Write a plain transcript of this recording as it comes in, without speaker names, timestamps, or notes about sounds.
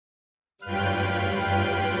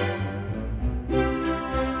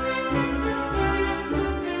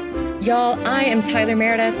Y'all, I am Tyler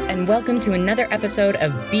Meredith, and welcome to another episode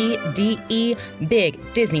of BDE,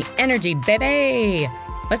 Big Disney Energy, baby!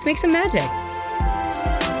 Let's make some magic.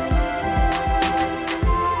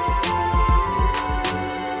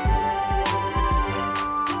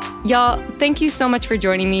 Y'all, thank you so much for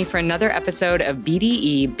joining me for another episode of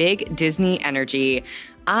BDE, Big Disney Energy.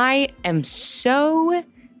 I am so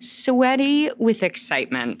sweaty with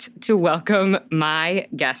excitement to welcome my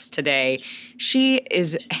guest today. She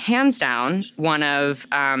is hands down one of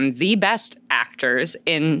the best actors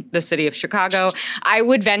in the city of Chicago. I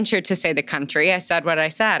would venture to say the country. I said what I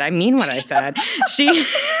said. I mean what I said.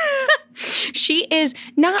 She is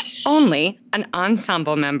not only an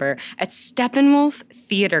ensemble member at Steppenwolf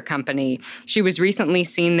Theater Company. She was recently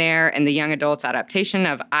seen there in the young adults adaptation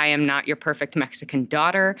of I Am Not Your Perfect Mexican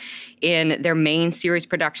Daughter, in their main series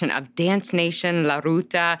production of Dance Nation, La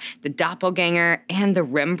Ruta, The Doppelganger, and The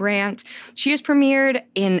Rembrandt. She has premiered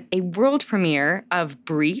in a world premiere of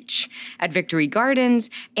Breach at Victory Gardens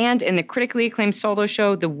and in the critically acclaimed solo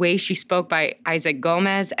show The Way She Spoke by Isaac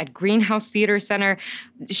Gomez at Greenhouse Theater Center.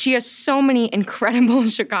 She has so many incredible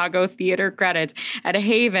Chicago theater credits at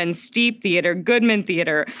Haven, Steep Theater, Goodman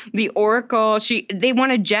Theater, The Oracle. They won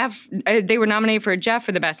a Jeff. They were nominated for a Jeff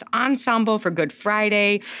for the best ensemble for Good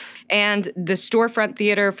Friday, and the Storefront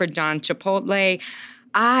Theater for John Chipotle.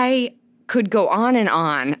 I could go on and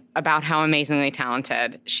on about how amazingly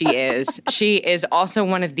talented she is. She is also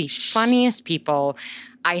one of the funniest people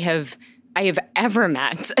I have ever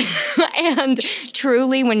met. And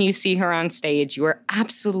truly, when you see her on stage, you are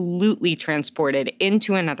absolutely transported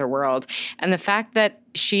into another world. And the fact that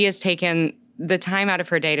she has taken the time out of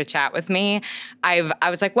her day to chat with me, I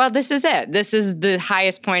was like, well, this is it. This is the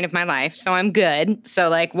highest point of my life, so I'm good. So,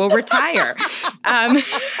 like, we'll retire.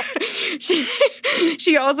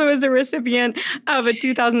 She also is the recipient of a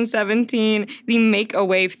 2017 the Make a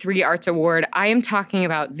Wave 3 Arts Award. I am talking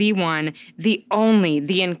about the one, the only,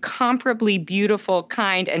 the incomparably beautiful,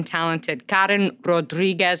 kind, and talented Karen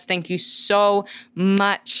Rodriguez. Thank you so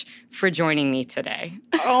much for joining me today.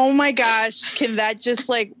 Oh my gosh. Can that just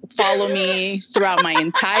like follow me throughout my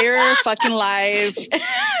entire fucking life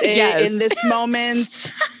in this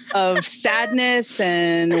moment of sadness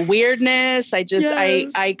and weirdness? I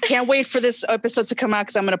can't wait for this episode to come out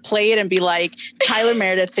because I'm going to play it and be like, Tyler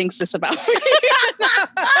Meredith thinks this about me.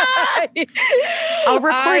 I'll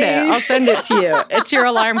record it. I'll send it to you. It's your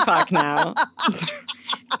alarm clock now.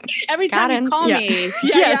 Every time you call me.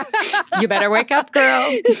 Yeah. You better wake up,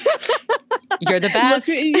 girl. You're the best.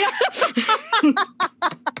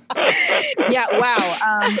 Wow.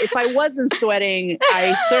 If I wasn't sweating,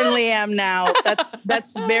 I certainly am now.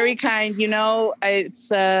 That's very kind. You know,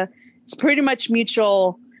 it's pretty much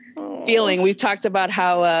mutual feeling. We've talked about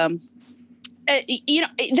how, I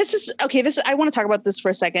want to talk about this for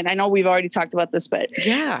a second. I know we've already talked about this, but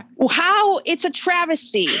yeah, how it's a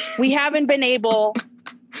travesty. We haven't been able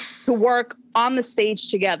to work on the stage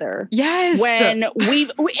together. Yes. When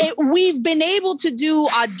we've been able to do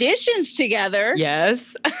auditions together.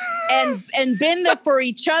 Yes. and been there for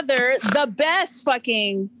each other. The best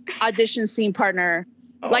fucking audition scene partner.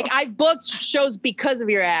 Oh. Like, I've booked shows because of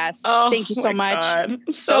your ass. Oh, thank you so much. God.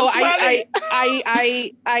 So I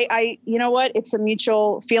you know what? It's a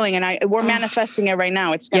mutual feeling, and we're manifesting it right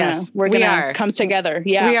now. It's we're gonna come together.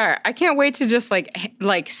 Yeah, we are. I can't wait to just like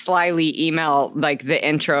slyly email like the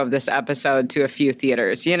intro of this episode to a few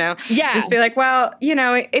theaters. You know, just be like, well, you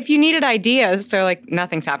know, if you needed ideas, so like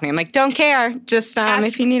nothing's happening. I'm like, don't care. Just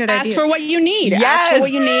if you needed ideas, ask for what you need. Yes. Ask for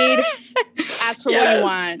what you need. Ask for what you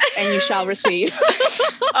want, and you shall receive.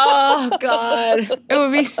 Oh, God. It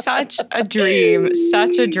would be such a dream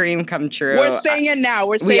come true. We're saying it now.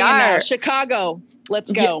 We're saying it now. Chicago,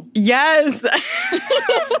 let's go. Yes.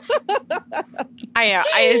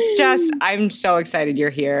 It's just, I'm so excited you're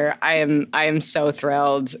here. I am so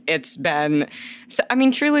thrilled. It's been,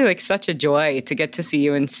 truly like such a joy to get to see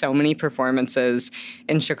you in so many performances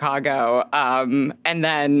in Chicago. And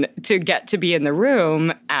then to get to be in the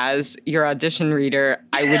room as your audition reader,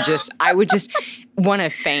 I would just want to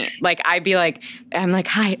faint. Like, I'd be like, I'm like,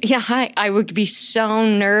 hi. Yeah, hi. I would be so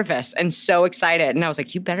nervous and so excited. And I was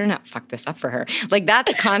like, you better not fuck this up for her. Like,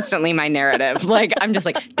 that's constantly my narrative. Like, I'm just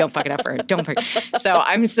like, don't fuck it up for her. Don't fuck it. So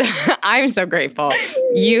I'm so grateful.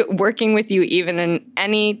 Working with you, even in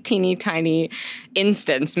any teeny tiny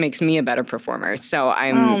instance, makes me a better performer. So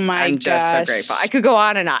I'm just so grateful. I could go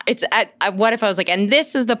on and on. What if I was like, and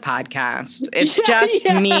this is the podcast. It's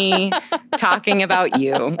just me talking about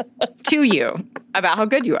you to you about how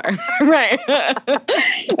good you are. Right.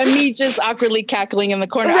 And me just awkwardly cackling in the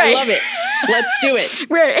corner. Right. I love it. Let's do it.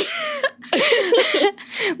 Right.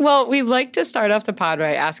 Well, we like to start off the pod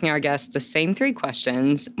by asking our guests the same 3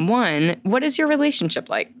 questions. 1, what is your relationship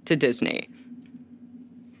like to Disney?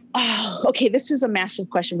 Oh, okay. This is a massive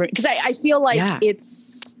question for me because I feel like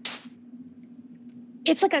it's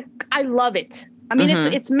like I love it. I mean,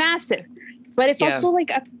 it's massive, but it's also like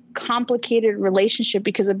a complicated relationship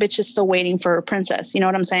because a bitch is still waiting for a princess. You know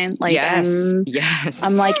what I'm saying? Like, yes.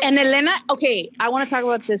 I'm like, and Elena, okay, I want to talk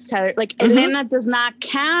about this, Tyler. Like, Elena does not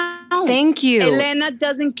count. Thank you. Elena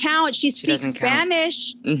doesn't count. She speaks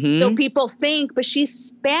Spanish. So people think, but she's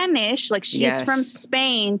Spanish. Like, she's from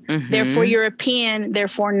Spain, therefore European,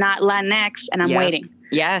 therefore not Latinx, and I'm waiting.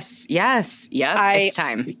 Yes. Yep. It's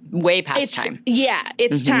time. Way past time. Yeah,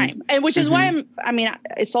 it's time. And which is why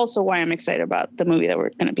it's also why I'm excited about the movie that we're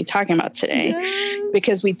going to be talking about today,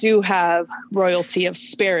 because we do have royalty of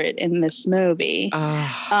spirit in this movie. They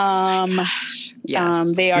are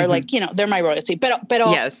like, they're my royalty, but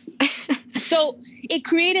yes. So it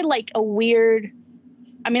created like a weird,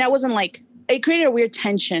 it created a weird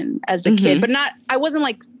tension as a kid, but I wasn't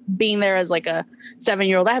like being there as like a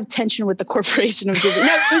 7-year-old. I have tension with the corporation of Disney.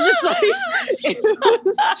 No, it was just like,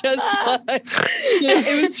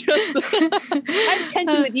 I have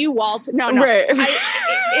tension with you, Walt. No. Right.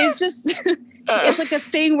 It's just, it's like a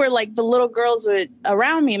thing where like the little girls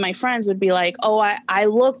around me, my friends would be like, oh, I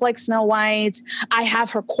look like Snow White. I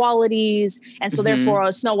have her qualities. And so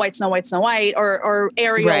therefore Snow White, or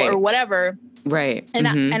Ariel or whatever. Right.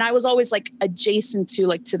 And I was always like adjacent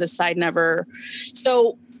to the side, never.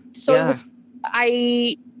 So it was,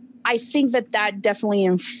 I think that definitely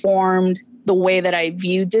informed the way that I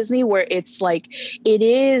view Disney, where it's like, it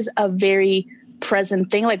is a very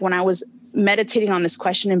present thing. Like when I was meditating on this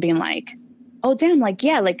question and being like, oh damn, like,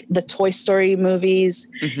 yeah, like the Toy Story movies,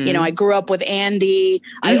 I grew up with Andy.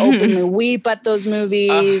 I openly weep at those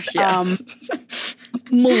movies.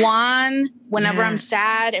 Mulan, whenever I'm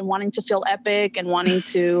sad and wanting to feel epic and wanting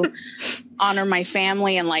to honor my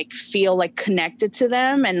family and like feel like connected to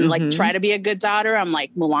them and like try to be a good daughter, I'm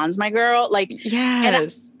like, Mulan's my girl. Like,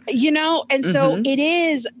 and so it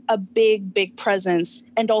is a big presence,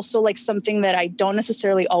 and also like something that I don't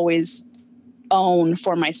necessarily always own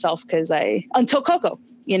for myself until Coco,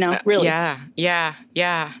 really. Yeah.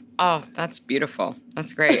 Oh, that's beautiful.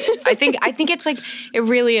 That's great. I think it's like, it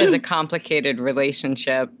really is a complicated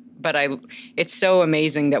relationship, but it's so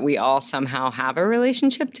amazing that we all somehow have a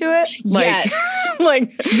relationship to it. Like, yes.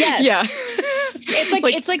 Yes. Yeah.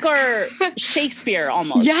 It's like our Shakespeare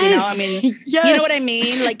almost, you know what I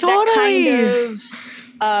mean? Like that kind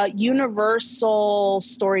of universal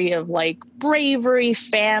story of like bravery,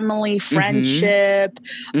 family, friendship,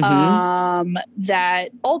 that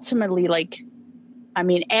ultimately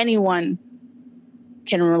anyone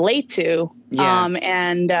can relate to.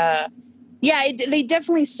 They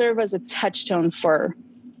definitely serve as a touchstone for,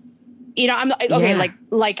 I'm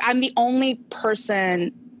like I'm the only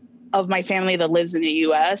person of my family that lives in the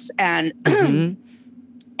US and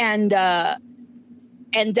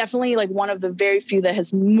and definitely like one of the very few that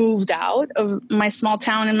has moved out of my small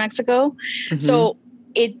town in Mexico. So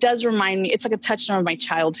it does remind me, it's like a touchstone of my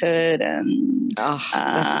childhood and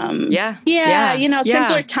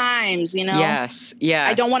simpler times, Yes.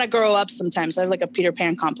 I don't want to grow up sometimes. I have like a Peter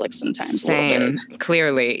Pan complex sometimes. Same.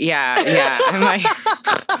 Clearly. Yeah. I'm like,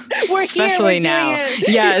 we're especially here, we're now. doing it.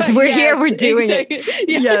 Yes, we're here, we're doing exactly.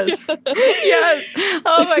 it. Yes.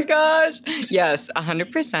 Oh my gosh. Yes,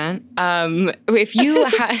 100%.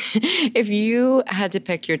 If you had to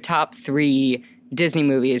pick your top 3 Disney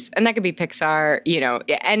movies, and that could be Pixar,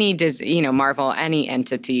 any Disney, Marvel, any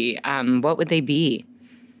entity, what would they be?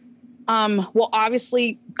 Well,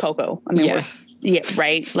 obviously Coco. I mean, yes.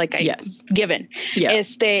 Right. Like given. Yeah.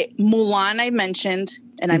 It's the Mulan I mentioned,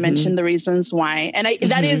 and I mentioned the reasons why. And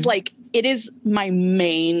that is like, it is my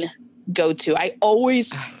main go-to. I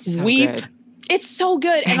always weep. Good. It's so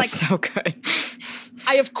good. And it's so good.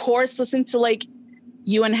 I of course listen to like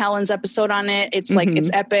you and Helen's episode on it. It's like,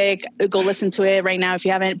 it's epic. Go listen to it right now if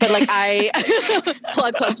you haven't. But like I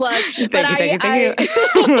plug. Thank you.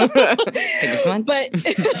 But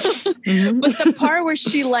the part where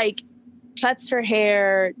she like cuts her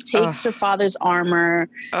hair, takes her father's armor,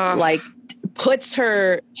 like puts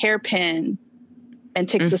her hairpin and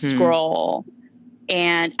takes the scroll.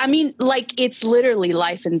 And I mean, like, it's literally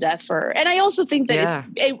life and death for her. And I also think that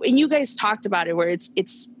and you guys talked about it, where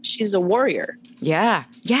she's a warrior. Yeah.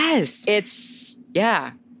 Yes. And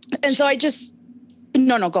so I just,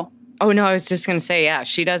 no, go. Oh no, I was just going to say,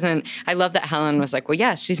 she doesn't, I love that Helen was like,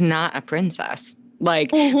 well, she's not a princess.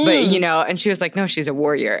 Like, but you know, and she was like, no, she's a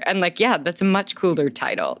warrior. And like, yeah, that's a much cooler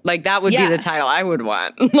title. Like that would be the title I would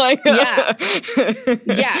want. Like, yeah.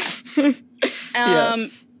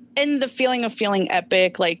 And the feeling of feeling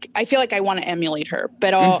epic, like I feel like I want to emulate her,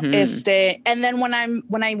 pero and then when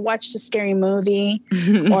I watch a scary movie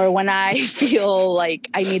or when I feel like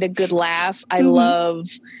I need a good laugh, I love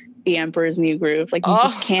The Emperor's New Groove. Like you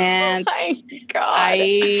just can't. My God.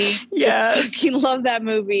 I just fucking love that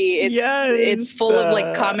movie. It's full of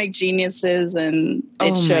like comic geniuses and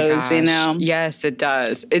it shows, you know. Yes, it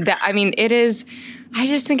does. It is. I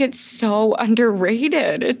just think it's so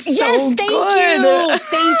underrated. It's so good.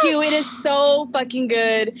 Thank you. It is so fucking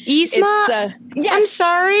good. Yzma, yes. I'm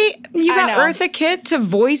sorry. You got Eartha Kitt to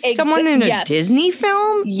voice someone in a Disney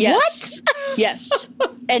film? Yes. What? Yes.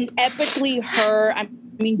 And epically her. I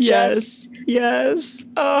mean, yes.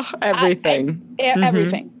 Oh, everything.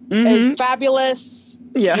 Everything. It's fabulous.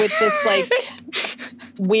 Yeah. With this like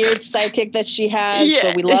weird sidekick that she has,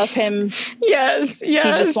 but we love him. Yes. He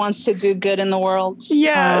just wants to do good in the world.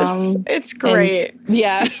 Yes. It's great.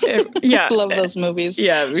 Love those movies.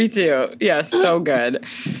 Yeah, me too. Yeah, so good.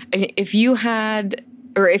 If you had,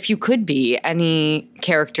 or if you could be any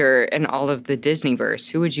character in all of the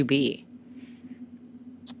Disneyverse, who would you be?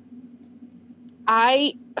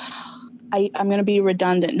 I'm going to be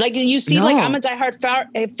redundant. Like you see, like I'm a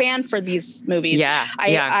diehard fan for these movies. Yeah.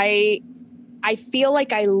 I feel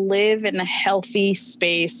like I live in a healthy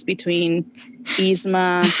space between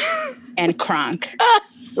Yzma and Kronk.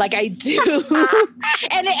 Like I do.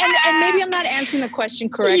 and maybe I'm not answering the question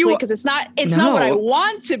correctly because it's not what I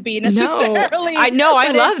want to be necessarily. No. I know. I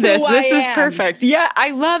love this. This is perfect. Yeah,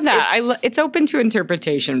 I love that. It's open to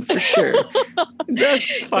interpretation for sure.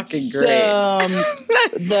 That's fucking great.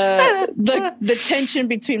 The tension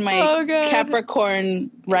between my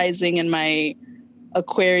Capricorn rising and my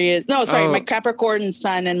Aquarius. No, sorry, my Capricorn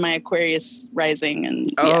sun and my Aquarius rising. And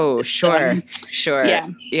sure.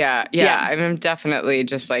 Yeah. I'm definitely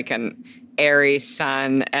just like an Aries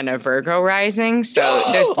sun and a Virgo rising. So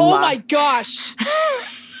there's my gosh.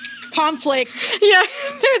 Conflict. Yeah,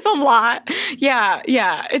 there's a lot. Yeah,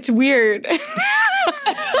 it's weird.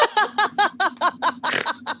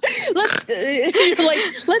 Let's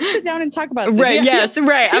sit down and talk about this. Right, yes,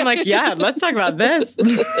 right. I'm like, let's talk about this.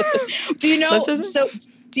 Do you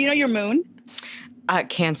know your moon?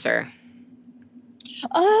 Cancer.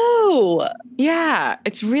 Oh. Yeah,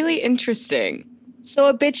 it's really interesting. So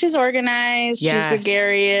a bitch is organized, she's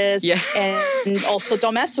gregarious, and also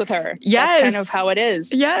don't mess with her. Yes. That's kind of how it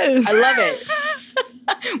is. Yes. I love it.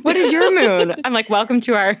 What is your moon? I'm like, welcome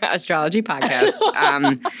to our astrology podcast.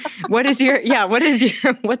 What's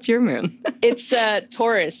your moon? It's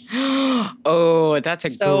Taurus. Oh, that's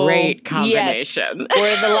a great combination. Yes.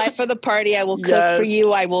 We're the life of the party. I will cook for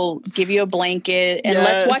you. I will give you a blanket and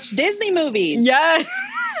let's watch Disney movies. Yes.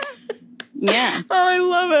 Yeah. Oh, I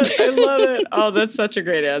love it. Oh, that's such a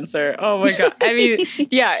great answer. Oh my God. I mean,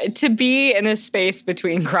 to be in a space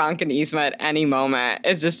between Kronk and Yzma at any moment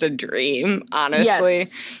is just a dream, honestly.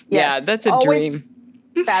 Yes. Yeah, that's a dream.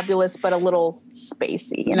 Fabulous, but a little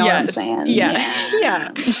spacey. You know what I'm saying?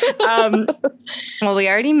 Yeah. Well, we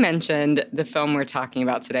already mentioned the film we're talking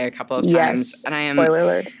about today a couple of times. Yes. And Spoiler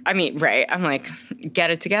alert. I mean, right. I'm like,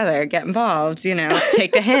 get it together, get involved,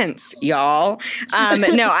 take the hints, y'all.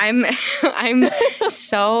 No, I'm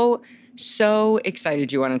so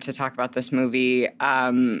excited you wanted to talk about this movie.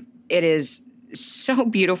 It is so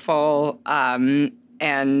beautiful.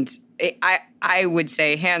 And I would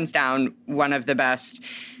say hands down one of the best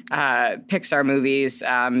Pixar movies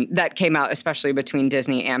that came out, especially between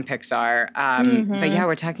Disney and Pixar. But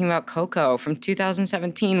we're talking about Coco from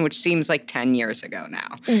 2017, which seems like 10 years ago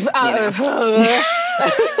now.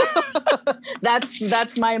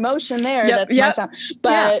 That's my emotion there. That's my sound.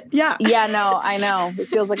 But no, I know. It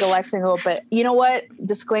feels like a lifetime ago. But you know what?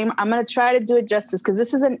 Disclaimer, I'm going to try to do it justice because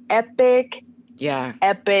this is an epic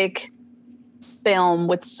film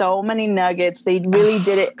with so many nuggets. They really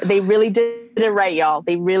did it. They really did it right, y'all.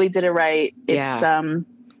 They really did it right. It's I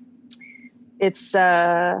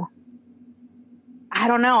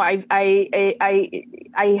don't know. I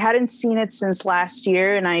hadn't seen it since last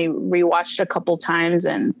year, and I rewatched a couple times,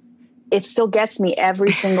 and it still gets me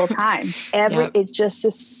every single time. It just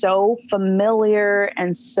is so familiar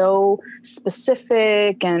and so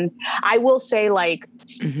specific. And I will say, like,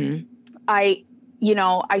 I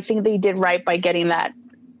think they did right by getting that.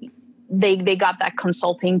 They got that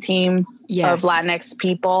consulting team of Latinx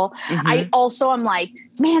people. I also am like,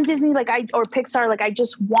 man, Disney, or Pixar, I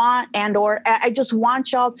just want, I just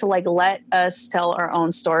want y'all to let us tell our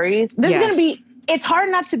own stories. This is going to be, it's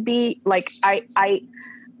hard not to be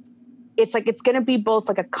it's like, it's going to be both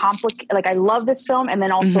like a like I love this film. And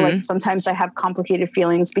then also like sometimes I have complicated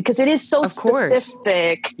feelings because it is so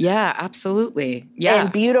specific. Yeah, absolutely. Yeah.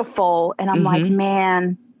 And beautiful. And I'm like,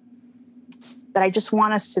 man, that I just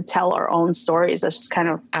want us to tell our own stories. That's just kind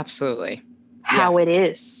of absolutely how it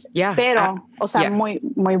is. Yeah. Pero, o sea, muy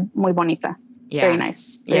bonita. Yeah. Very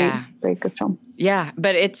nice. Very good film. Yeah.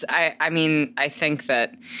 But it's, I mean, I think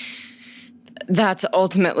that that's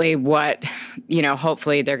ultimately what, you know,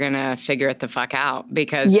 hopefully they're going to figure it the fuck out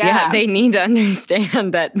because they need to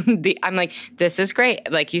understand that I'm like, this is great.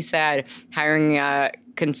 Like you said, hiring a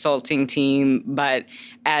consulting team,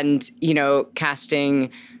 and, you know,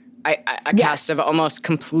 casting a cast of almost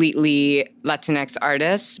completely Latinx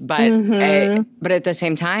artists, but at the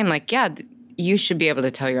same time, like, you should be able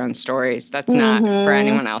to tell your own stories. That's not for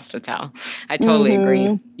anyone else to tell. I totally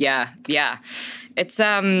agree. Yeah. Yeah. It's,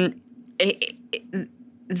 I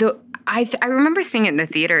remember seeing it in the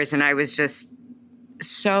theaters and I was just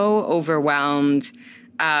so overwhelmed,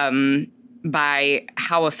 by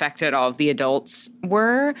how affected all of the adults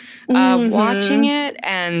were, watching it.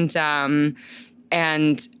 And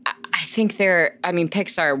I think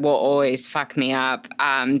Pixar will always fuck me up.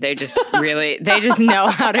 They just know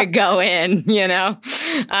how to go in, you know?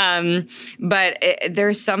 But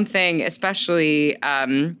there's something, especially,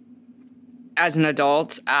 as an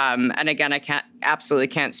adult, and again, I absolutely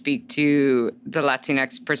can't speak to the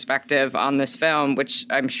Latinx perspective on this film, which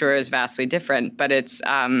I'm sure is vastly different, but it's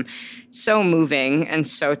so moving and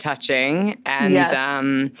so touching.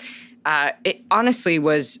 And it honestly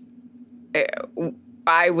was,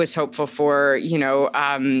 I was hopeful for, you know,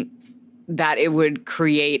 that it would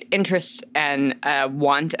create interest and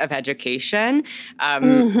want of education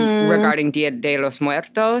regarding Dia de los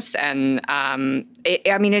Muertos. And it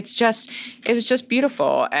was just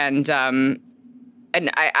beautiful. And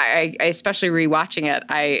I especially rewatching it,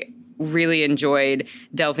 I really enjoyed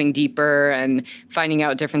delving deeper and finding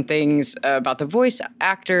out different things about the voice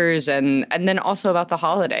actors and then also about the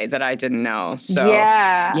holiday that I didn't know. So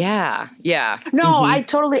yeah. No, I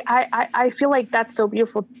totally, I feel like that's so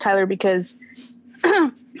beautiful, Tyler, because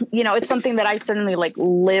you know, it's something that I certainly like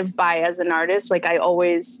live by as an artist. Like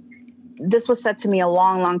this was said to me a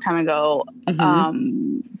long, long time ago,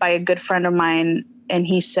 by a good friend of mine. And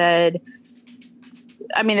he said,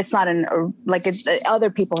 I mean, it's not other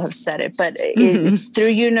people have said it, but it's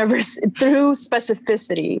through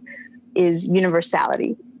specificity is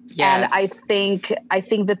universality. Yes. And I think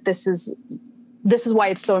that this is why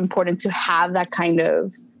it's so important to have that kind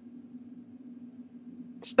of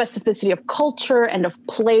specificity of culture and of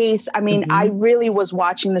place. I mean, I really was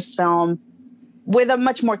watching this film with a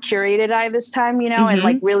much more curated eye this time, you know, and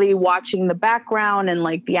like really watching the background and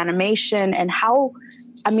like the animation and how,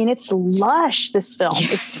 I mean, it's lush, this film.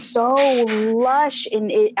 Yes. It's so lush.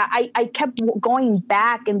 And I kept going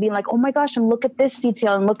back and being like, oh my gosh, and look at this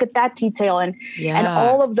detail and look at that detail. And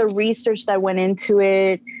all of the research that went into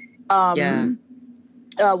it,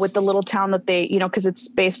 with the little town that they, you know, cause it's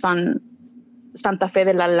based on Santa Fe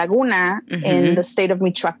de la Laguna in the state of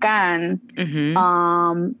Michoacán.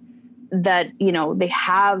 That, you know, they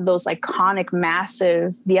have those iconic,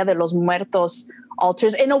 massive Dia de los Muertos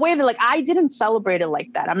altars in a way that like I didn't celebrate it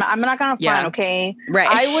like that. I'm not gonna front, okay? Right.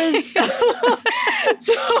 I was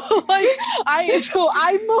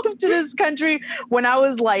I moved to this country when I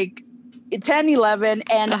was like 10, 11,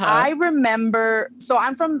 and I remember, so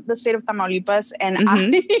I'm from the state of Tamaulipas, and I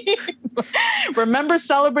remember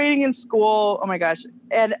celebrating in school. Oh my gosh.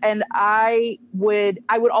 And I would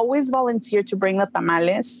always volunteer to bring the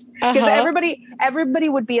tamales because everybody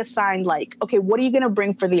would be assigned like, okay, what are you going to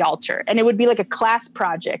bring for the altar? And it would be like a class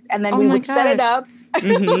project. And then we would set it up.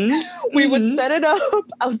 We would set it up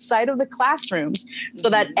outside of the classrooms so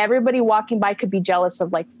that everybody walking by could be jealous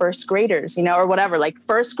of like first graders, you know, or whatever, like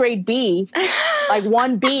first grade B, like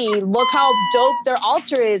 1B, look how dope their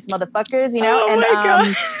altar is, motherfuckers, you know? And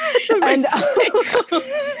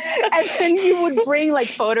then you would bring like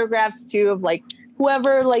photographs too of like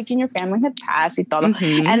whoever like in your family had passed,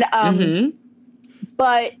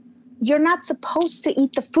 but you're not supposed to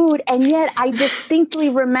eat the food. And yet I distinctly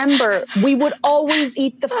remember we would always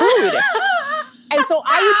eat the food. And so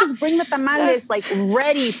I would just bring the tamales like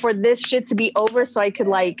ready for this shit to be over so I could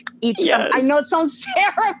like eat them. I know it sounds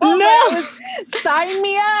terrible. No. Sign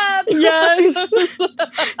me up. Yes.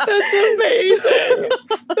 That's amazing.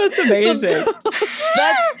 That's amazing.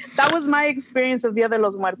 that was my experience of Dia de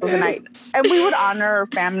los Muertos, and we would honor our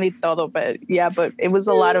family todo, but it was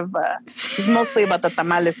a lot of it was mostly about the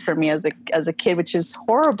tamales for me as a kid, which is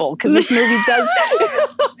horrible because this movie does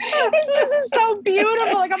it just is so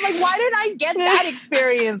beautiful. Like I'm like, why didn't I get that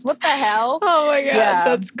experience? What the hell? Oh my god,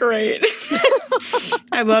 that's great.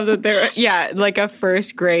 I love that there like a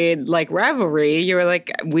first grade like rivalry. You were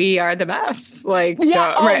like, we are the best. Like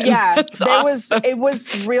That's awesome. It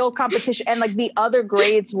was real competition, and like the other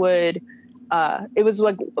grades would it was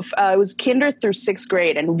like it was kinder through 6th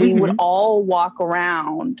grade, and we would all walk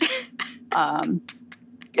around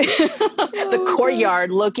the courtyard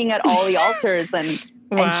looking at all the altars and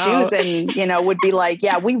choose, and would be like,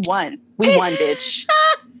 yeah, we won, bitch.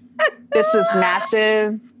 This is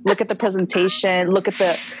massive. Look at the presentation. Look at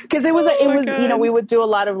because it was we would do a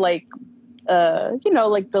lot of like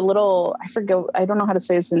like the little, I forget, I don't know how to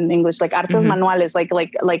say this in English, like artes manuales,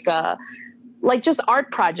 like just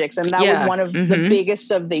art projects, and that was one of the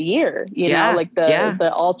biggest of the year, like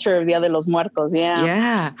the altar of Dia de los Muertos.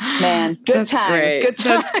 Man, good times.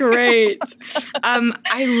 That's great.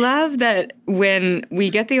 I love that when we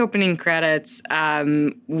get the opening credits,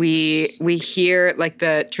 we hear like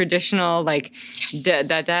the traditional like da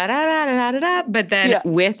da da da da da da, but then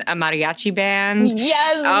with a mariachi band.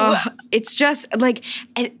 It's just like,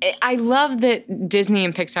 I love that Disney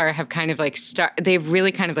and Pixar have kind of like they've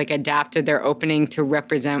really kind of like adapted their opening to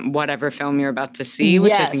represent whatever film you're about to see,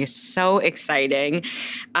 which I think is so exciting.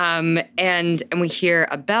 And we hear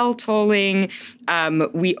a bell tolling.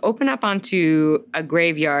 We open up onto a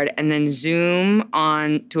graveyard and then zoom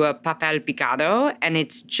on to a papel picado, and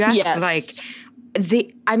it's just like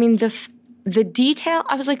the detail.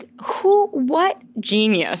 I was like, what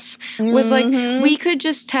genius was like, we could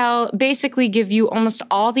just basically give you almost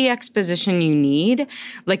all the exposition you need,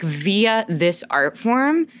 like via this art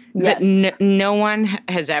form that no one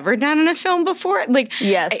has ever done in a film before. Like,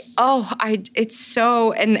 it's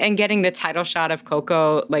so, and getting the title shot of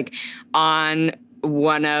Coco, like on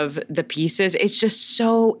one of the pieces, it's just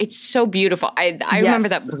it's so beautiful. I remember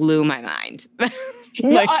that blew my mind.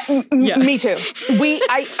 Me too.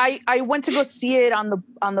 I went to go see it on the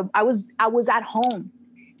I was at home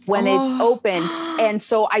when it opened, and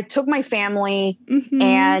so I took my family,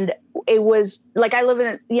 and it was like, I live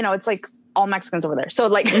in it's like all Mexicans over there, so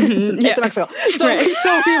like it's Mexico. So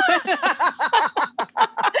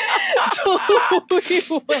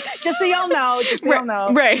just so y'all know,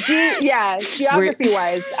 right? Geography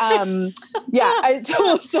wise,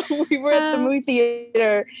 so we were at the movie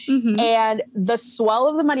theater, and the swell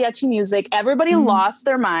of the mariachi music, everybody lost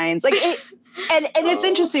their minds, like it, and it's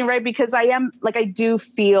interesting, right? Because I do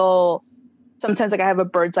feel sometimes like I have a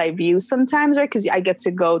bird's eye view sometimes, right? Because I get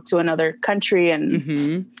to go to another country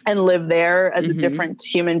and live there as a different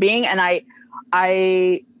human being, and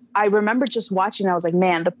I remember just watching, I was like,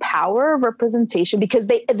 man, the power of representation, because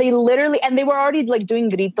they literally, and they were already like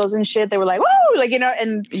doing gritos and shit. They were like, woo, like,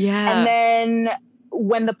 and then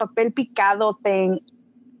when the papel picado thing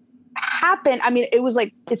happened, I mean, it was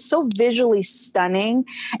like, it's so visually stunning,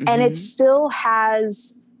 and it still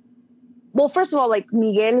has, well, first of all, like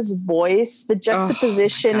Miguel's voice, the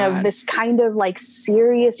juxtaposition of this kind of like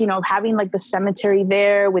serious, having like the cemetery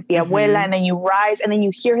there with the abuela, and then you rise and then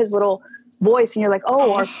you hear his little voice, and you're like,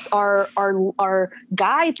 our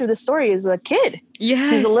guy through the story is a kid.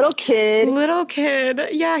 Yes. He's a little kid.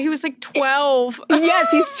 Yeah, he was like 12. Yes,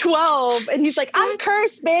 he's 12. And he's like, I'm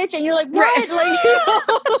cursed, bitch. And you're like, what? Like,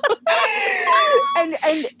 and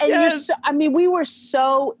you're so, I mean, we were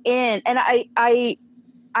so in. And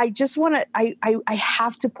I just want to, I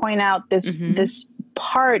have to point out this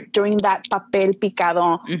part during that papel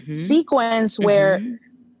picado sequence where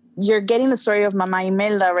you're getting the story of Mama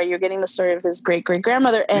Imelda, right? You're getting the story of his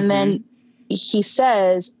great-great-grandmother. And then he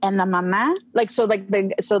says, and the mama, like,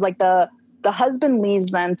 the husband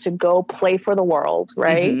leaves them to go play for the world,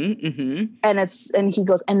 right? And he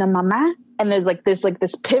goes, and the mama, and there's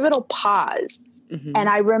this pivotal pause. And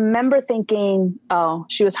I remember thinking, oh,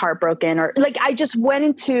 she was heartbroken, or like, I just went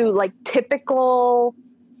into like typical,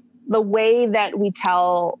 the way that we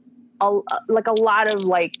tell a lot of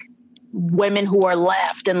like women who are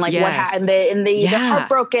left, and like what happened, they're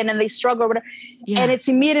heartbroken and they struggle, whatever. And it's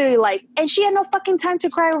immediately like, and she had no fucking time to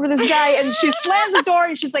cry over this guy, and she slams the door,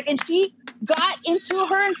 and she's like, and she got into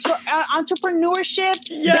her entrepreneurship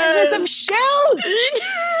business of shoes.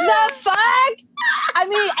 The fuck? I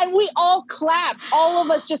mean, and we all clapped. All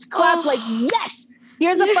of us just clapped like, yes,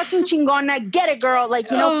 here's a fucking chingona. Get it, girl. Like,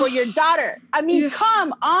 for your daughter. I mean,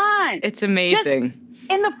 come on. It's amazing. Just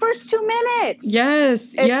in the first 2 minutes.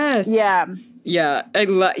 Yes. Yeah. Yeah.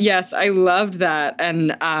 Yes, I loved that.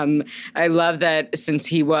 And I love that since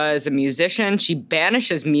he was a musician, she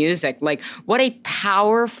banishes music. Like, what a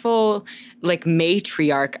powerful, like,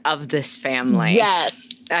 matriarch of this family.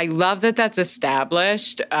 Yes. I love that that's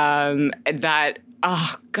established. That,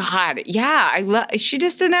 oh, God. Yeah. She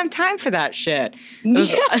just didn't have time for that shit.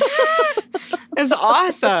 It was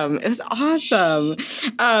awesome. It was awesome.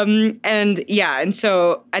 And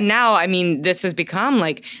now, I mean, this has become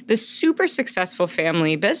like this super successful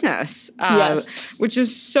family business, which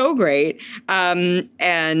is so great. And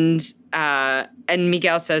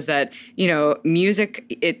Miguel says that,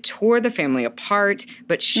 music, it tore the family apart,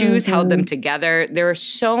 but shoes held them together. There are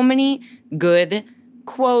so many good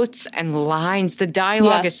quotes and lines. The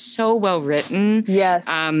dialogue is so well written. Yes.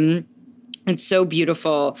 It's so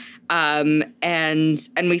beautiful. And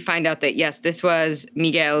we find out that, yes, this was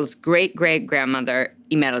Miguel's great-great-grandmother,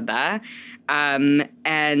 Imelda. And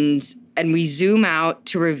we zoom out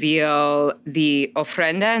to reveal the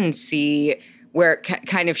ofrenda and see where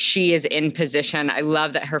kind of she is in position. I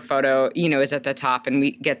love that her photo, is at the top, and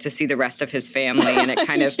we get to see the rest of his family, and it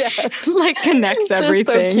kind of like connects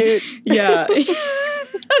everything. They're so cute. Yeah.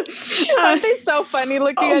 Aren't they so funny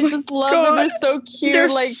looking? I just love them. They're so cute. They're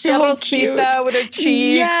like so cute with her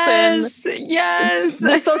cheeks. Yes.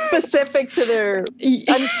 They're so specific to their.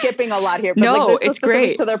 I'm skipping a lot here, but they're so specific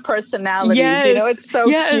great to their personalities. Yes. It's so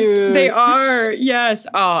cute. They are. Yes.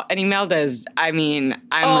 Oh, and Imelda's. I mean,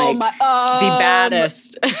 I'm the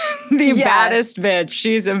baddest, baddest bitch.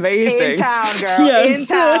 She's amazing. In town, girl. Yes. In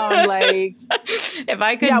town, like. If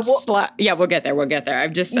I could, we'll get there. We'll get there.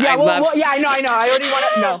 I've just. I know. I already want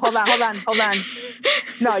to. No, hold on.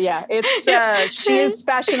 No, it's she is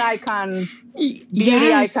fashion icon,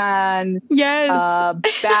 beauty icon,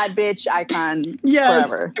 bad bitch icon,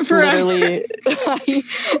 forever. Literally,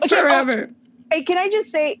 forever. Hey, can I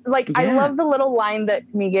just say, like, I love the little line that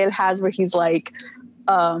Miguel has where he's like,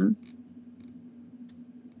 they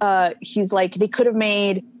could have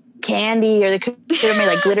made candy, or they could have made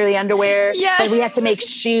like glittery underwear, but we had to make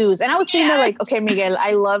shoes. And I was sitting there like, okay, Miguel,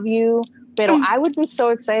 I love you, but I would be so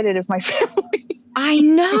excited if my family I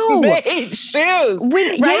know made shoes.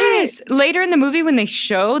 Yes, later in the movie when they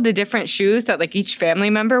showed the different shoes that like each family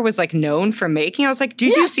member was like known for making, I was like,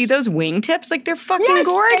 did you see those wingtips? Like, they're fucking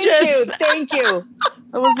gorgeous. Thank you.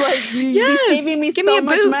 I was like, you're saving me so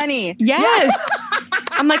much money. Yes.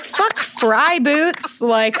 I'm like, fuck fry boots.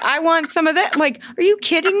 Like, I want some of that. Like, are you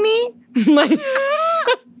kidding me? Like,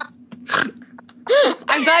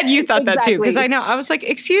 I'm glad you thought that too, because I know. I was like,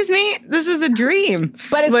 excuse me, this is a dream.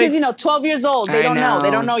 But it's because, 12 years old. They don't know.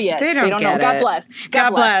 They don't know yet. They don't know. God bless. God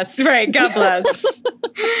bless. Right. God bless.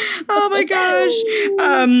 Oh my gosh.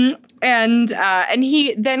 And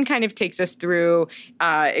he then kind of takes us through,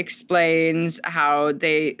 explains how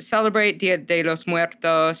they celebrate Dia de los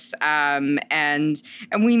Muertos, and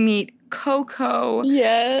we meet Coco.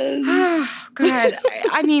 Yes. Oh, God.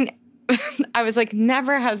 I mean, I was like,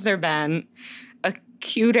 never has there been a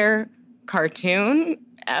cuter cartoon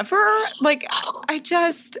ever. Like, I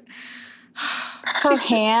just... Her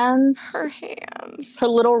hands, her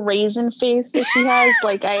little raisin face that she has.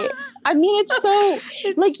 Like, I mean, it's so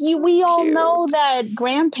like we all know that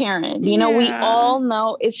grandparent, we all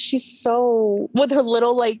know she's so with her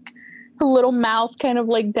little mouth kind of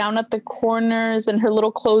like down at the corners and her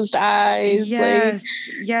little closed eyes. Yes.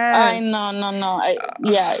 I no.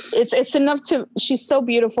 It's enough to, she's so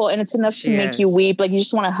beautiful, and it's enough to make you weep. Like, you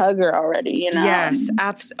just want to hug her already, Yes.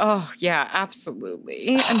 Absolutely.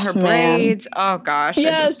 And her braids. Oh gosh.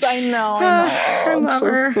 Yes, I know. I love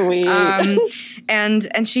her. Sweet.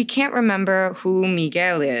 And she can't remember who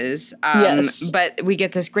Miguel is. But we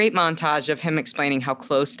get this great montage of him explaining how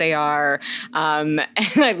close they are. And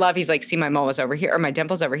I love, he's like, see, my mole is over here, or my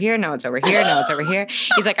dimple's over here. Now it's over here. Now it's over here.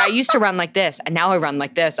 He's like, I used to run like this, and now I run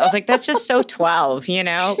like this. I was like, that's just so 12,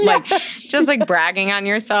 like just like bragging on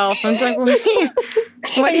yourself. I was like,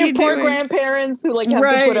 what are you poor doing? Grandparents who like have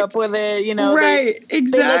to put up with it,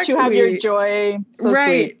 Exactly. They let you have your joy. So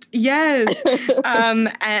sweet. Yes.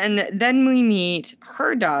 And then we meet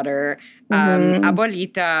her daughter,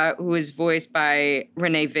 Abuelita, who is voiced by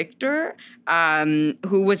Renee Victor,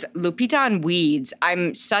 who was Lupita on Weeds.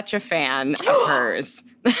 I'm such a fan of hers.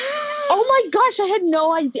 Oh my gosh, I had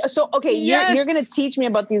no idea. So, okay, you're going to teach me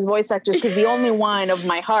about these voice actors, because the only one of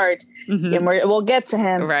my heart, and we'll get to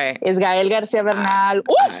him, is Gael Garcia Bernal.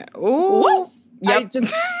 Oof! Yep.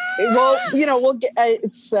 We'll get,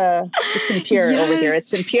 it's impure over here.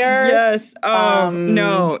 It's impure. Yes.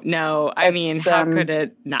 No. I mean, how could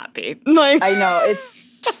it not be? Like, I know,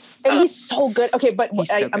 it's And he's so good. Okay, but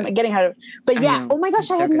I'm getting ahead of. But yeah, oh my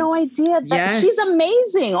gosh, I had no idea that she's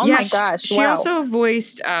amazing. Oh my gosh, she also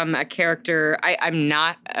voiced a character. I'm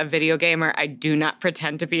not a video gamer. I do not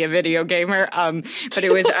pretend to be a video gamer. But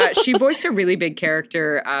it was she voiced a really big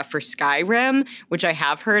character for Skyrim, which I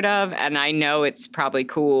have heard of, and I know it's probably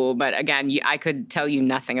cool. But again, I could tell you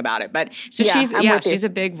nothing about it. But so she's a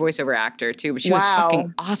big voiceover actor too. But she was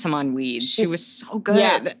fucking awesome on Weeds. She was so good.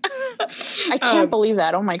 Yeah. I can't believe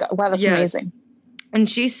that. Oh my God. Wow, that's amazing. And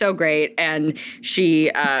she's so great. And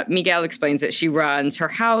she, Miguel explains that she runs her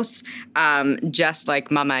house just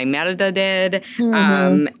like Mama Imelda did.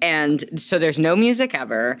 Mm-hmm. And so there's no music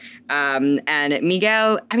ever. And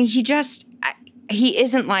Miguel, I mean, he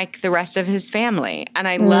isn't like the rest of his family. And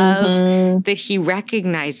I love that he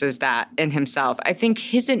recognizes that in himself. I think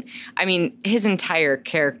his entire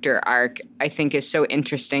character arc, I think, is so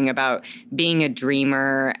interesting about being a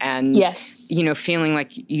dreamer and, feeling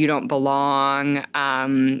like you don't belong.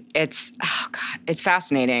 It's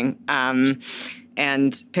fascinating.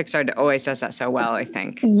 And Pixar always does that so well, I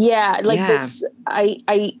think. Yeah, this,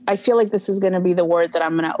 I feel like this is going to be the word that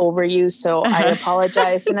I'm going to overuse, so I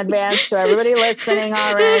apologize in advance to everybody listening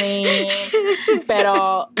already.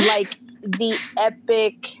 Pero, like, the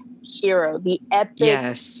epic hero, the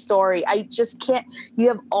epic story. I just can't. You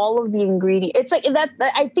have all of the ingredients. It's like that.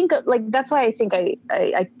 I think that's why I think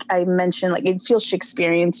I mentioned like it feels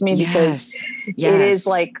Shakespearean to me because it is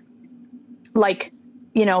like.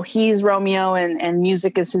 You know, he's Romeo and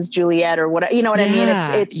music is his Juliet or what, you know what I mean?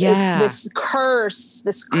 It's this curse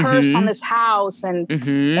on this house and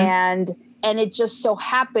it just so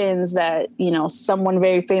happens that, you know, someone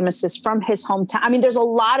very famous is from his hometown. I mean, there's a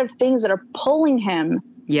lot of things that are pulling him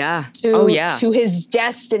to his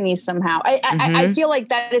destiny somehow. I feel like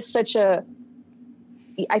that is such a,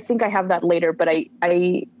 I think I have that later, but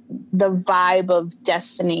the vibe of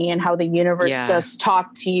destiny and how the universe does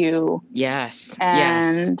talk to you. Yes.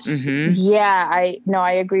 And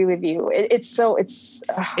I agree with you.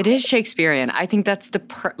 It is Shakespearean. I think that's the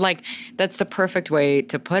perfect way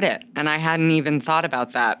to put it. And I hadn't even thought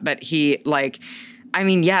about that, but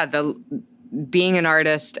being an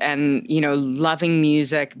artist and, you know, loving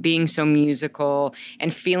music, being so musical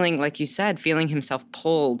and feeling, like you said, feeling himself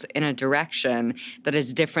pulled in a direction that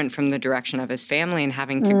is different from the direction of his family and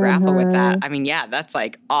having to grapple with that. I mean, that's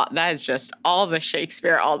like, that is just all the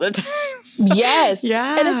Shakespeare all the time. Yes.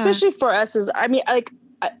 Yeah. And especially for us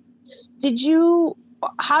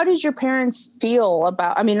how did your parents feel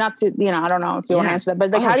about, I mean, not to, you know, I don't know if you want to answer that,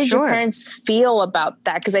 but like, how did your parents feel about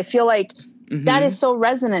that? Because I feel like, that is so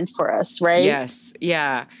resonant for us, right? Yes.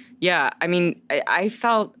 Yeah. Yeah. I mean, I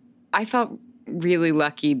felt really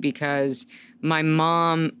lucky because my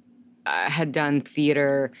mom had done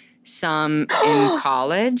theater some in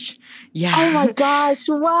college. Yeah. Oh my gosh.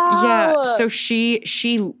 Wow. Yeah. So she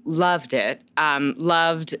loved it.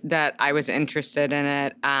 Loved that I was interested in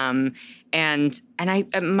it. And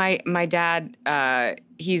my dad,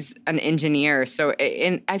 he's an engineer, so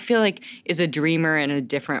I feel like is a dreamer in a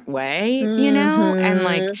different way, you know,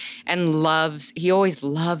 and he always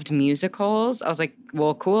loved musicals. I was like,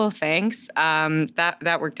 well, cool, thanks.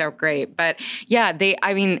 That worked out great. But yeah,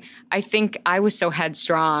 I think I was so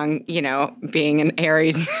headstrong, you know, being an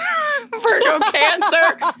Aries. Virgo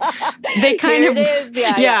Cancer. They kind of,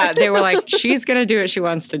 they were like, she's going to do what she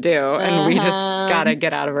wants to do. And we just got to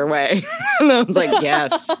get out of her way. And I was like,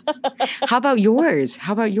 yes. How about yours?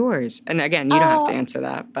 And again, you don't have to answer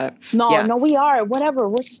that, but. No, we are. Whatever.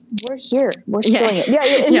 We're here. We're still doing it.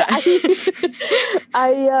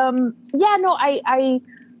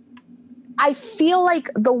 I feel like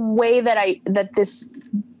the way that this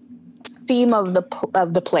theme of the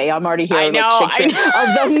play, I'm already here, of the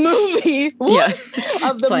movie,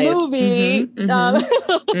 of the movie,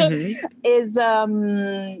 is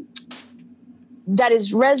that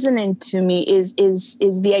is resonant to me is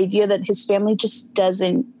the idea that his family just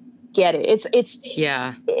doesn't get it. It's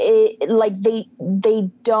like they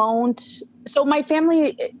don't. So my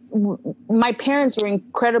family, my parents were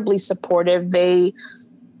incredibly supportive. They,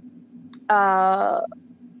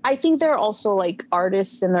 I think they're also like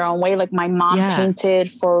artists in their own way. Like my mom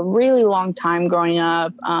painted for a really long time growing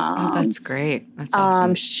up. That's great. That's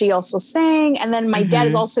awesome. She also sang. And then my dad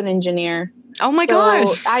is also an engineer. Oh my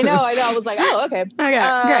gosh. I know. I was like, oh, okay.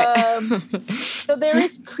 Great. So there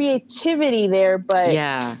is creativity there, but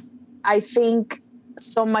I think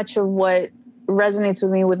so much of what resonates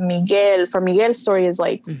with me with Miguel, from Miguel's story, is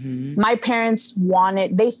like my parents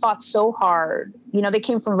they fought so hard. You know, they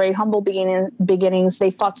came from very humble beginnings.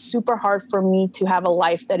 They fought super hard for me to have a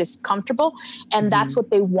life that is comfortable. And that's what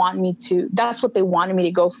they wanted me to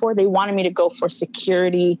go for. They wanted me to go for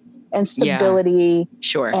security and stability. Yeah.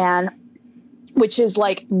 Sure. And which is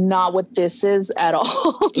like not what this is at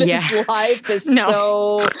all. This life is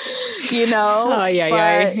so, you know. Oh yeah,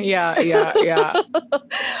 but, yeah.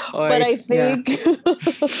 But I think,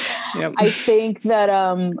 I think that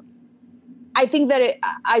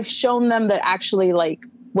I've shown them that actually like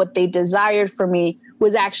what they desired for me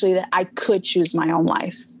was actually that I could choose my own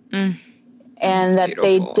life, and that's that beautiful.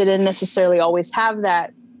 they didn't necessarily always have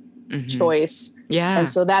that choice. Yeah. And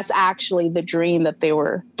so that's actually the dream that they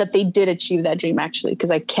did achieve that dream actually,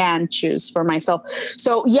 because I can choose for myself.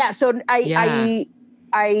 So yeah. So but I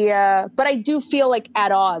do feel like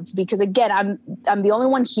at odds, because again, I'm the only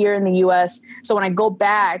one here in the US. So when I go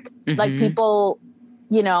back, like people,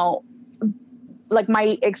 you know, like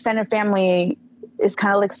my extended family is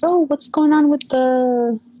kind of like, so what's going on with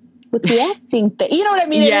the acting thing? You know what I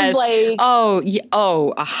mean? Yes. It is like,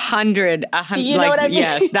 100. You know like, what I mean?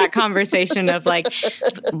 Yes. That conversation of like,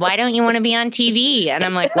 why don't you want to be on TV? And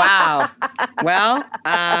I'm like, wow. Well,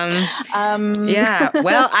 yeah.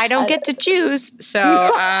 Well, I don't get to choose. So,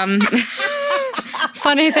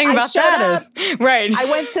 funny thing about that is, right. I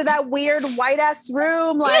went to that weird white ass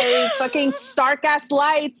room, like fucking stark ass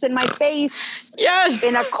lights in my face. Yes.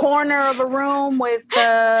 In a corner of a room with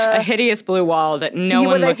a hideous blue wall that no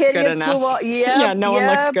one looks good enough. Yeah, no one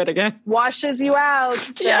looks good again. Washes you out.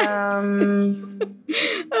 Yes.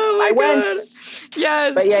 Oh my I God. went.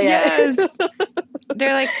 Yes. But yes.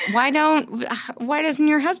 They're like, why doesn't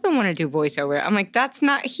your husband want to do voiceover? I'm like, that's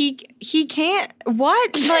not, he can't.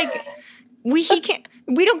 What? Like, he can't.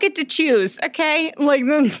 We don't get to choose, okay? Like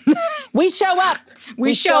this. We show up.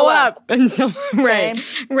 We show up. And so, right.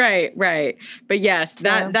 But yes,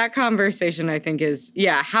 that conversation I think is,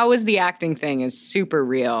 how is the acting thing is super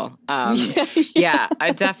real. Yeah,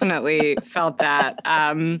 I definitely felt that.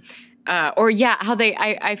 I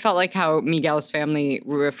felt like how Miguel's family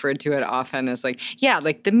referred to it often as like,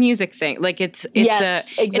 like the music thing. Like it's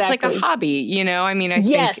like a hobby, you know? I mean, I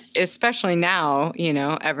think especially now, you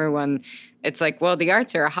know, everyone, it's like, well, the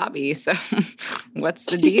arts are a hobby. So what's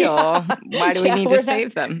the deal? Why do we need to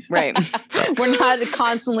save them? Right. We're not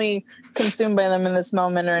constantly consumed by them in this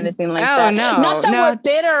moment or anything like that. No. Not that we're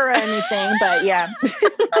bitter or anything, but yeah.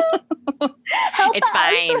 It's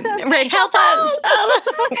fine. Right. Help us.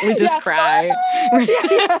 We just cry.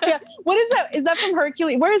 Yeah. What is that? Is that from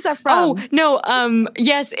Hercules? Where is that from? Oh, no.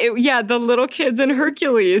 Yes. The little kids in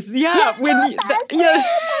Hercules. Yeah.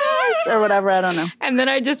 Or whatever. I don't know. And then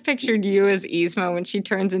I just pictured you as Yzma when she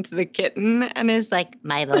turns into the kitten and is like,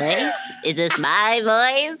 my voice? Is this my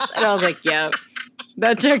voice? And I was like, yeah.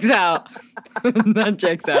 That checks out. That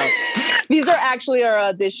checks out. These are actually our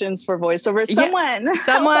auditions for voiceover. Someone,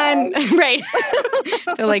 right.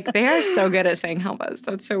 They're like, they are so good at saying help us.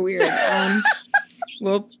 That's so weird.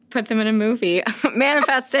 We'll put them in a movie.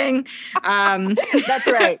 Manifesting. That's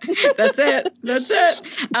right. That's it.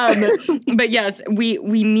 But yes, we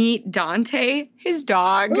meet Dante, his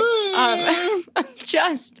dog.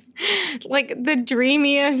 Just like the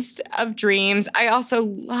dreamiest of dreams. I also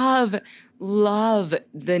love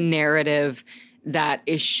the narrative that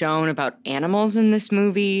is shown about animals in this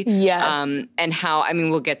movie. Yes. And how, I mean,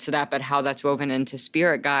 we'll get to that, but how that's woven into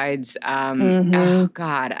spirit guides. Oh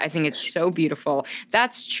God, I think it's so beautiful.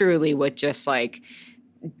 That's truly what just like,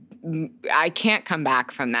 I can't come back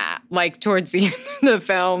from that. Like towards the end of the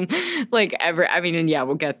film, like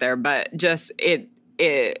we'll get there, but just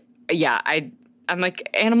I'm like,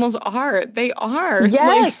 animals are. They are.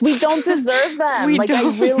 Yes, like, we don't deserve them. We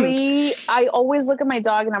don't. I always look at my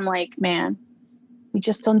dog and I'm like, man, we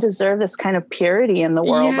just don't deserve this kind of purity in the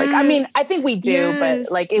world. Yes. Like, I mean, I think we do, but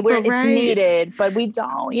like it's needed, but we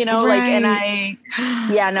don't, you know, like, and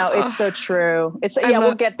it's so true.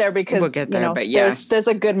 We'll get there because we'll get there, you know, but yes. there's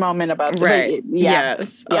a good moment about right.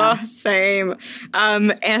 Yes. Yeah. Oh, same.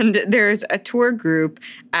 And there's a tour group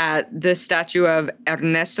at the statue of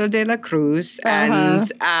Ernesto de la Cruz. And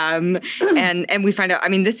we find out, I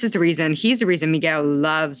mean, he's the reason Miguel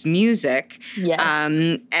loves music.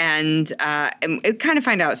 Yes. And kind of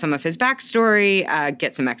find out some of his backstory,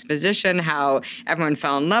 get some exposition, how everyone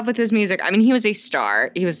fell in love with his music. I mean, he was a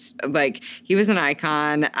star. He was an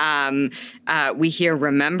icon. We hear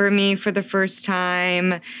Remember Me for the first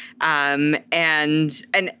time. And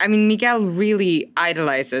I mean, Miguel really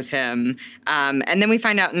idolizes him. And then we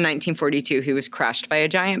find out in 1942, he was crushed by a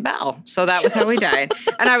giant bell. So that was how he died.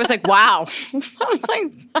 And I was like, wow. I was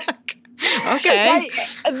like, fuck. Okay.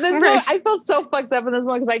 I felt so fucked up in this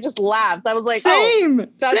moment because I just laughed. I was like, same.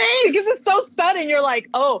 Because it's so sudden. You're like,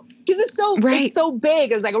 oh, because it's so big.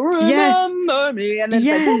 It's like, remember me. And then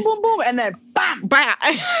it's like, boom, boom, boom. And then, bam, bam,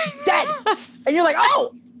 dead. And you're like,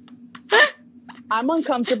 oh. I'm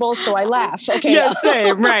uncomfortable, so I laugh. Okay. Yeah,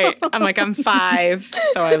 same, right. I'm like, I'm 5,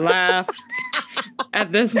 so I laughed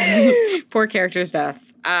at this poor character's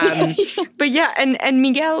death. But yeah, and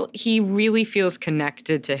Miguel, he really feels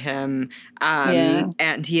connected to him.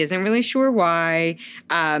 And he isn't really sure why.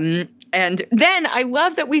 And then I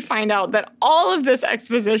love that we find out that all of this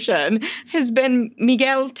exposition has been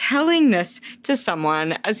Miguel telling this to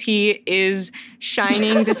someone as he is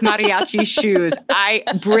shining this mariachi shoes.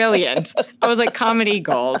 Brilliant. I was like, comedy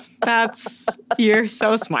gold. You're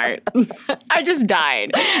so smart. I just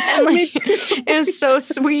died. And like, it was so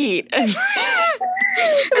sweet. And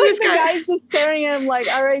this guy's just staring at him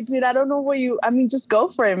like, all right, dude, I don't know just go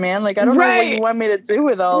for it, man. Like, I don't know what you want me to do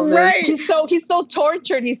with all of this. He's so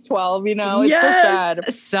tortured. He's 12, you know? It's so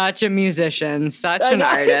sad. Such a musician, such an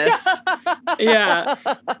artist. Yeah.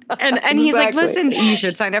 And he's like, listen, you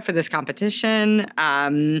should sign up for this competition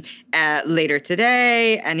later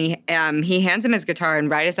today. And he hands him his guitar, and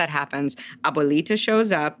right as that happens, Abuelita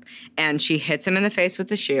shows up and she hits him in the face with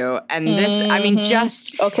the shoe. And this, I mean,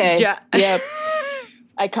 just... Okay. Yep.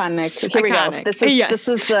 Iconic. Here we go. This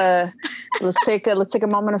is let's take a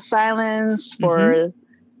moment of silence for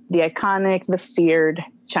the iconic, the feared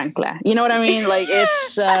chancla. You know what I mean? Like,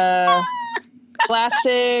 it's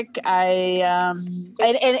classic. And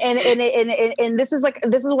this is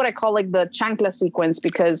what I call like the chancla sequence,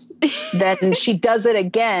 because then she does it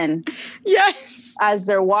again. Yes. As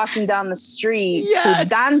they're walking down the street to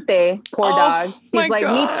Dante, poor dog. He's like,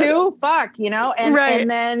 God. Me too? Fuck, you know? And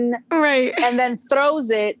then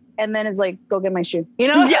throws it and then is like, go get my shoe. You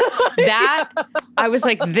know? Yeah, I was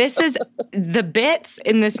like, the bits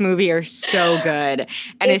in this movie are so good.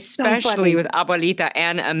 And it's especially so with Abuelita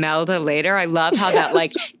and Imelda later. I love how that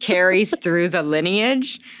like carries through the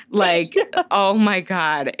lineage. Like, oh my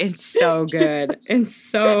God, it's so good. It's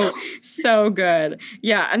so good.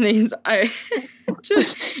 Yeah, and it's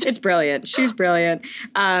brilliant. She's brilliant.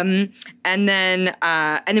 And then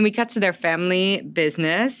we cut to their family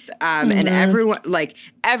business. And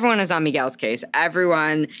everyone is on Miguel's case.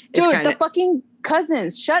 Everyone is the fucking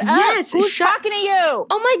cousins. Shut up. Who's talking to you?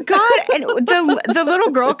 Oh my God. And the little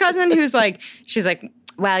girl cousin who's like, she's like,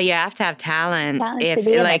 well, you have to have talent. To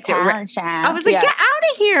be like talent show. I was like, get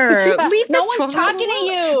out of here. Leave no one's talking to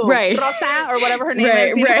you. Right. Rosa, or whatever her name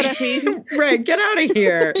is. You know what I mean? Right. Get out of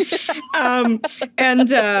here.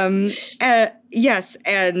 Yes.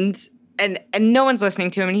 And no one's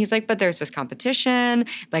listening to him. And he's like, but there's this competition.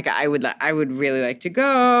 Like, I would really like to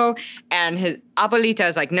go. And his Abuelita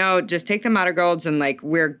is like, no, just take the marigolds and like,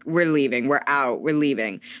 we're leaving. We're out. We're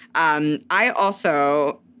leaving. I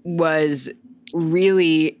also was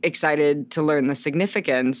really excited to learn the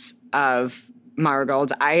significance of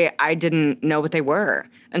marigolds. I didn't know what they were.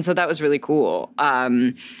 And so that was really cool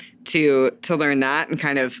to learn that, and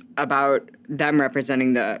kind of about them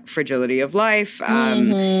representing the fragility of life,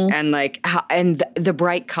 and like the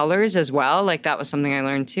bright colors as well. Like, that was something I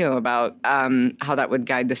learned too about how that would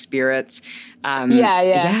guide the spirits. Like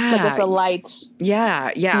it's a light.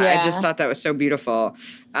 Yeah. I just thought that was so beautiful.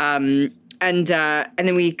 And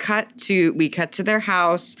then we cut to their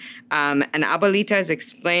house, and Abuelita is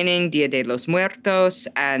explaining Dia de los Muertos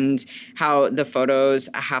and how the photos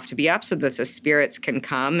have to be up so that the spirits can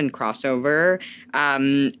come and cross over,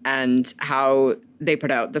 and how they put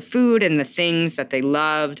out the food and the things that they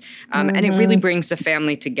loved, and it really brings the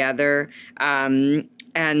family together.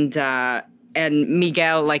 And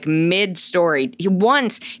Miguel, like, mid-story,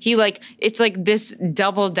 it's like this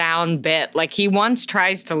double down bit. Like, he once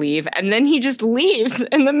tries to leave, and then he just leaves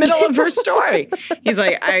in the middle of her story. He's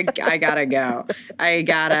like, I gotta go. I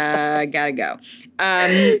gotta go.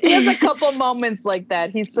 He has a couple moments like that.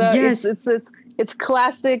 He's so, it's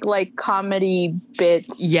classic, like, comedy bit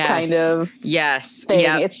kind of thing.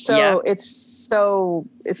 Yep. It's so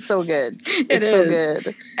good. It's so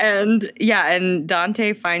good. And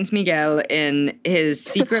Dante finds Miguel in his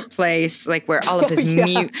secret place, like where all of his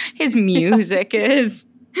his music is.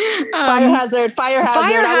 Fire hazard.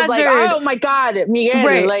 I was like, oh my God,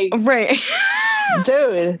 Miguel. Right.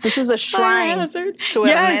 Dude, this is a shrine to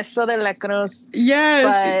Ernesto de la Cruz.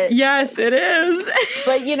 Yes, it is.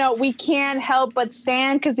 But, you know, we can't help but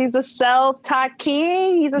stand because he's a self-taught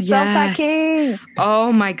king. Self-taught king.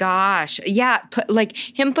 Oh, my gosh. Yeah, like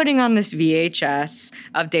him putting on this VHS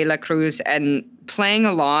of De La Cruz and playing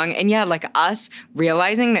along, and like us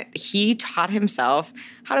realizing that he taught himself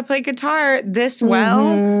how to play guitar this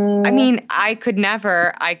well. I mean, I could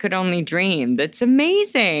only dream. That's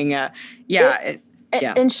amazing.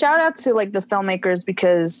 And shout out to like the filmmakers,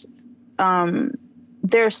 because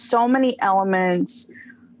there's so many elements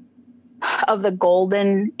of the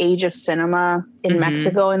golden age of cinema in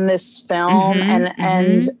Mexico in this film.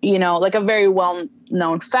 And, you know, like a very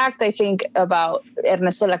well-known fact, I think, about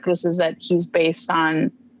Ernesto de la Cruz is that he's based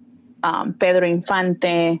on Pedro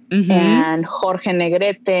Infante and Jorge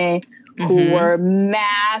Negrete, who were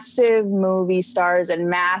massive movie stars and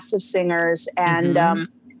massive singers. And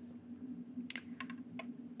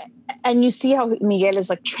and you see how Miguel is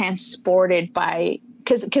like transported by,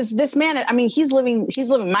 because this man, I mean, he's living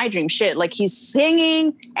my dream shit. Like he's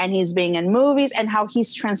singing and he's being in movies, and how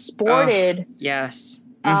he's transported. Oh, yes.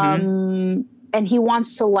 And he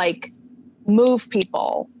wants to like move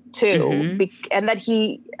people too. And that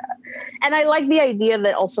and I like the idea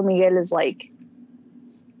that also Miguel is like,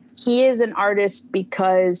 he is an artist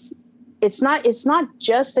because it's not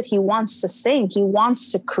just that he wants to sing. He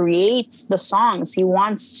wants to create the songs. He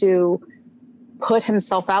wants to put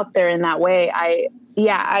himself out there in that way. I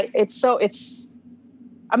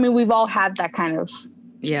mean, we've all had that kind of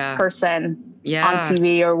person on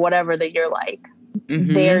TV or whatever, that you're like,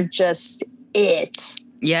 they're just it.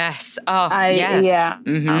 Yes. Oh, yes. Yeah.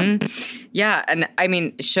 Yeah. And I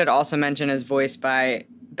mean, should also mention is voiced by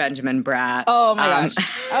Benjamin Bratt. Oh my gosh.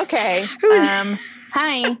 Okay.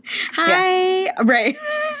 Hi. Yeah. Right.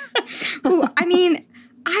 Who, I mean,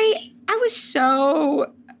 I was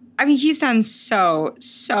so, I mean, he's done so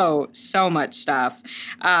much stuff.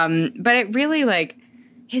 But it really, like,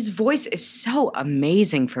 his voice is so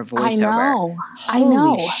amazing for voiceover. I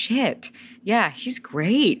know. Holy shit. Yeah, he's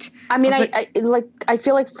great. I mean, I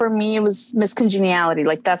feel like for me it was Miss Congeniality.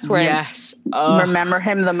 Like that's where I remember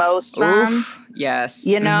him the most from. Yes.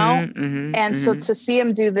 You know? And so to see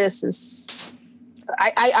him do this is,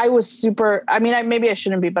 I was super, I mean, maybe I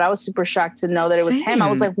shouldn't be, but I was super shocked to know that it was him. I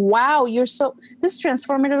was like, wow, this is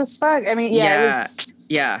transformative as fuck. I mean, it was,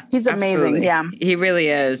 he's amazing. Absolutely. Yeah. He really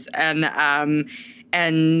is.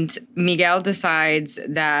 And Miguel decides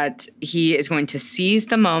that he is going to seize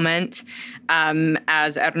the moment,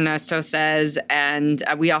 as Ernesto says. And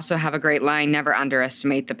we also have a great line, never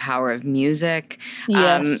underestimate the power of music.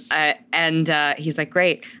 Yes. And he's like,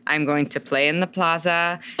 great, I'm going to play in the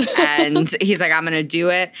plaza. And he's like, I'm going to do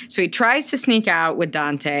it. So he tries to sneak out with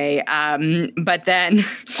Dante, but then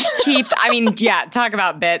keeps, I mean, talk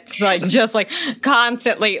about bits, like just like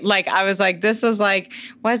constantly, like I was like, this is like,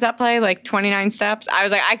 what does that play? Like 29 Steps? I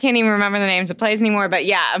was like, I can't even remember the names of plays anymore, but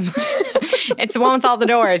it's the one with all the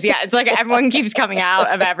doors. Yeah, it's like everyone keeps coming out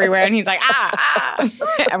of everywhere, and he's like,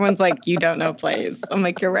 Everyone's like, you don't know plays. I'm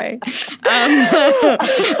like, you're right.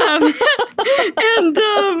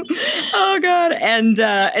 Oh God, and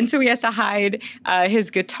so he has to hide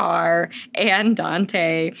his guitar and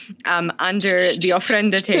Dante under the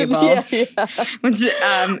ofrenda table. Which,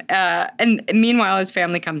 and meanwhile, his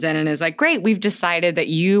family comes in and is like, great, we've decided that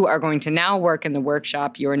you are going to now work in the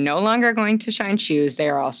workshop. You are no longer going to shine shoes. They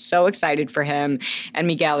are all so excited for him. And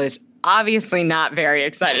Miguel is obviously not very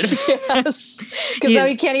excited. Because now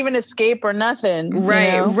he can't even escape or nothing. Right,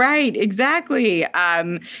 you know? Right, exactly.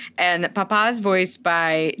 And Papa is voiced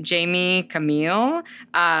by Jamie Camille,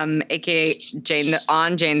 aka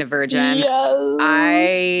Jane the Virgin. Yes.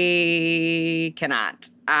 I cannot.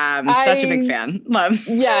 Such a big fan. Love.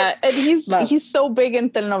 Yeah, and he's so big in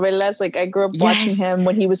telenovelas. Like I grew up watching him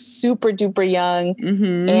when he was super duper young,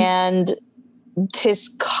 and his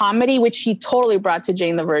comedy, which he totally brought to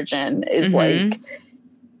Jane the Virgin, is like,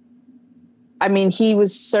 I mean, he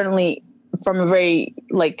was certainly from a very,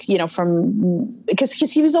 like, you know, because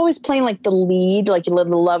he was always playing like the lead, like a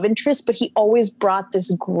little love interest, but he always brought this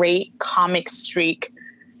great comic streak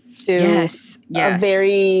to a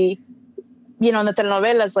very, you know, in the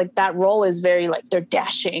telenovelas, like that role is very like, they're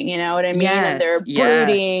dashing, you know what I mean? And they're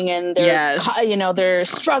brooding and they're, you know, they're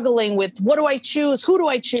struggling with what do I choose? Who do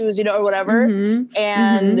I choose? You know, or whatever.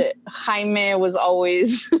 And Jaime was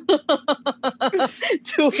always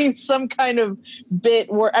doing some kind of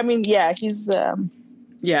bit where, I mean, he's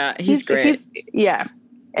great.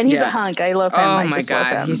 And he's a hunk. I love him. Oh my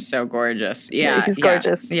God. He's so gorgeous. Yeah. He's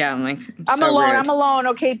gorgeous. Yeah. I'm like, I'm alone.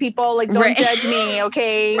 Okay, people. Like, don't judge me.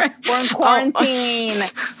 Okay. We're in quarantine.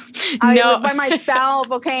 I live by myself.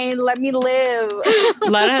 Okay. Let me live.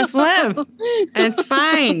 Let us live. It's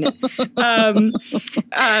fine.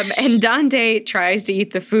 And Dante tries to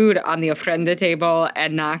eat the food on the ofrenda table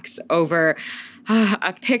and knocks over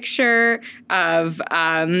a picture of,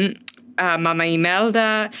 Mama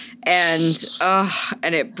Imelda, and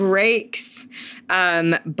it breaks.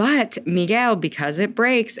 But Miguel, because it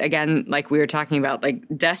breaks, again, like we were talking about, like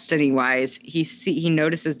destiny-wise, he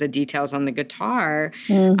notices the details on the guitar,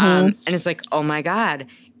 and it's like, oh my God,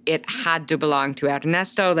 it had to belong to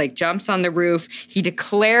Ernesto, like jumps on the roof. He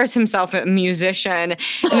declares himself a musician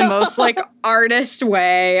in the most like artist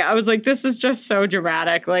way. I was like, this is just so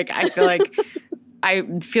dramatic. Like, I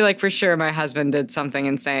feel like for sure my husband did something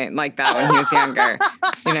insane like that when he was younger.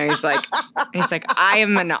 You know, he's like, I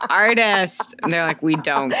am an artist. And they're like, we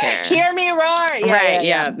don't care. Hear me roar. Yeah, right.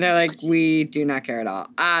 Yeah. They're like, we do not care at all.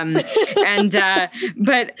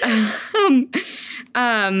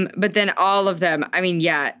 But then all of them, I mean,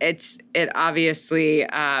 yeah, it obviously,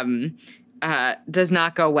 does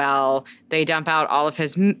not go well. They dump out all of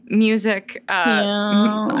his music,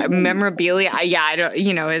 memorabilia. I don't,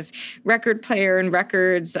 his record player and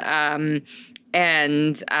records.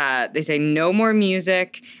 And they say no more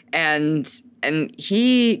music. And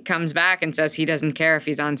he comes back and says he doesn't care if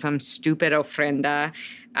he's on some stupid ofrenda.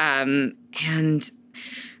 And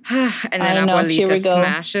then Abuelita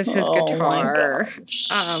smashes his guitar.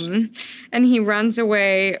 And he runs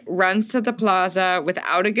away, runs to the plaza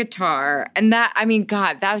without a guitar. And that, I mean,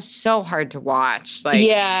 God, that was so hard to watch. Like,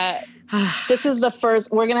 yeah, this is the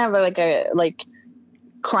first, we're going to have a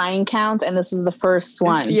crying count. And this is the first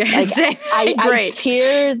one. Yeah, like, I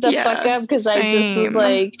teared the fuck up because I just was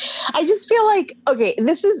like, I just feel like, okay,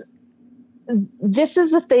 this is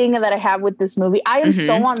the thing that I have with this movie. I am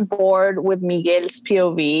so on board with Miguel's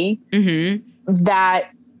POV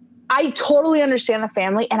that I totally understand the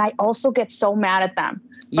family, and I also get so mad at them.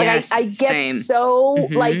 Like, yes, I get so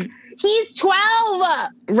like, he's 12,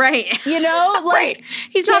 right? You know, like, right.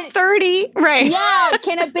 He's not 30, right? Yeah,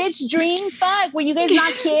 can a bitch dream? Fuck, were you guys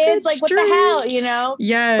not kids? Like, what the hell, you know?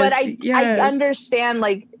 Yes, but I understand,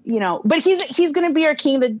 like, you know, but he's going to be our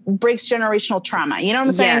king that breaks generational trauma. You know what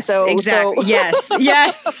I'm saying? Yes, exactly. Yes,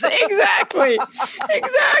 exactly.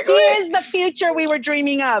 Exactly. He is the future we were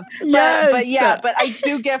dreaming of. But I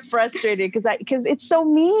do get frustrated because it's so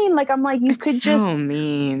mean. Like, I'm like, you could just so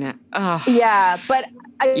mean. Oh. Yeah, but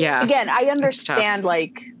again, I understand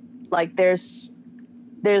like there's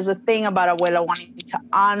a thing about Abuela wanting to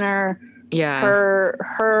honor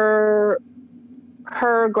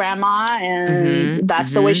her grandma, and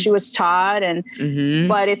that's the way she was taught. And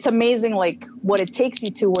but it's amazing, like, what it takes you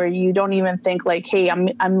to where you don't even think like, hey, I'm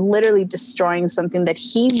literally destroying something that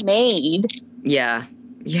he made. Yeah,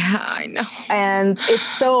 I know. And it's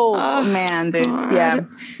so man, dude. God. Yeah,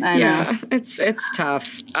 I know. It's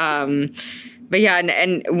tough. But yeah,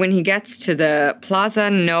 and when he gets to the plaza,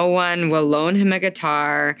 no one will loan him a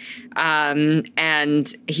guitar,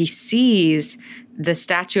 and he sees the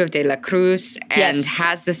statue of De La Cruz and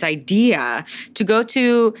has this idea to go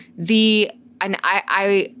to and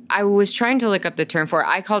I was trying to look up the term for it.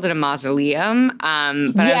 I called it a mausoleum. But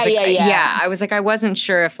I was like, I wasn't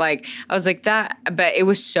sure if I was like that, but it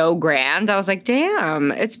was so grand. I was like,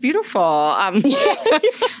 damn, it's beautiful.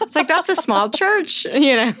 It's like, that's a small church,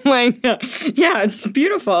 you know, like, yeah, it's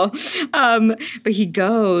beautiful. But he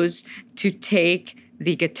goes to take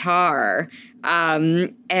the guitar.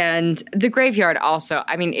 And the graveyard also,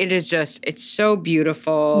 I mean, it's so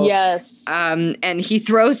beautiful. Yes. And he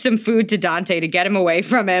throws some food to Dante to get him away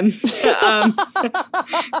from him.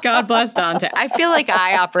 God bless Dante. I feel like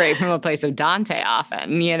I operate from a place of Dante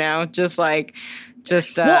often, you know, just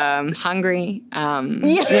hungry.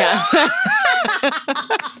 Yeah.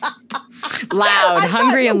 Loud,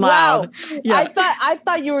 hungry and loud. Wow. Yeah. I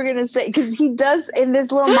thought you were gonna say, because he does in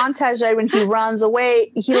this little montage, right, when he runs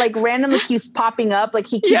away, he like randomly keeps popping up, like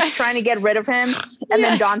he keeps trying to get rid of him, and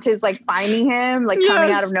then Dante's like finding him, like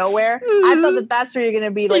coming out of nowhere. I thought that's where you're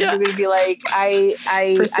gonna be, like you're gonna be like, I'm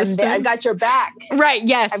there, I got your back. Right?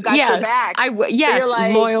 Yes. I've got your back. Yes.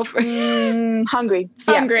 Like, loyal. Hungry.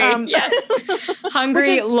 Hungry. Yes.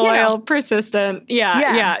 Hungry, loyal, you know, persistent.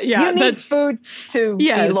 Yeah. You need food to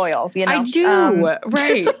be loyal. You know? I do.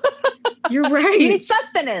 Right. You're right. You need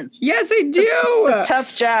sustenance. Yes, I do. It's a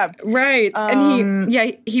tough job. Right. And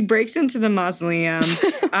he breaks into the mausoleum.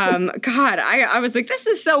 God, I was like, this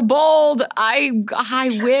is so bold. I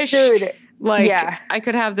wish, dude, I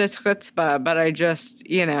could have this chutzpah, but I just,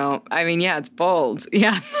 you know, I mean, it's bold.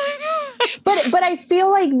 Yeah. But I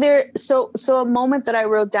feel like so a moment that I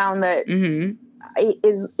wrote down that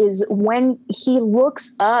is when he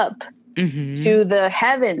looks up to the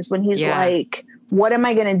heavens, when he's like, what am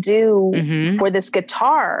I going to do for this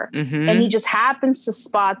guitar? And he just happens to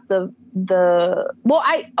spot or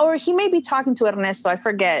he may be talking to Ernesto. I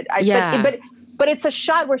forget. But it's a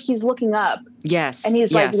shot where he's looking up. Yes. And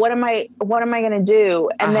he's like, what am I going to do?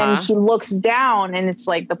 And then he looks down and it's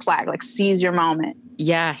like the plaque, like, seize your moment.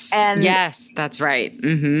 Yes. And yes, that's right.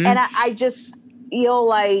 And I just feel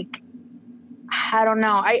like, I don't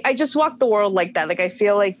know. I just walk the world like that. Like, I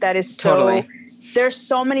feel like that is so there's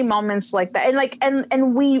so many moments like that. And like,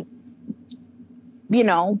 and we, you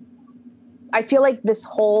know, I feel like this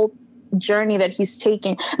whole journey that he's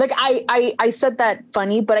taking, like I said that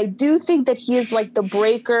funny, but I do think that he is like the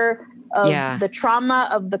breaker of the trauma,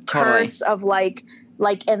 of the curse, of like,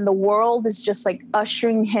 and the world is just like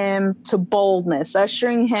ushering him to boldness,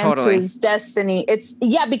 ushering him to his destiny. It's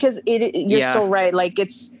because you're so right. Like,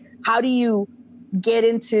 it's, how do you get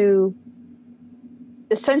into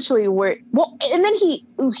essentially where, and then he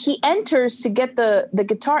enters to get the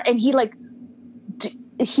guitar, and he like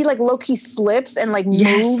low-key slips and like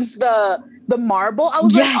moves the marble. I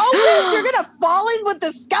was like, oh, bitch, you're gonna fall in with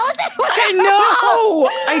the skeleton. I know.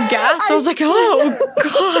 I gasped. I was like, oh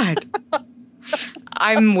God.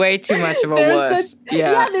 I'm way too much of a wuss.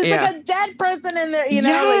 There's like a dead person in there, you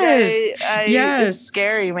know? It's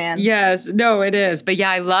scary, man. Yes. No, it is. But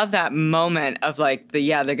I love that moment of like the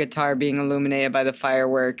guitar being illuminated by the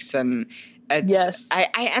fireworks, and it's,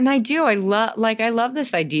 I love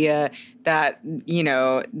this idea that, you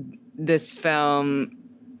know, this film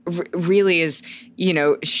really is, you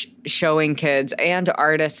know, showing kids and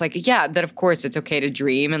artists like, that of course it's okay to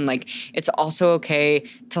dream, and like it's also okay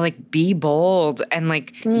to like be bold and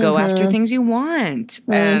like go after things you want.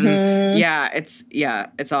 And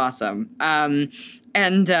it's awesome.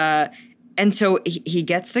 And so he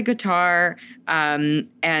gets the guitar,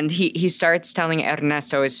 and he starts telling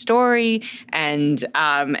Ernesto his story and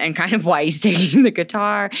kind of why he's taking the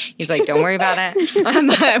guitar. He's like, "Don't worry about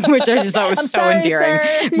it," which I just thought was so endearing.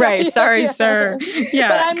 Sir. Right, sorry, sir. Yeah,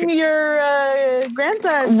 but I'm your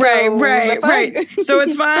grandson. So right. So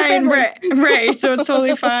it's fine. right. So it's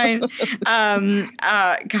totally fine.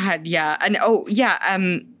 God, yeah,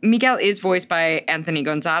 and Miguel is voiced by Anthony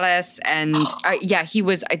Gonzalez, and he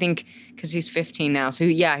was, I think, because he's 15 now. So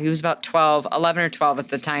he was about 11 or 12 at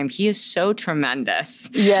the time. He is so tremendous.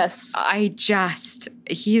 Yes.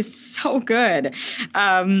 He's so good.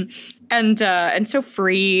 And so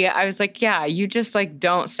free. I was like, you just like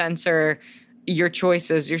don't censor your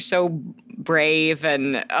choices. You're so brave,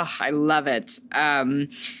 and I love it.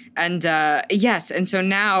 And so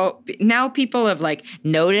now people have like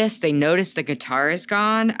noticed. They notice the guitar is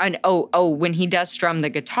gone, and when he does strum the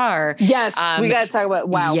guitar, yes, we gotta talk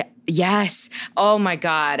about yes, oh my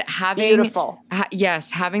God, beautiful.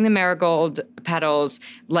 Having the marigold petals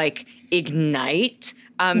like ignite.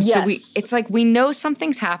 So it's like we know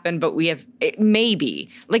something's happened, but we have maybe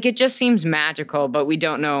like it just seems magical, but we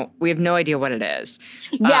don't know. We have no idea what it is.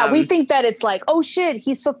 We think that it's like, oh shit,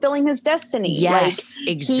 he's fulfilling his destiny. Yes, like,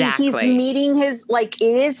 exactly. He's meeting his, like,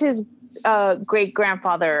 it is his great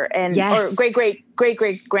grandfather or great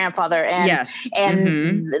grandfather,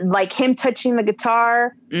 and like him touching the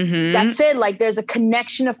guitar. That's it. Like, there's a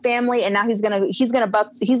connection of family, and now he's gonna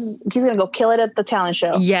go kill it at the talent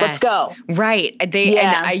show. Yes. Let's go. Right.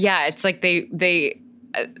 It's like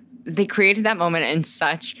they created that moment in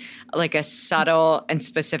such like a subtle and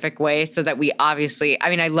specific way, so that we obviously, I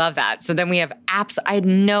mean, I love that. So then we have I had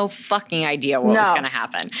no fucking idea what was going to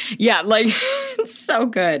happen. Yeah. Like, it's so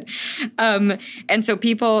good. And so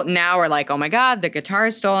people now are like, oh my God, the guitar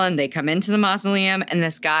is stolen. They come into the mausoleum, and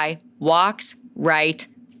this guy walks right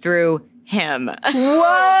through him. What?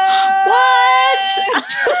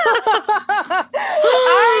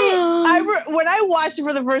 When I watched it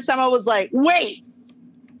for the first time, I was like, wait.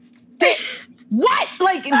 What?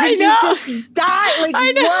 Like, did you just die? Like,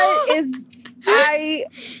 what is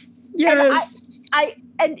Yes.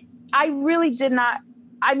 And I really did not.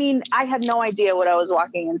 I mean, I had no idea what I was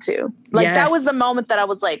walking into. Like, that was the moment that I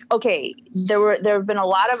was like, okay, there have been a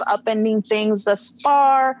lot of upending things thus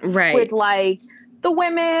far, right, with like the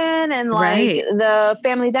women and like the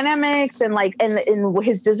family dynamics and like and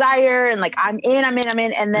his desire, and like I'm in,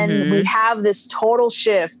 and then we have this total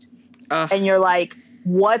shift, and you're like,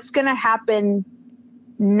 what's gonna happen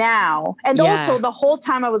now? And also the whole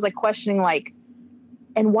time I was like questioning, like,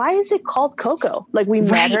 and why is it called Coco? Like, we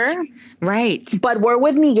met her, but we're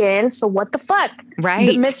with Miguel, so what the fuck? Right.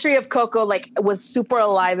 The mystery of Coco like was super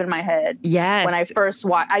alive in my head. Yes. When I first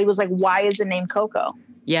watched, I was like, why is it named Coco?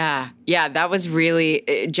 Yeah, that was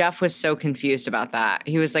really, Jeff was so confused about that.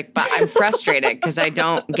 He was like, but I'm frustrated because I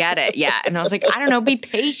don't get it yet. And I was like, I don't know, be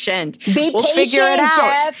patient. We'll figure it out.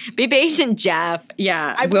 Jeff. Be patient, Jeff.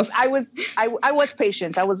 Yeah. I was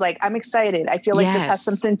patient. I was like, I'm excited. I feel like this has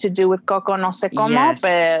something to do with Coco No Sé Cómo,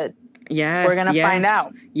 but Yes. We're going to find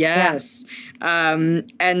out. Yes. Yeah.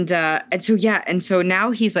 And so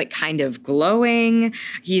now he's like kind of glowing.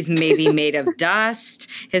 He's maybe made of dust.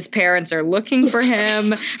 His parents are looking for him,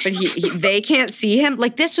 but they can't see him.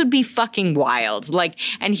 Like, this would be fucking wild. Like,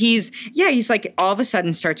 and he's like all of a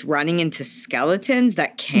sudden starts running into skeletons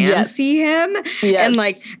that can see him.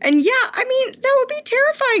 Yes. And I mean, that would be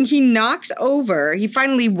terrifying. He knocks over. He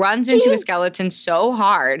finally runs into a skeleton so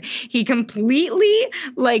hard. He completely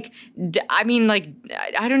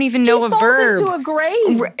I don't even know a verb. He falls into a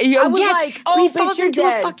grave. I was like, he falls into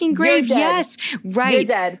a fucking grave. Yes, right. You're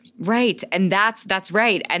dead. Right, and that's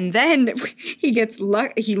right. And then he gets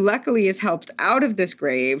he luckily is helped out of this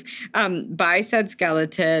grave by said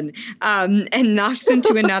skeleton and knocks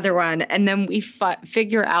into another one. And then we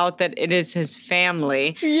figure out that it is his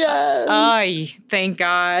family. Yes. Ay, thank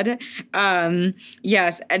God.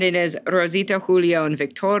 Yes, and it is Rosita, Julio, and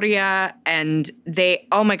Victoria. And they,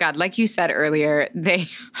 oh my God, like you said earlier,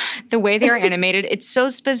 the way they are animated, it's so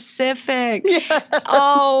specific. Yes.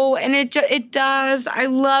 Oh, and it does. I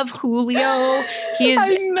love Julio.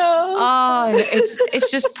 I know. Oh,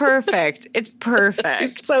 it's just perfect. It's perfect.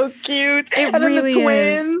 It's so cute. It and really then the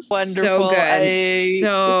twins. Is. Wonderful. So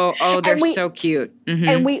good. They're so cute. Mm-hmm.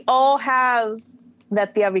 And we all have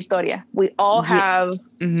that Tia Victoria. We all have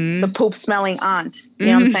the poop smelling aunt. You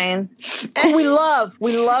know what I'm saying? Who we love.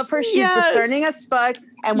 We love her. She's discerning as fuck.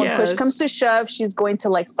 And when push comes to shove, she's going to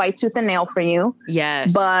like fight tooth and nail for you.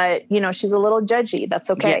 Yes. But, she's a little judgy.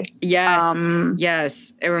 That's okay. Yes.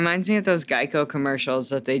 Yes. It reminds me of those Geico commercials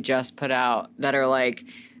that they just put out that are like,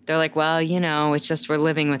 they're like, well, it's just we're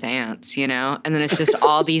living with ants, And then it's just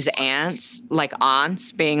all these ants, like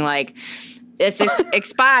aunts being like, it's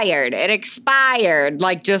expired. It expired.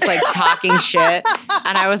 Like, just like talking shit.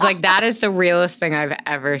 And I was like, that is the realest thing I've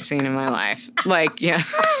ever seen in my life. Like, yeah.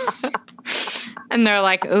 And they're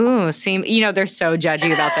like, ooh, they're so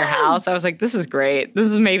judgy about their house. I was like, this is great. This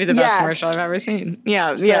is maybe the best commercial I've ever seen.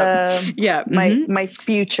 Yeah. Yeah. My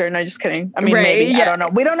future. No, just kidding. I mean, maybe. I don't know.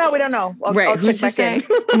 We don't know. I'll check back in.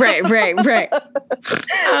 Right.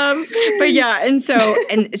 But yeah. And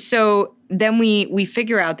so then we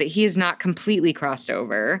figure out that he is not completely crossed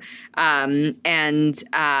over. And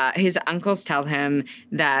his uncles tell him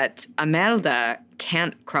that Imelda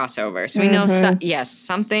can't cross over. So we know,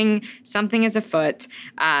 something is afoot.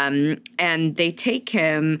 And they take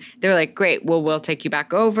him. They're like, great, well, we'll take you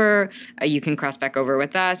back over. You can cross back over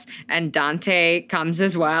with us. And Dante comes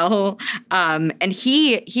as well. And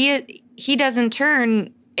he doesn't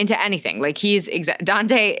turn into anything. Like,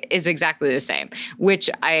 Dante is exactly the same,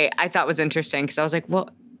 which I thought was interesting because I was like,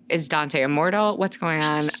 well, is Dante immortal? What's going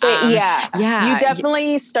on? Yeah. You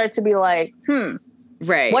definitely start to be like,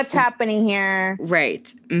 right. What's happening here?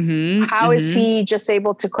 Right. How is he just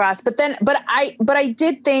able to cross? But I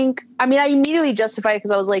did think, I immediately justified it because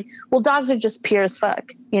I was like, well, dogs are just pure as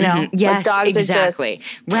fuck, Yes, like dogs exactly. are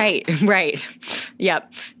just... Right.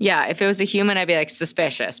 Yep. Yeah. If it was a human, I'd be like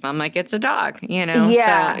suspicious. But I'm like, it's a dog, Yeah.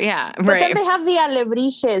 So, yeah. But then they have the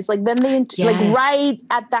alebrijes. Like then they like right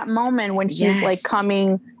at that moment when he's like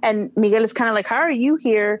coming and Miguel is kind of like, how are you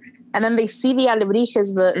here? And then they see the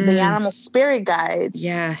alebrijes, the animal spirit guides.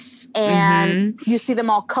 Yes. And you see them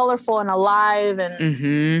all colorful and alive.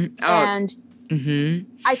 And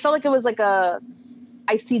I felt like it was like a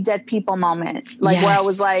I see dead people moment. Like where I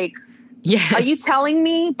was like, are you telling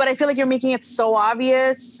me? But I feel like you're making it so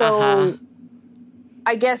obvious. So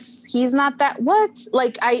I guess he's not that. What?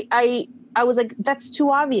 Like I was like, that's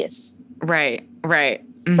too obvious. Right.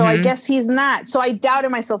 So I guess he's not. So I doubted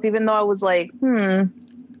myself, even though I was like,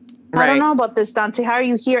 I don't know about this, Dante. How are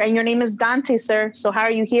you here? And your name is Dante, sir. So how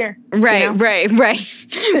are you here? Right. Exactly.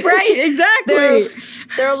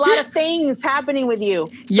 There are a lot of things happening with you.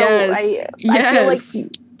 So I feel like,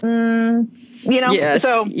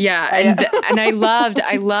 So yeah, and I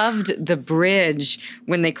loved the bridge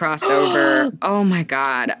when they cross over. Oh my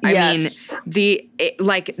God! I mean, the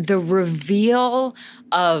reveal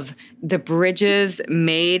of the bridges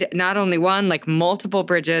made, not only one, like multiple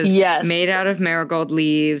bridges made out of marigold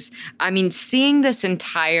leaves. I mean, seeing this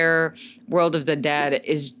entire world of the dead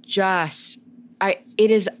is just,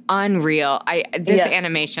 it is unreal. This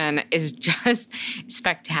animation is just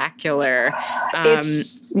spectacular.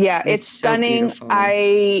 It's stunning. So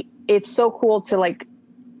it's so cool to like,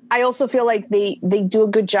 I also feel like they do a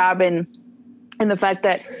good job in the fact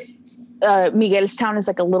that Miguel's town is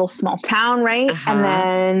like a little small town, right? And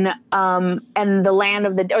then and the land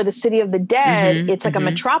of the city of the dead, it's like a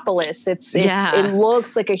metropolis. It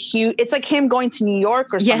looks like a huge. It's like him going to New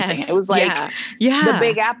York or something. It was like the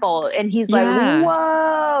Big Apple, and he's like,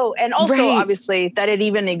 whoa! And also, obviously, that it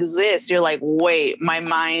even exists. You're like, wait, my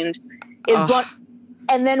mind is blown.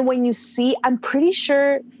 And then when you see, I'm pretty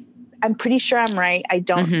sure I'm right. I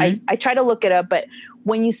don't, I try to look it up, but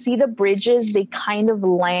when you see the bridges, they kind of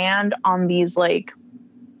land on these like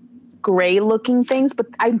gray looking things, but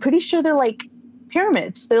I'm pretty sure they're like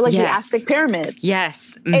pyramids. They're like the Aztec pyramids.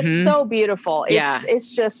 Yes. It's so beautiful.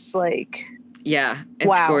 It's just like, yeah,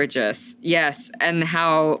 it's gorgeous. Yes. And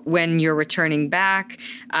how when you're returning back,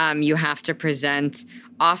 you have to present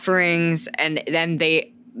offerings, and then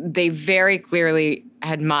they very clearly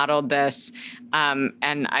had modeled this.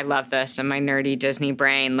 And I love this in my nerdy Disney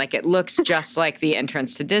brain. Like, it looks just like the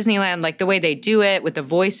entrance to Disneyland, like the way they do it with the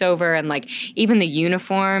voiceover and like even the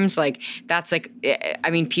uniforms. Like, that's like, I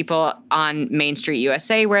mean, people on Main Street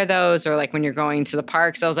USA wear those, or like when you're going to the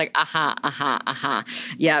parks. I was like,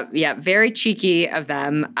 Yeah. Very cheeky of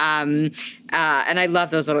them. And I love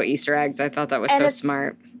those little Easter eggs. I thought that was so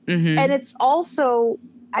smart. And it's also,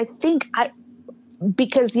 I think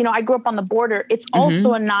because, you know, I grew up on the border, it's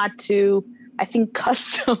also a nod to, I think,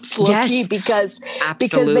 customs low-key, because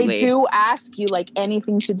they do ask you like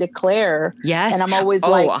anything to declare. Yes. And I'm always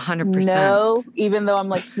 100%. No, even though I'm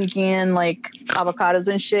like sneaking in like avocados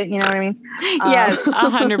and shit, you know what I mean? Yes,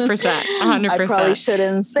 100%. 100%. I probably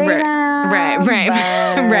shouldn't say that.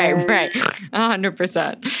 Right.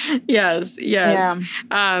 100%. Yes. Yeah.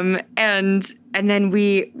 And then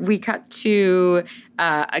we cut to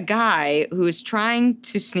a guy who's trying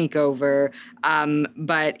to sneak over,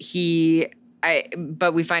 but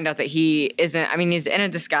we find out that he isn't. I mean, he's in a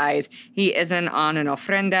disguise. He isn't on an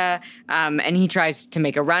ofrenda, and he tries to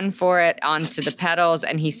make a run for it onto the pedals,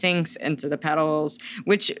 and he sinks into the pedals,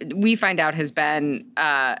 which we find out has been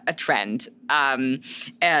a trend. And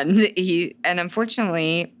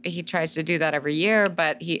unfortunately, he tries to do that every year,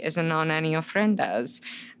 but he isn't on any ofrendas.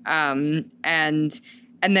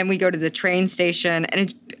 And then we go to the train station,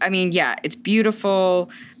 and it's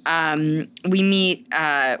beautiful. We meet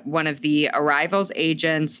one of the Arrivals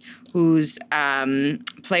agents, who's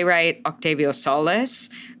playwright Octavio Solis.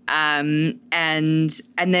 And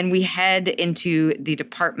then we head into the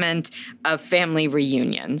Department of Family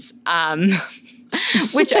Reunions.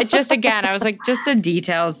 Which I was like, just the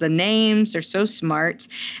details, the names are so smart.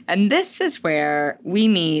 And this is where we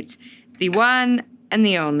meet the one and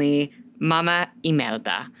the only Mama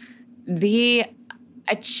Imelda.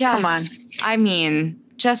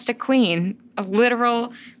 Just a queen, a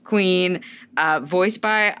literal queen, voiced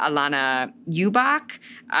by Alana Ubach,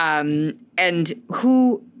 and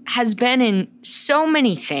who has been in so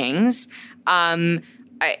many things,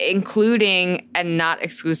 including and not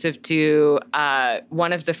exclusive to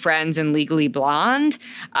one of the friends in Legally Blonde.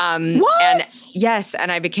 What?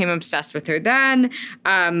 And I became obsessed with her then.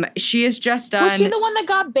 She has just done... Was she the one that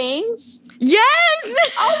got bangs? Yes!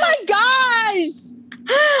 Oh my gosh!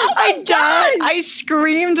 Oh my God! I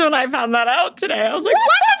screamed when I found that out today. I was like,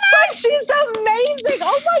 what the fuck? She's amazing!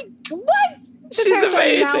 Oh my... What? She's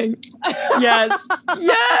amazing. Yes.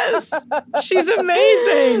 She's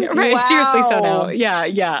amazing. Right. Wow. Seriously, so no.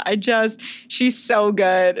 Yeah. She's so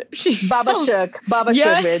good. She's Baba Shook,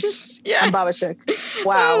 bitch. Yes. I'm Baba Shook.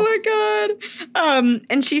 Wow. Oh my God.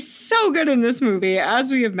 And she's so good in this movie,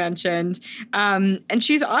 as we have mentioned. And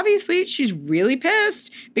she's really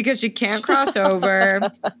pissed because she can't cross over,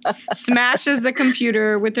 smashes the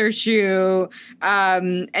computer with her shoe.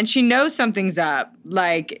 And she knows something's up.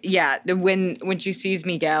 Like, when she sees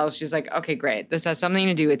Miguel, she's like, okay, great. This has something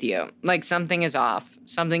to do with you. Like, something is off.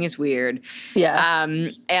 Something is weird. Yeah.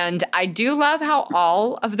 And I do love how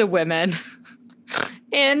all of the women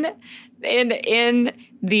in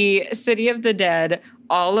the City of the Dead,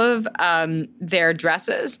 all of their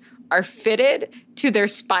dresses are fitted to their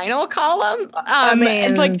spinal column.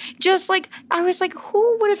 And I was like,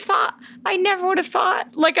 who would have thought? I never would have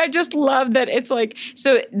thought. Like, I just love that it's like,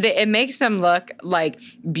 it makes them look like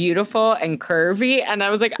beautiful and curvy. And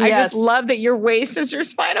I was like, I just love that your waist is your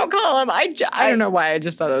spinal column. I don't know why. I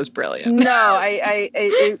just thought that was brilliant. No,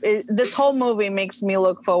 this whole movie makes me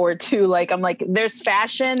look forward to, like, I'm like, there's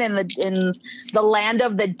fashion in the land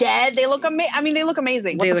of the dead. They look amazing. I mean, they look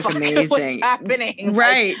amazing. They look amazing. What's happening?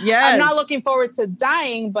 Right. Like, yes. I'm not looking forward to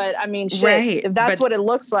dying, but I mean, shit, right. If that's what it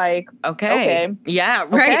looks like. Okay. Yeah,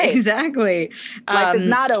 right. Okay. Exactly. Life is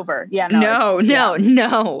not over. Yeah. No.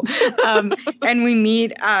 And we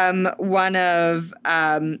meet one of,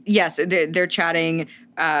 they're chatting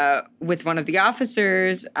with one of the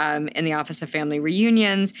officers in the Office of Family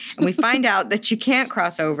Reunions. And we find out that she can't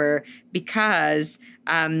cross over because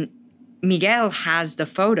Miguel has the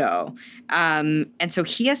photo. And so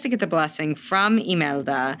he has to get the blessing from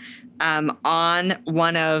Imelda on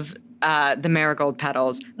one of the marigold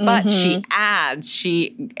petals, but she adds,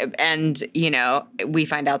 and we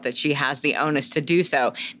find out that she has the onus to do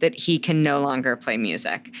so, that he can no longer play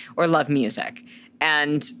music or love music.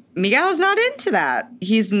 And Miguel's not into that.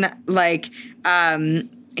 He's not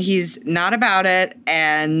he's not about it.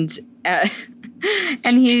 And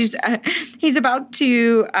he's about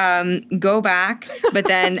to go back, but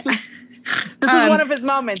then this is one of his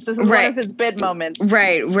moments. This is one of his bid moments.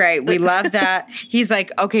 Right. We love that. He's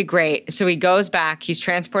like, okay, great. So he goes back. He's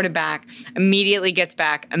transported back. Immediately gets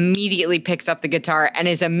back. Immediately picks up the guitar and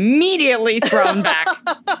is immediately thrown back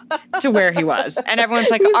to where he was. And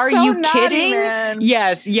everyone's like, "Are you kidding?" Man.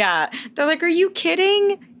 Yes. Yeah. They're like, "Are you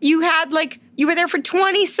kidding? You were there for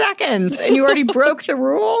 20 seconds and you already broke the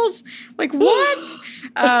rules? Like, what?"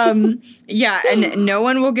 Yeah, and no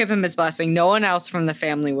one will give him his blessing. No one else from the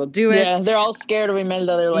family will do it. Yeah, they're all scared of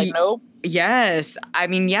Imelda. They're like, nope. Yes. I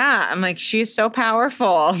mean, yeah. I'm like, she's so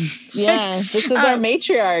powerful. Yeah, this is our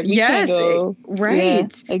matriarch. You can't go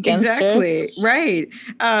against exactly. her. Right.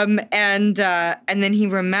 And then he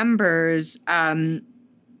remembers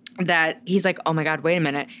that he's like, oh my God, wait a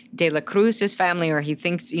minute, De La Cruz's family, or he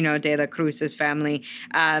thinks, De La Cruz's family.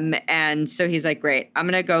 And so he's like, great, I'm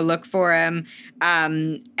going to go look for him.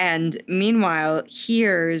 And meanwhile,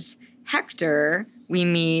 here's Hector. We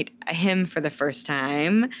meet him for the first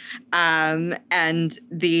time. I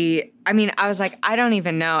was like, I don't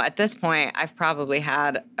even know. At this point, I've probably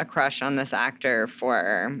had a crush on this actor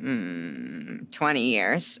for 20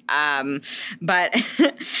 years. But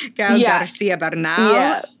Gael Garcia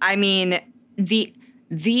Bernal, I mean, the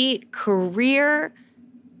career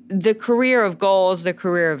of goals, the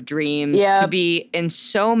career of dreams, to be in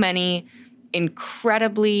so many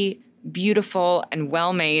incredibly beautiful and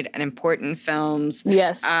well-made and important films.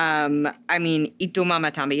 Yes. I mean, Y Tu Mama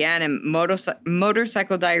Tambien and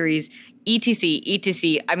Motorcycle Diaries,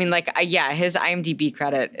 etc. I mean, his IMDb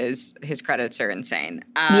his credits are insane.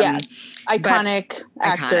 Iconic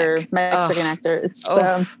actor, Mexican actor. It's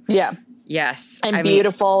Yes. And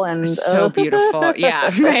beautiful and so beautiful. Yeah.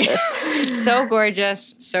 Right. So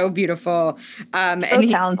gorgeous. So beautiful. So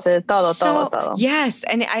talented. Todo. Yes.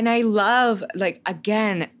 And I love,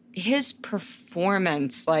 again, his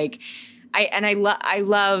performance. I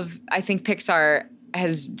think Pixar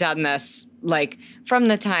has done this from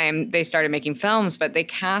the time they started making films, but they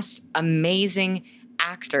cast amazing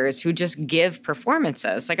actors who just give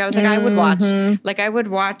performances. I would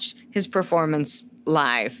watch his performance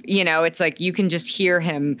live. It's like you can just hear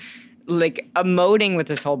him emoting with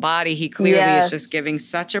his whole body. He clearly is just giving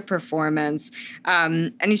such a performance.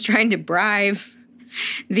 And he's trying to bribe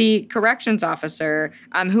the corrections officer,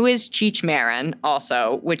 who is Cheech Marin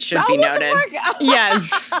also, which should be noted.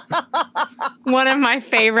 Yes. One of my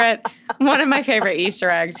favorite Easter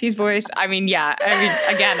eggs. He's voiced, again,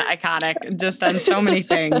 iconic, just on so many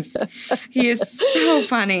things. He is so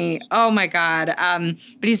funny. Oh my God.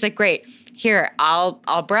 But he's like, great, here,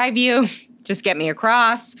 I'll bribe you. Just get me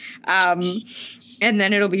across. And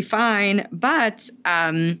then it'll be fine. But,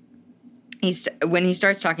 when he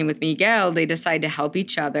starts talking with Miguel, they decide to help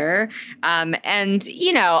each other. Later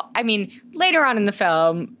on in the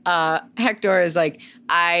film, Hector is like,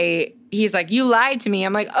 he's like, you lied to me.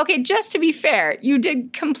 I'm like, okay, just to be fair, you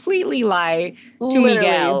did completely lie to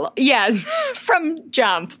Miguel. Yes, from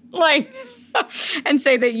jump. And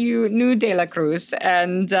say that you knew De La Cruz.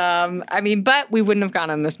 And, but we wouldn't have gone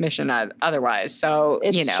on this mission otherwise. So,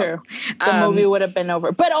 it's true. The movie would have been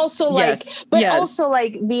over. But also,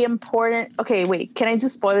 the important... Okay, wait. Can I do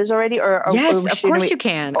spoilers already? Yes, of course you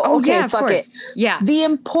can. Okay, fuck it. Yeah. The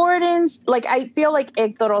importance... I feel like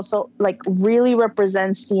Hector also, really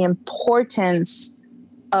represents the importance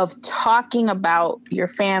of talking about your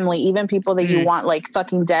family, even people that you want,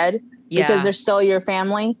 fucking dead. Because they're still your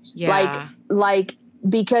family. Yeah.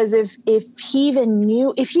 Because if he even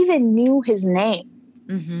knew his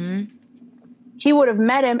name, he would have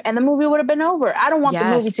met him and the movie would have been over. I don't want the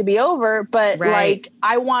movie to be over, but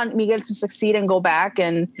I want Miguel to succeed and go back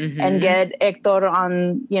and get Hector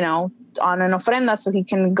on an ofrenda so he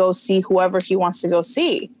can go see whoever he wants to go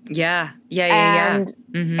see. And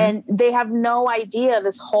they have no idea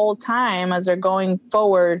this whole time as they're going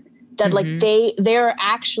forward that they're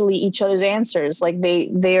actually each other's answers.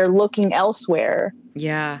 They're looking elsewhere.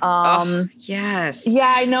 Yeah. Yes.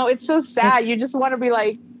 Yeah, I know. It's so sad. You just want to be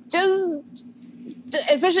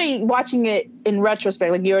especially watching it in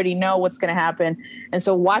retrospect, you already know what's going to happen. And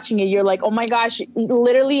so watching it, you're like, oh my gosh,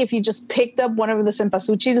 literally, if you just picked up one of the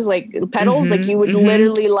cempasúchil's petals, you would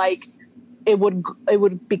literally it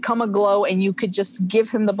would become a glow and you could just give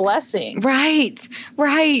him the blessing. Right.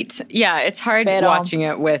 Yeah, it's hard watching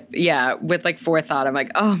it with like forethought. I'm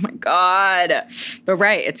like, oh my God. But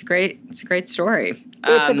right, it's a great story.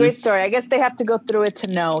 It's a great story. I guess they have to go through it to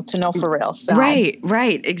know for real. So.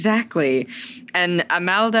 Right, exactly. And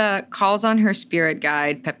Imelda calls on her spirit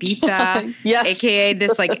guide, Pepita, yes. aka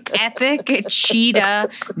this like epic cheetah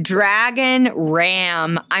dragon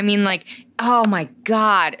ram. I mean, like, oh my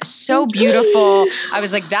God, so beautiful. I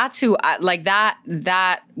was like, that's who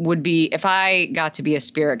that would be if I got to be a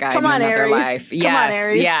spirit guide in another life.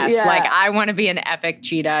 Yes. Yeah. Like, I want to be an epic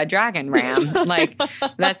cheetah dragon ram. Like,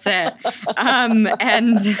 that's it. And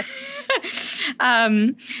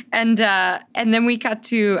then we cut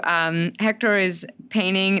to Hector is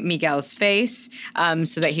painting Miguel's face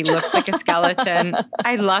so that he looks like a skeleton.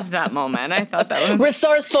 I love that moment. I thought that was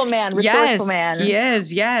resourceful man. He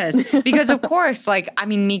is, yes. Because of course, like, I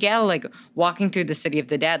mean, Miguel, like walking through the city of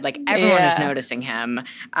the dead, like everyone is noticing him.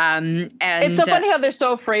 And it's so funny how they're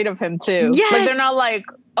so afraid of him too. Yes. Like they're not like,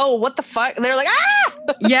 oh, what the fuck? They're like, ah!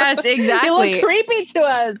 Yes, exactly. You look creepy to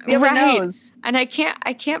us. You have a nose. And I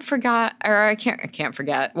can't forget.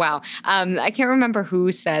 Wow. I can't remember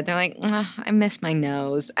who said, they're like, I miss my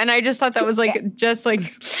nose. And I just thought that was like, just like,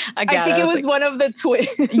 again. I think it was one of the twins.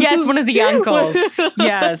 Yes, one of the uncles.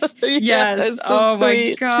 Yes. So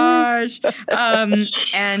sweet. My gosh.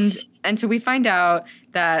 And so we find out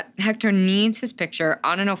that Hector needs his picture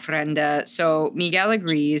on an ofrenda. So Miguel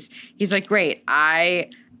agrees. He's like, great, I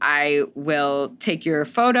will take your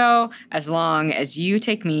photo as long as you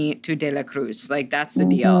take me to De La Cruz. Like, that's the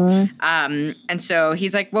deal. And so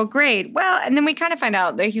he's like, well, great. Well, and then we kind of find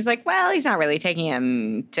out that he's like, well, he's not really taking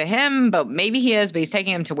him to him, but maybe he is, but he's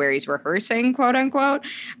taking him to where he's rehearsing, quote unquote.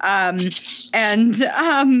 And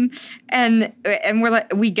we're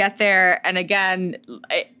like, we get there. And again,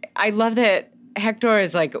 I love that Hector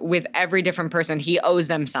is like, with every different person, he owes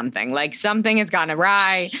them something. Like, something has gone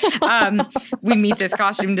awry. We meet this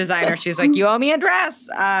costume designer. She's like, you owe me a dress.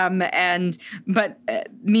 But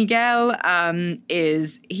Miguel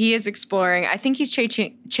is exploring. I think he's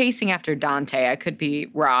chasing after Dante. I could be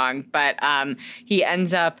wrong, but he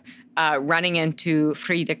ends up running into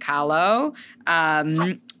Frida Kahlo.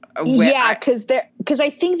 Because I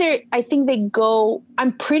think they go.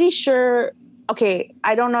 I'm pretty sure. Okay,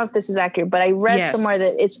 I don't know if this is accurate, but I read somewhere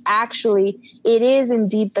that it is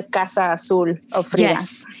indeed the Casa Azul of Frida.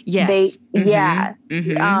 Yes.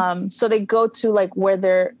 So they go to like where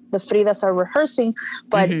the Fridas are rehearsing,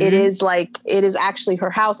 but it is actually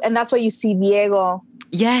her house. And that's why you see Diego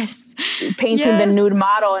painting the nude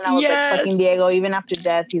model. And I was like, fucking Diego, even after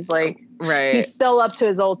death, he's like, right. He's still up to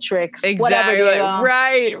his old tricks. Exactly. Whatever, Diego.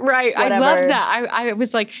 Right. Whatever. I love that. I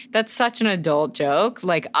was like, that's such an adult joke.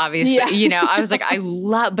 Like, obviously, you know, I was like, I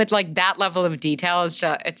love, but like that level of detail is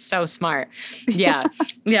just, it's so smart. Yeah.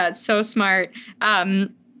 It's so smart.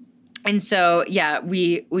 And so,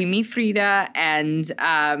 we meet Frida and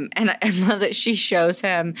I love that she shows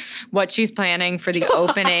him what she's planning for the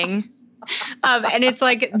opening. And it's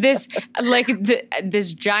like this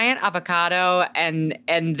giant avocado and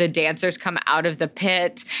the dancers come out of the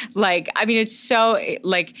pit. Like, I mean, it's so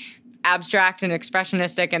like abstract and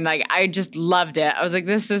expressionistic, and like I just loved it. I was like,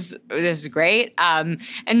 this is great. And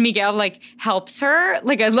Miguel like helps her.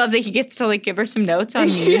 Like, I love that he gets to like give her some notes on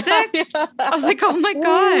music. I was like, oh my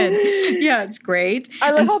God. Yeah, it's great. I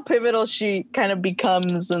love how pivotal she kind of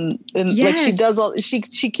becomes and like she does she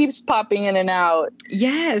keeps popping in and out.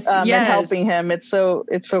 And helping him. It's so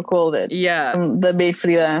cool that the maid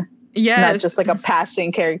Frida not just like a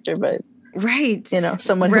passing character, but right. You know,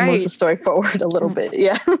 someone who moves the story forward a little bit.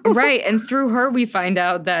 Yeah. Right. And through her, we find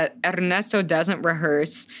out that Ernesto doesn't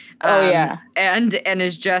rehearse. And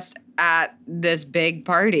is just at this big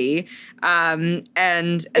party.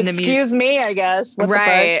 Excuse me, I guess. What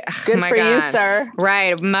right. The fuck? Good for you, sir.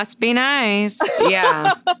 Right. Must be nice.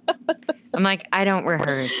 Yeah. I'm like, I don't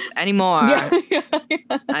rehearse anymore.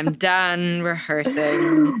 I'm done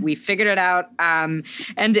rehearsing. We figured it out. And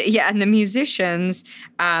the musicians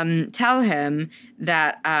tell him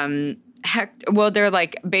that they're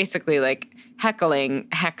like basically like heckling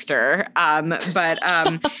Hector, but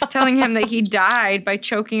telling him that he died by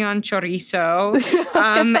choking on chorizo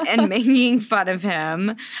and making fun of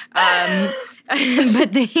him.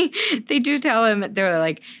 But they do tell him, they're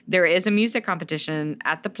like, there is a music competition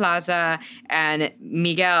at the plaza, and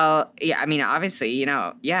Miguel, I mean, obviously, you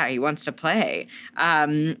know, he wants to play.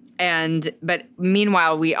 But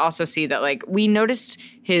meanwhile, we also see that, like, we noticed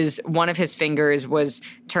one of his fingers was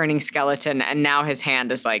turning skeleton, and now his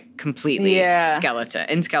hand is like completely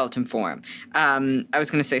skeleton form. I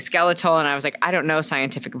was going to say skeletal, and I was like, I don't know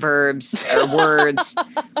scientific verbs or words.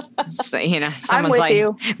 So, someone's I'm with like,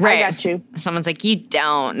 you. right. I got you. Someone's like, you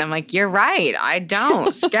don't. And I'm like, you're right. I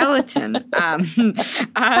don't. Skeleton.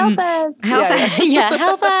 Help us. Help us. Yeah,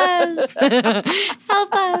 help us.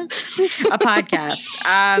 Help us. A podcast.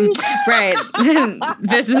 Right.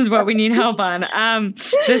 This is what we need help on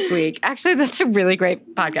this week. Actually, that's a really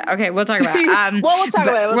great podcast. Okay, we'll talk about it. We'll talk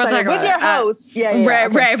about it. We'll talk about with your host.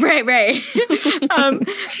 Right.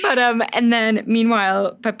 And then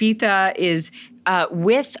meanwhile, Pepita is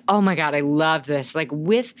with, oh my God, I love this. Like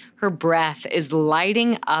with her breath is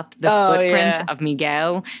lighting up the footprints of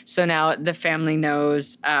Miguel. So now the family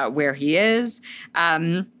knows where he is.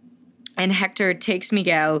 And Hector takes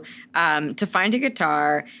Miguel to find a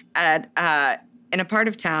guitar at in a part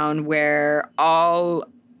of town where all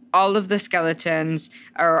of the skeletons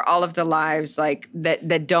or all of the lives like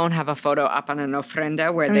that don't have a photo up on an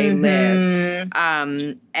ofrenda where they live.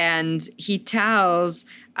 And he tells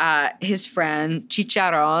his friend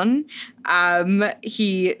Chicharron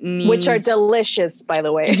he needs... Which are delicious, by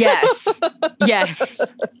the way. Yes.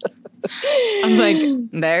 I was like,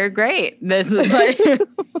 they're great. This is like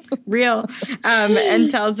real.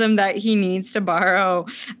 And tells him that he needs to borrow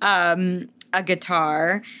a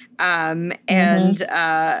guitar, and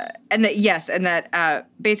that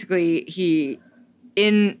basically he,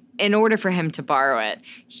 in order for him to borrow it,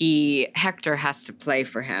 Hector has to play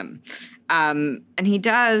for him, and he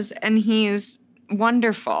does, and he's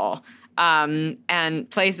wonderful. And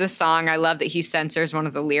plays this song. I love that he censors one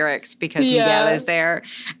of the lyrics because Miguel is there.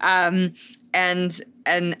 And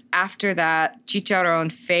after that,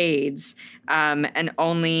 Chicharron fades, and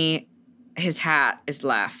only his hat is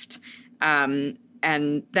left.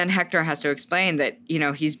 And then Hector has to explain that,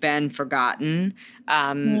 he's been forgotten.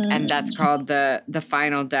 And that's called the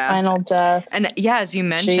final death. Final death. And as you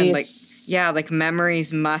mentioned, like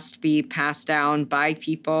memories must be passed down by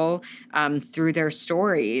people through their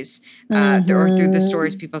stories, or through the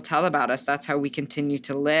stories people tell about us. That's how we continue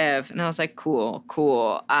to live. And I was like, cool.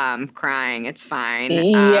 Crying, it's fine.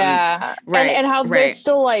 Right. And how there's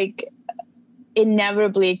still like,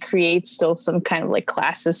 inevitably creates still some kind of like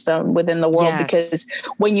class system within the world, because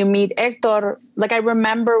when you meet Hector, like I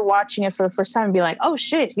remember watching it for the first time and being like, oh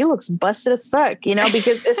shit, he looks busted as fuck,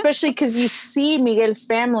 because especially because you see Miguel's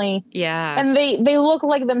family and they look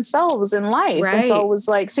like themselves in life. And so it was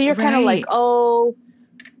like, so you're kind of like, oh,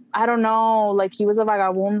 I don't know, like he was a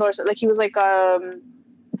vagabundo or like he was like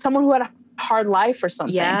someone who had a hard life or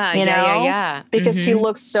something, because he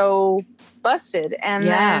looks so busted. And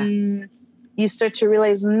then you start to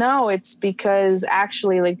realize, no, it's because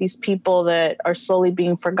actually like these people that are slowly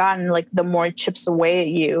being forgotten, like the more it chips away at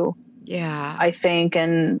you, I think.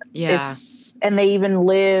 And and they even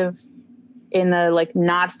live in a like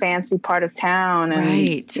not fancy part of town. And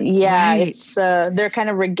it's, they're kind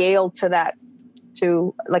of regaled to that,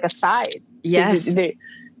 to like a side. Yes.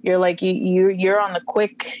 You're like, you're on the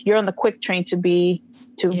quick train to be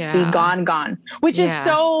gone, which is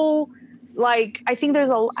so... Like, I think I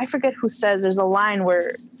forget who says, there's a line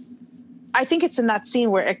where, I think it's in that scene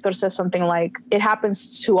where Hector says something like, it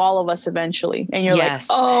happens to all of us eventually. And you're like,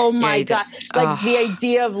 oh my God. Like the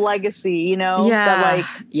idea of legacy, that like.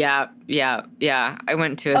 Yeah. I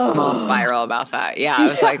went to a small spiral about that. Yeah. I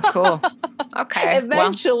was like, cool. Okay.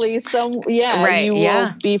 Eventually you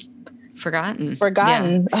will be forgotten.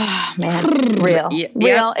 Oh man, real.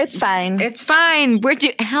 It's fine.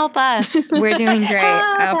 Help us. We're doing great.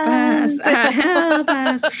 Help us. Help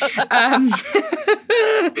us.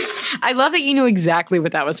 I love that you knew exactly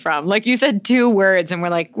what that was from. Like you said 2 words, and we're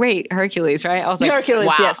like, wait, Hercules, right? I was like, Hercules.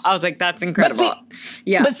 Wow. Yes. I was like, that's incredible.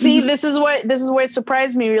 But see, this is where it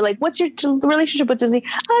surprised me. You're like, what's your relationship with Disney?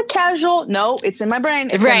 Casual. No, it's in my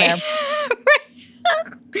brain. It's in there.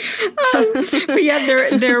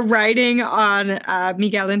 But they're riding on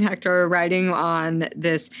Miguel and Hector are riding on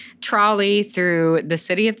this trolley through the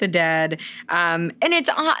city of the dead, and it's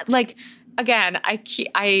like, again, I'm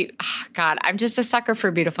just a sucker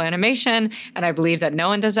for beautiful animation, and I believe that no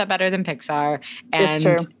one does that better than Pixar. And it's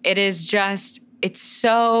true.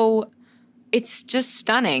 It's just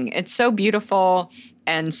stunning. It's so beautiful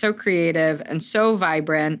and so creative and so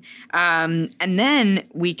vibrant. And then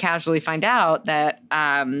we casually find out that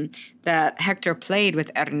Hector played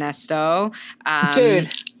with Ernesto.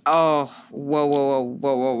 Dude. Oh,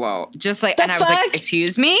 whoa. Just like, and I was like,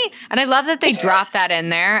 excuse me? And I love that they dropped that in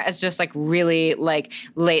there as just like really like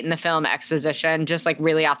late in the film exposition, just like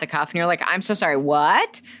really off the cuff. And you're like, I'm so sorry,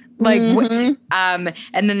 what? Like, and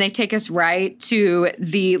then they take us right to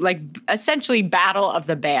the, like, essentially battle of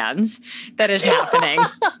the bands that is happening.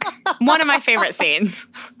 One of my favorite scenes.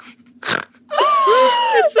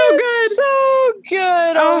 It's so good. So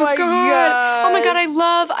good. Oh my god. Oh my god. I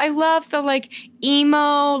love the like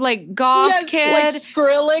emo, like goth kid. Like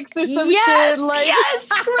Skrillex or some shit. Like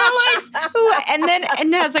Skrillex.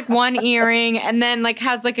 And has like one earring and then like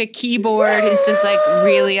has like a keyboard. He's just like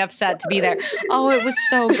really upset to be there. Oh, it was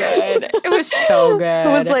so good. It was so good.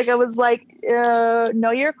 I was like,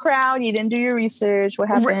 know your crowd. You didn't do your research. What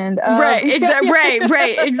happened? Right.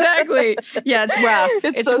 Exactly. Yeah, it's rough.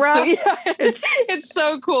 It's so rough. Sweet. It's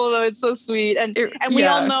so cool though. It's so sweet. And we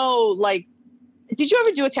all know, like, did you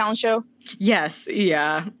ever do a talent show? Yes.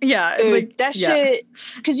 Yeah. Yeah. Dude, like, that shit,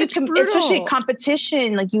 because you can, especially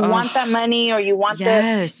competition, like you want that money or you want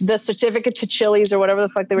the certificate to Chili's or whatever the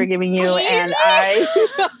fuck they were giving you. And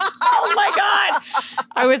oh my God.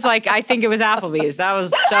 I was like, I think it was Applebee's. That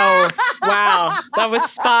was so, wow. That was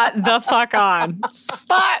spot the fuck on.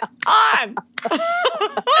 Spot on.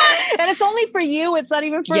 And it's only for you. It's not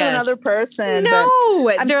even for another person. No,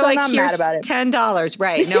 I'm they're so like, not mad about it. $10.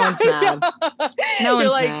 Right. No one's mad. No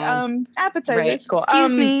one's like, mad. Appetizer. Right. It's cool.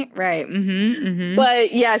 Excuse me. Right. Mm-hmm, mm-hmm.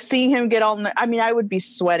 But yeah, seeing him get all, I mean, I would be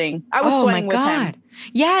sweating. I was sweating with him.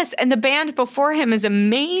 Yes, and the band before him is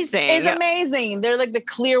amazing. It's amazing. They're like the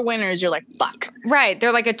clear winners. You're like, fuck. Right.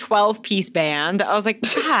 They're like a 12-piece band. I was like,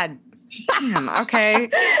 God damn, okay.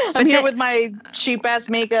 I'm here with my cheap ass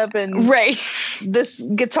makeup and this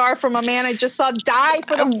guitar from a man I just saw die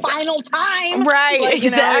for the final time. Right, like,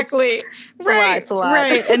 exactly. It's a lot.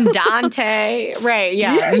 Right, and Dante. Right,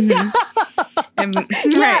 yeah. Mm-hmm. And,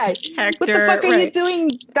 Hector. What the fuck are you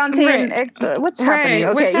doing, Dante and Hector? What's happening?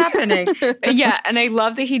 Okay. What's happening? Yeah, and I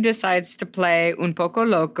love that he decides to play Un Poco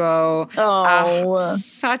Loco.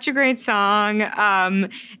 Such a great song. And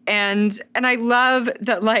I love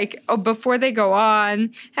that, like, before they go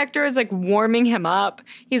on, Hector is like warming him up.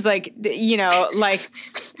 He's like, you know, like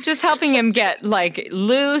just helping him get like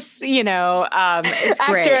loose, you know. It's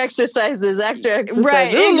great. Actor exercises. Right,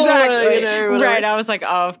 exactly. You know, right. I was like,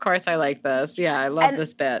 oh, of course I like this. Yeah, I love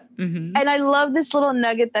this bit. Mm-hmm. And I love this little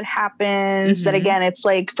nugget that happens that, again, it's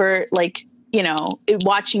like for like, you know,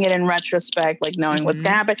 watching it in retrospect, like knowing what's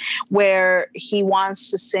going to happen, where he wants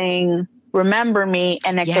to sing Remember Me.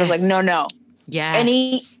 And Hector's like, no. Yeah.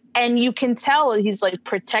 And you can tell he's like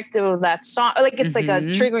protective of that song. Like it's like a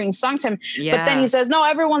triggering song to him. Yeah. But then he says, no,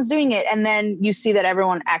 everyone's doing it. And then you see that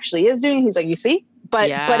everyone actually is doing it. He's like, you see?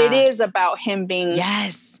 But it is about him being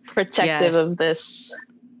protective of this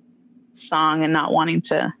song and not wanting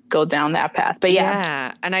to go down that path. But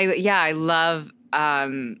and I love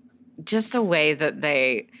just the way that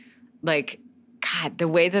they the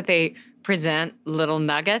way that they present little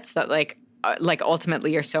nuggets that like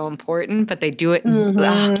ultimately are so important, but they do it.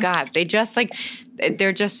 Oh God, they just like,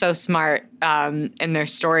 they're just so smart in their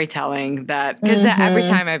storytelling that, because every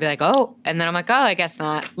time I'd be like, oh, and then I'm like, oh, I guess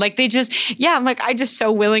not. Like they just, I'm like, I just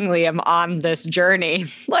so willingly am on this journey.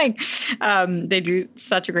 Like they do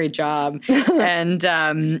such a great job.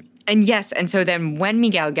 And yes, and so then when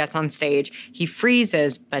Miguel gets on stage, he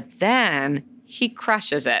freezes, but then he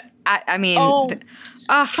crushes it. I mean,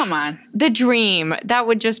 come on. The dream. That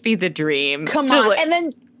would just be the dream. Come on. And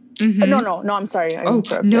then, no, I'm sorry. No.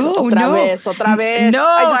 Otra vez. No,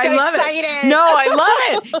 I just get love excited. It. No, I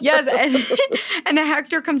love it. Yes. And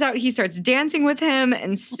Hector comes out. He starts dancing with him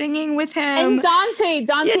and singing with him. And Dante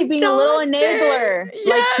being a little enabler. Yes.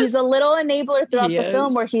 Like he's a little enabler throughout the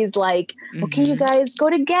film where he's like, okay, you guys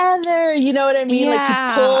go together. You know what I mean? Like he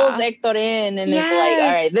pulls Hector in and is like,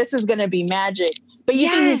 all right, this is going to be magic. But you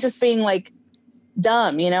think he's just being like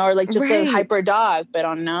dumb, you know, or like just a hyper dog, but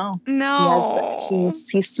no.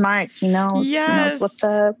 He's smart. He knows. Yes. He knows what's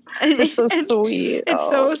up. It's so sweet. It's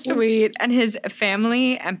so sweet. And his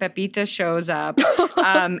family and Pepita shows up,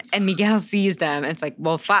 and Miguel sees them. And it's like,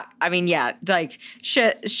 well, fuck. I mean, like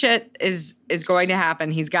shit is going to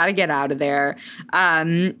happen. He's got to get out of there.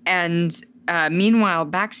 Meanwhile,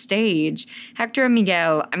 backstage, Hector and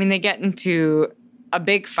Miguel, I mean, they get into a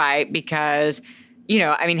big fight because, you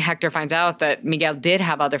know, I mean, Hector finds out that Miguel did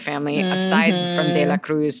have other family aside from De La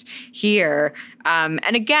Cruz here.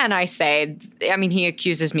 And again, I say, I mean, he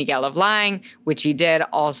accuses Miguel of lying, which he did.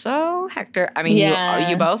 Also, Hector, I mean,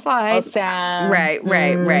 you both lied. Oh, Sam. Right.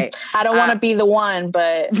 I don't want to be the one,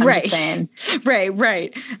 but I'm just saying.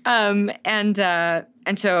 Right.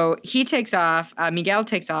 And so he takes off. Miguel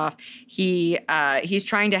takes off. He's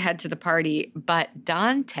trying to head to the party, but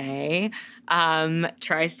Dante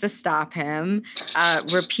tries to stop him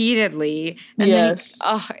repeatedly. And then,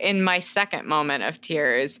 in my second moment of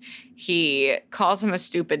tears, he calls him a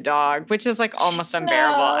stupid dog, which is like almost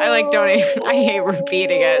unbearable. I like don't even, I hate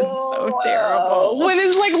repeating it. It's so terrible. With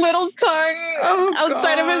his like little tongue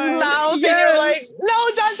outside of his mouth. Yes. And you're like, no,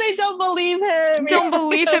 Dante, don't believe him. Don't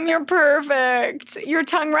believe him. You're perfect. Your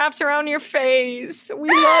tongue wraps around your face. We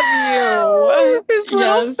love you. His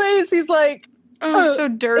little face. He's like, oh, so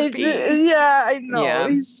derpy. Yeah, I know. Yeah.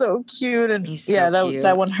 He's so cute. And he's so cute.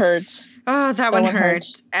 That one hurts. Oh, that one hurt.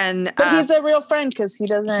 But he's a real friend because he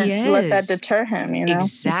doesn't let that deter him, you know?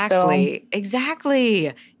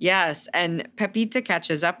 Exactly. Yes. And Pepita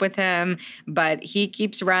catches up with him, but he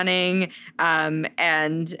keeps running and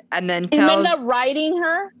then tells... He ended up riding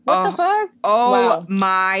her? What the fuck? Oh, wow.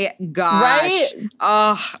 My gosh. Right?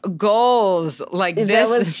 Oh, goals. Like that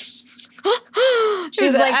this...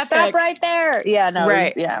 She's like, epic. Stop right there. Yeah, no,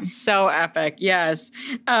 right. Yeah. So epic. Yes.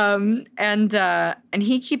 And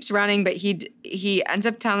he keeps running, but he ends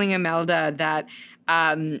up telling Imelda that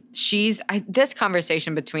this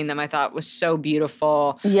conversation between them I thought was so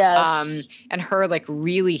beautiful. Yes. And her like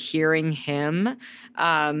really hearing him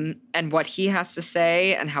and what he has to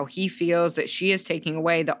say and how he feels that she is taking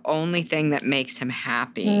away the only thing that makes him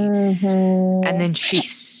happy. Mm-hmm. And then she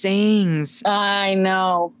sings. I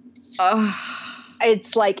know.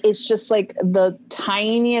 It's just like the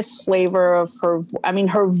tiniest flavor of her. I mean,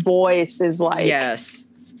 her voice is like, yes,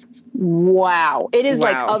 wow. It is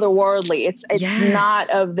like otherworldly. It's not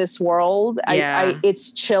of this world. Yeah.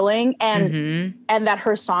 It's chilling. And that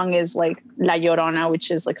her song is like La Llorona, which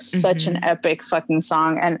is like such an epic fucking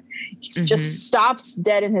song. And he just stops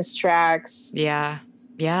dead in his tracks. Yeah.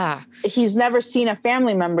 Yeah. He's never seen a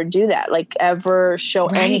family member do that, like ever show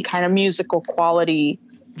any kind of musical quality.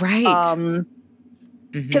 Right.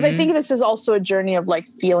 Because I think this is also a journey of like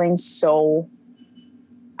feeling so,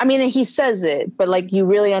 I mean, he says it, but like you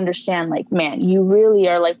really understand, like, man, you really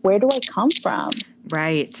are like, where do I come from?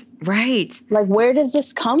 Right. Like, where does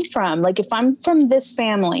this come from? Like, if I'm from this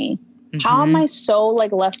family, how am I so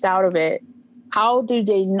like left out of it? How do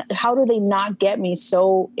they not get me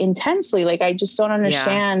so intensely? Like, I just don't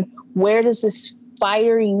understand where does this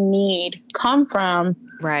fiery need come from?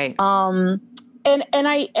 Right. And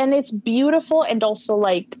it's beautiful, and also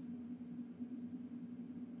like,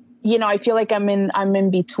 you know, I feel like I'm in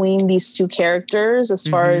between these two characters as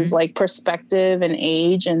far as like perspective and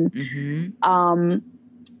age, and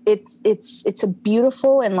it's a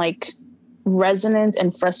beautiful and like resonant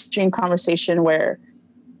and frustrating conversation where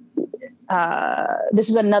this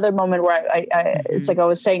is another moment where I it's like I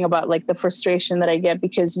was saying about like the frustration that I get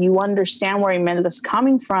because you understand where Imelda's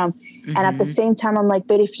coming from. And at the same time, I'm like,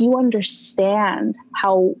 but if you understand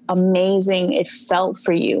how amazing it felt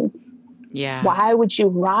for you, why would you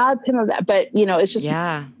rob him of that? But, you know, it's just,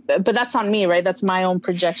 but that's on me, right? That's my own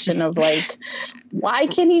projection of like, why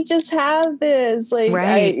can't he just have this? Like,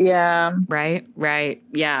 right. Yeah.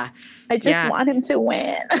 I just want him to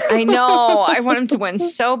win. I know. I want him to win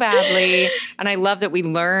so badly. And I love that we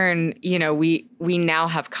learn, you know, we now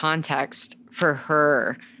have context for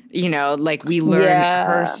her. You know, like we learn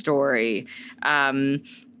her story,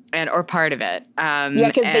 or part of it.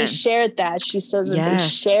 Because they shared that. She says that they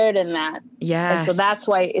shared in that. Yeah. And so that's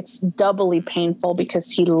why it's doubly painful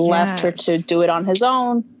because he left her to do it on his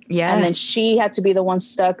own. Yes. And then she had to be the one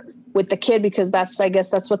stuck with the kid because I guess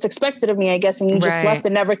that's what's expected of me, I guess. And you just left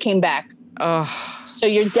and never came back. Oh. So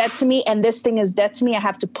you're dead to me, and this thing is dead to me. I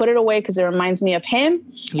have to put it away because it reminds me of him,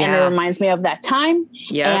 and it reminds me of that time.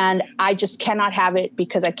 Yeah. And I just cannot have it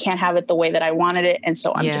because I can't have it the way that I wanted it, and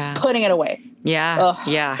so I'm just putting it away. Yeah. Ugh,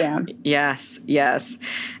 yeah. Damn. Yes.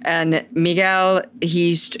 And Miguel,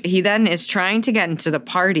 he then is trying to get into the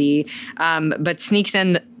party, but sneaks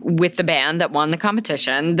in with the band that won the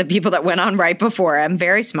competition, the people that went on right before him.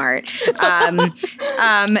 Very smart.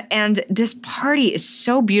 And this party is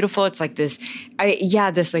so beautiful. It's like this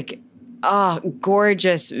like,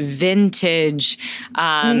 gorgeous vintage,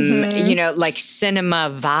 you know, like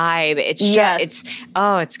cinema vibe. It's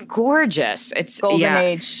it's gorgeous. It's golden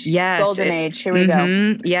age. Yes. Golden age. Here we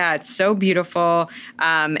go. Yeah. It's so beautiful.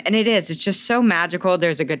 And it's just so magical.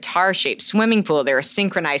 There's a guitar shaped swimming pool. There are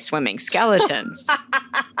synchronized swimming skeletons.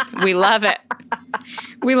 We love it.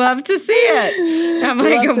 We love to see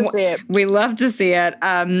it. We love to see it.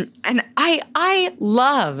 And I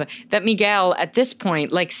love that Miguel at this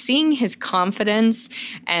point, like seeing his confidence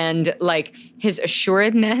and like his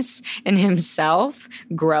assuredness in himself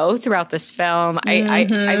grow throughout this film.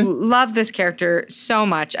 I love this character so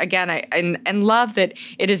much. Again, I love that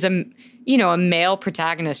it is a male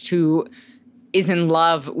protagonist who is in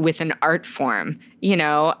love with an art form, you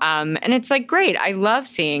know, and it's like, great. I love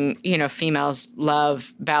seeing, you know, females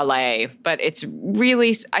love ballet, but it's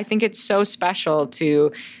really, I think it's so special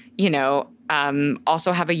to,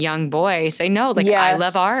 also have a young boy say, no, like, I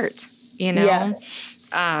love art,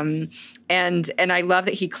 Yes. And I love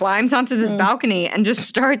that he climbs onto this balcony and just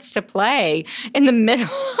starts to play in the middle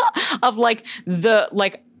of like the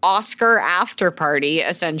Oscar after party,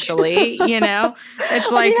 essentially.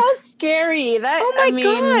 It's like, how scary that. Oh my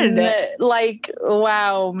God! Like,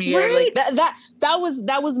 wow, Mia. Right? Like that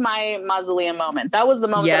was my mausoleum moment. That was the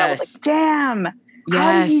moment that I was like, damn. Yes.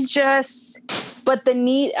 How did he just? But the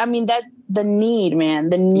need. I mean, the need, man.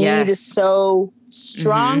 The need is so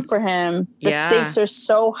strong for him. The stakes are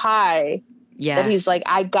so high that he's like,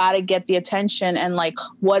 I gotta get the attention, and like,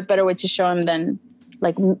 what better way to show him than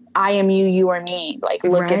like, I am you, you are me. Like,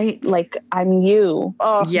 look at, like, I'm you.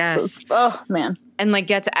 Oh, yes. Oh, man. And like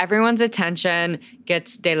gets everyone's attention,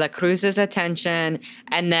 gets De La Cruz's attention,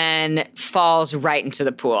 and then falls right into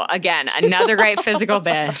the pool. Again, another great physical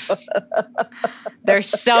bit. They're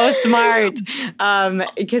so smart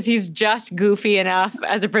because he's just goofy enough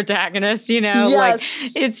as a protagonist, Yes. Like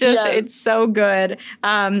it's just, it's so good.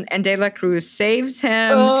 And De La Cruz saves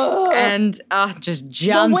him and just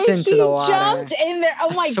jumps into the water. Jumped in there.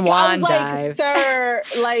 Oh my God. I was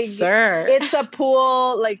like, sir, it's a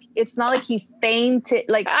pool. Like, it's not like he fainted.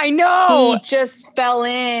 Like, I know. He just fell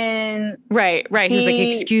in. Right. He was like,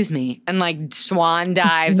 excuse me. And like swan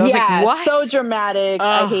dives. I was like, what? So dramatic.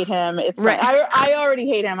 I hate him. It's like, I already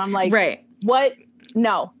hate him. I'm like, what?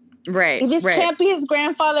 No. Right. This can't be his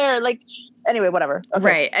grandfather. Like, anyway, whatever. Okay.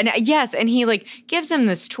 Right. And and he like gives him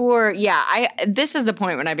this tour. Yeah. This is the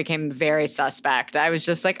point when I became very suspect. I was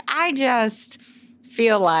just like, I just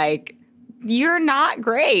feel like you're not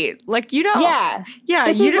great. Like, you don't. Yeah.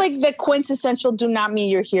 This is like the quintessential do not meet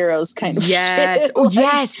your heroes kind of shit. Like,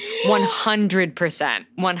 yes. 100%. 100%.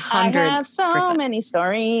 I have so many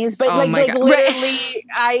stories. But like literally,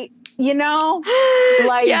 you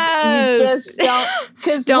just don't.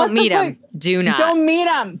 Cause don't meet him. Do not. Don't meet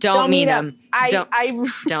him. Don't meet him.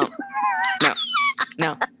 Don't.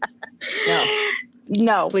 No.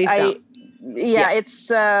 Please don't. It's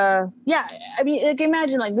I mean, like,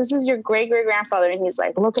 imagine like this is your great grandfather and he's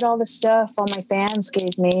like, look at all the stuff all my fans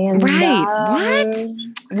gave me, and what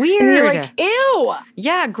weird, and you're like, ew,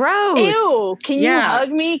 gross, ew, can you hug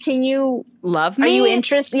me, can you love me, are you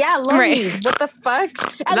interested, love me, what the fuck,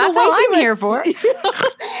 and that's all I'm here for.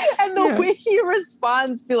 And the way he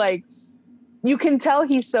responds to, like, you can tell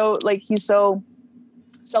he's so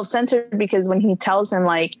self-centered, because when he tells him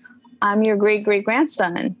like, I'm your great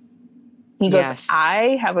grandson, he goes,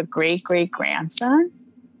 I have a great grandson.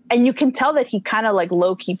 And you can tell that he kind of like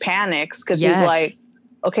low key panics, because he's like,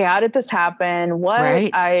 okay, how did this happen?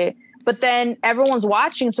 What? But then everyone's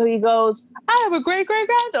watching. So he goes, I have a great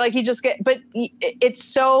grandson. Like, he just but it's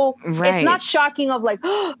so, it's not shocking of like,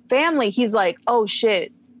 family. He's like, oh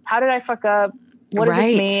shit, how did I fuck up? What does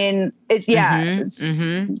this mean? It's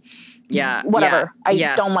whatever. I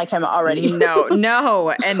don't like him already.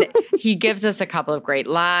 No. And he gives us a couple of great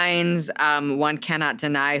lines. One cannot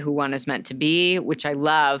deny who one is meant to be, which I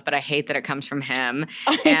love, but I hate that it comes from him.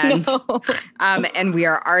 And we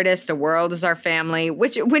are artists. The world is our family,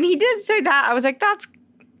 which when he did say that, I was like, that's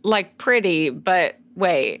like pretty, but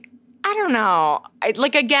wait, I don't know. I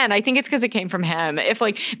think it's because it came from him. If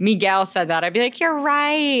like Miguel said that, I'd be like, you're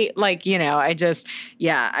right. Like, I'm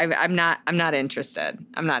not interested.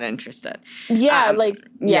 I'm not interested. No,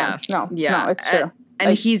 it's true. And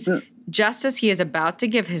like, he's just as he is about to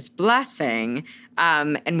give his blessing,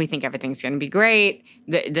 and we think everything's going to be great.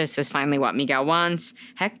 This is finally what Miguel wants.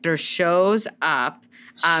 Hector shows up.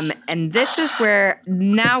 And this is where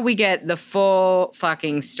now we get the full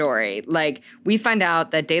fucking story. Like, we find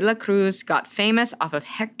out that De La Cruz got famous off of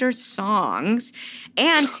Hector's songs,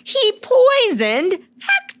 and he poisoned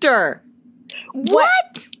Hector.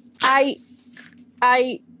 What?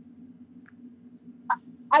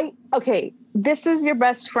 Okay, this is your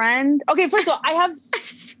best friend. Okay, first of all, I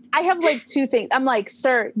have like two things. I'm like,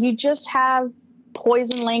 sir, you just have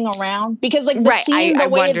poison laying around, because like the scene, I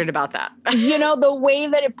wondered about that. The way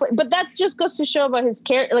that it played, but that just goes to show about his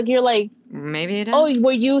character. Like, you're like, maybe it is. Oh,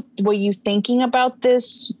 were you thinking about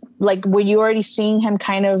this? Like, were you already seeing him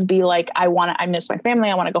kind of be like, I miss my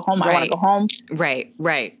family, I want to go home, I want to go home. Right.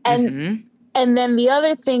 And then the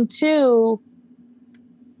other thing too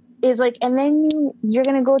is like, and then you're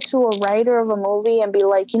gonna go to a writer of a movie and be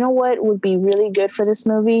like, you know what would be really good for this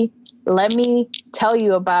movie? Let me tell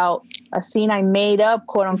you about a scene I made up,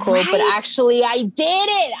 quote unquote, but actually I did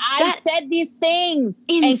it. I said these things.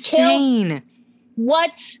 Insane. And killed.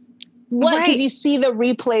 What? Because you see the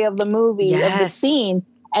replay of the movie, of the scene,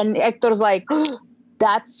 and Hector's like,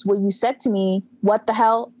 that's what you said to me. What the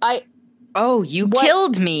hell? You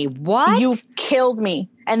killed me. What? You killed me.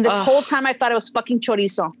 And this whole time I thought it was fucking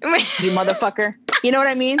chorizo. You motherfucker. You know what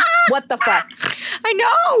I mean? What the fuck? I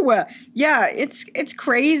know. Yeah, it's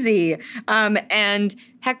crazy. And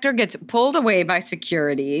Hector gets pulled away by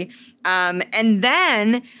security. And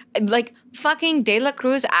then, like, fucking De La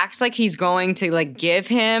Cruz acts like he's going to, like, give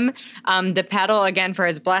him the pedal again for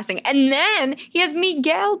his blessing. And then he has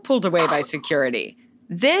Miguel pulled away by security.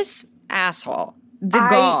 This asshole. The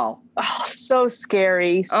gall. Oh, so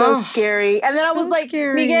scary. So scary. And then I was like,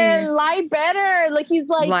 scary. Miguel, lie better. Like, he's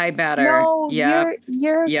like, lie better. No, you're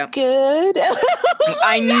good.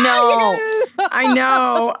 I know. I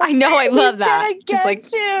know. I love that. He's like,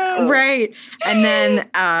 you. Right. And then,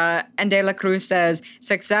 and De La Cruz says,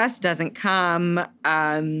 success doesn't come,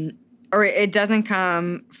 or it doesn't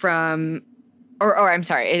come from, or I'm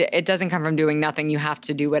sorry, it doesn't come from doing nothing. You have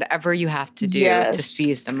to do whatever you have to do to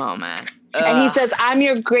seize the moment. And he says, I'm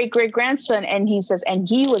your great-great-grandson. And he says, and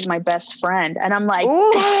he was my best friend. And I'm like,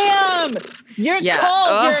 damn, you're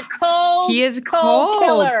cold. You're a cold. He is cold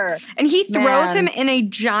killer. And he throws him in a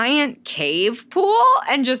giant cave pool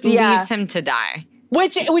and just leaves him to die.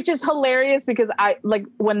 Which is hilarious because I like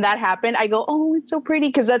when that happened, I go, oh, it's so pretty.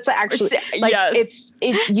 Cause that's actually like,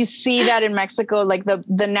 you see that in Mexico, like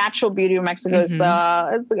the natural beauty of Mexico is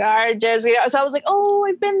it's gorgeous. You know? So I was like, oh,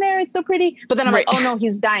 I've been there. It's so pretty. But then I'm like, oh no,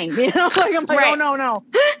 he's dying. You know, like I'm like, oh no.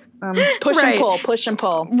 Push and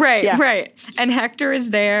pull. Right, right. And Hector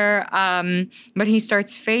is there, but he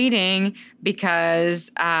starts fading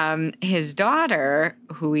because his daughter,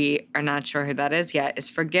 who we are not sure who that is yet, is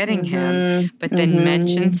forgetting him, but then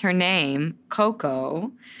mentions her name,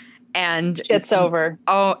 Coco, and it's over.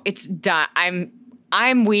 Oh, it's done.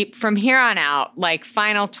 I'm weep from here on out. Like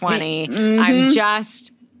final 20, I'm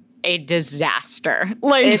just a disaster.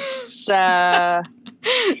 Like it's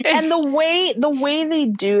and the way they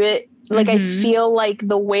do it, like I feel like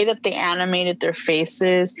the way that they animated their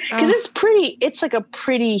faces, because it's like a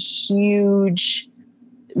pretty huge,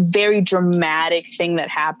 very dramatic thing that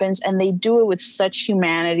happens, and they do it with such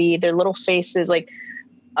humanity. Their little faces, like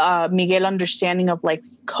Miguel understanding of like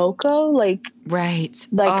Coco, like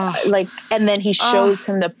and then he shows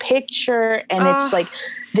him the picture, and it's like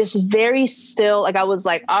this very still, like I was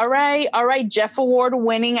like, all right, Jeff Award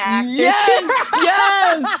winning actors.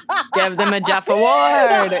 Yes. Give them a Jeff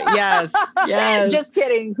Award. Yes. Just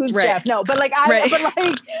kidding. Who's Jeff? No, but like but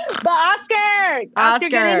Oscar,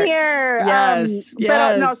 get in here. Yes.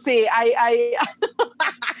 But no, see,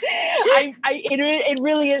 it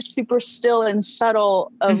really is super still and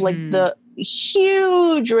subtle of like the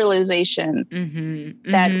huge realization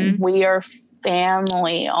that we are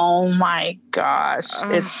family. Oh my gosh.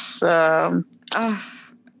 It's so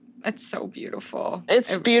beautiful.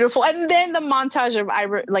 It's beautiful. And then the montage of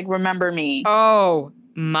Remember Me. Oh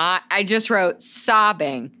my, I just wrote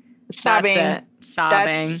sobbing. That's it.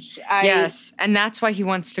 Sobbing. Yes. And that's why he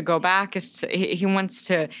wants to go back, he wants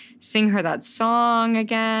to sing her that song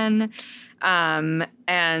again. And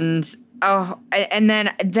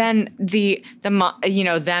then the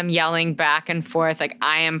them yelling back and forth like,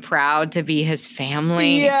 I am proud to be his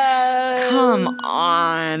family. Yes. Come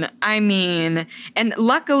on. I mean, and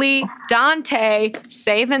luckily Dante,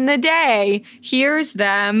 saving the day, hears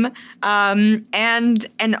them. And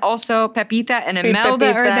also Pepita and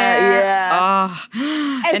Imelda are there. Yeah. Oh,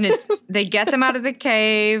 and they get them out of the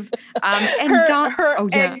cave. And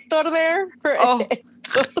Hector there.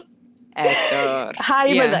 Hector.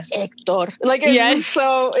 Hector. Like it's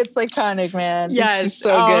so it's iconic, man. Yes. She's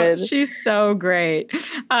so good. She's so great.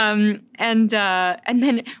 And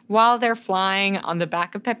then while they're flying on the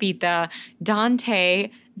back of Pepita, Dante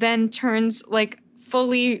then turns like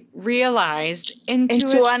fully realized into a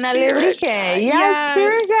spirit guide. Yes,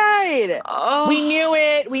 spirit guide. Oh, we knew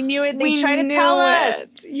it. They tried to tell us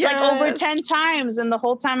like over 10 times. And the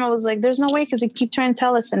whole time I was like, there's no way, because they keep trying to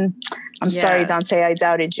tell us. And I'm sorry, Dante, I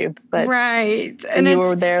doubted you. But right. And you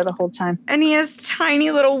were there the whole time. And he has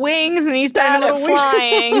tiny little wings and he's bad at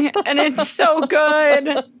flying. And it's so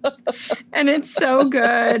good.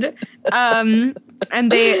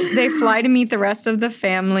 And they fly to meet the rest of the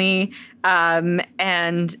family. And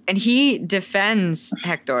he defends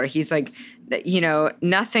Hector. He's like,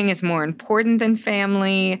 nothing is more important than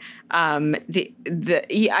family.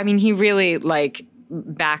 He really like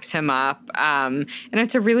backs him up. And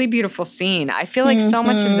it's a really beautiful scene. I feel like so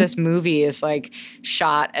much of this movie is like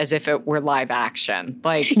shot as if it were live action.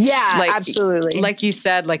 Absolutely. Like you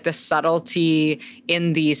said, like the subtlety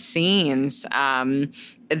in these scenes,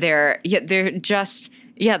 they're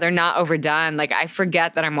not overdone. Like I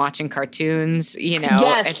forget that I'm watching cartoons,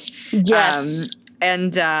 Yes.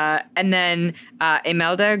 And then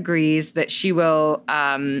Imelda agrees that she will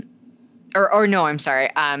or no, I'm sorry.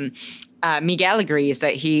 Miguel agrees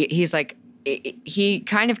that he's like, he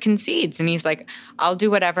kind of concedes and he's like, I'll do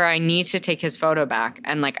whatever I need to take his photo back.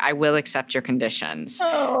 And like, I will accept your conditions.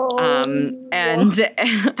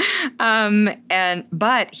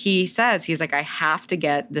 But he says, he's like, I have to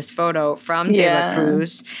get this photo from De La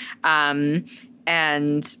Cruz. And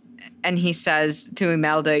he says to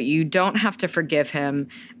Imelda, you don't have to forgive him,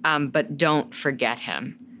 but don't forget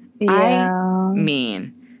him. I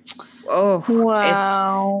mean,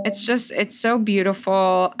 wow. It's so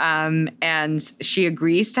beautiful. And she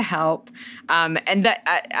agrees to help. And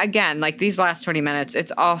that, again, like these last 20 minutes,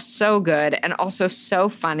 it's all so good and also so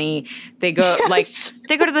funny. They go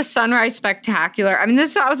they go to the Sunrise Spectacular. I mean,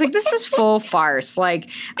 I was like, this is full farce. Like,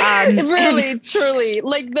 really, truly,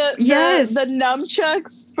 like the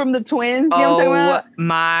nunchucks from the twins. You know what I'm talking about?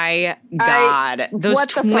 My God, those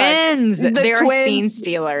twins! They are scene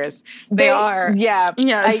stealers. They are. Yeah.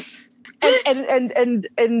 Yes.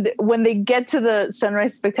 And when they get to the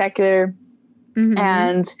Sunrise Spectacular,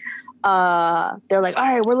 and they're like, all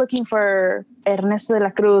right, we're looking for Ernesto de la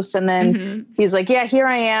Cruz, and then he's like, yeah, here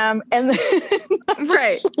I am, and then I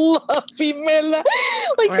just love Imelda.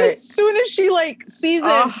 Like as soon as she like sees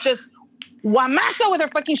him, just guamazo with her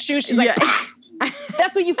fucking shoe, she's like,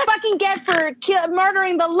 that's what you fucking get for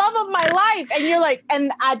murdering the love of my life. And you're like,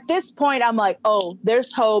 and at this point, I'm like, oh,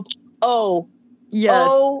 there's hope. Oh. Yes.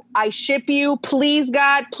 Oh, I ship you. Please,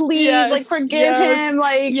 God, please, like forgive him.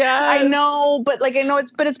 Like, I know, but like, I know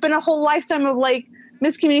it's been a whole lifetime of like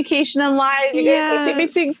miscommunication and lies. You guys need to be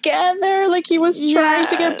together. Like he was trying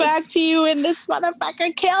to get back to you and this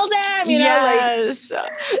motherfucker killed him, you know, like.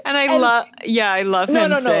 And I love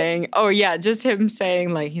him saying, oh yeah, just him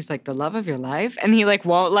saying like, he's like the love of your life. And he like,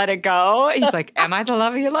 won't let it go. He's like, am I the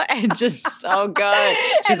love of your life? And just so good.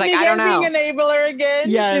 She's like, I don't know. Being an enabler again.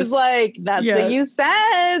 Yes. She's like, that's what you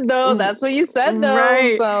said though. That's what you said though.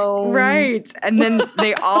 Right. So. Right. And then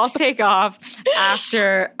they all take off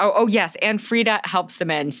after, oh yes. And Frida helps them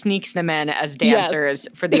in, sneaks them in as dancers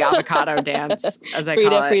for the avocado dance, as I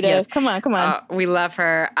call it. Frida, yes. Come on. We love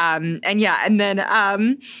her. And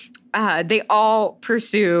then they all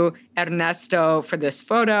pursue Ernesto for this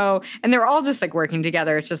photo, and they're all just like working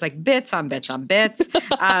together. It's just like bits on bits on bits.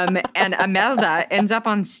 And Imelda ends up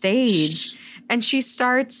on stage, and she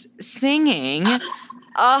starts singing.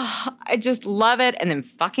 Oh, I just love it. And then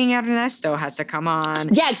fucking Ernesto has to come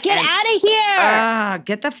on. Yeah, get out of here.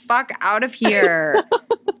 Get the fuck out of here.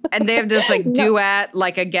 And they have this like duet,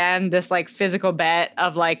 like again, this like physical bet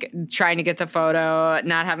of like trying to get the photo,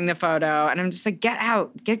 not having the photo. And I'm just like, get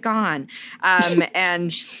out, get gone.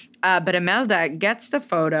 But Imelda gets the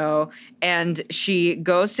photo and she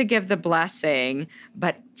goes to give the blessing,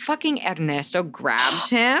 but fucking Ernesto grabs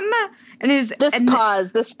him and this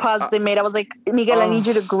pause they made. I was like, Miguel, I need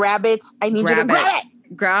you to grab it. I need you to grab it.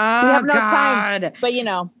 We have no time. But you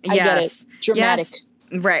know, I get it. Dramatic. Yes.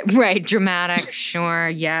 Right. Dramatic. Sure.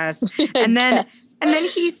 Yes. And then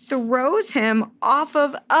he throws him off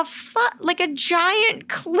of a giant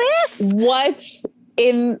cliff. What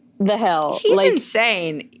in the hell? He's like,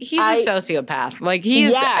 insane. He's a sociopath. Like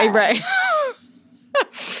he's right.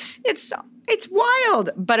 It's wild.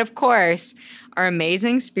 But of course, our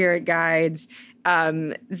amazing spirit guides,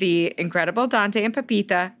 the incredible Dante and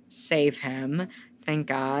Pepita save him. Thank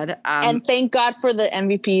God. And thank God for the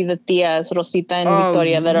MVP, the Tias, Rosita and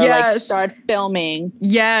Victoria, that are like, start filming.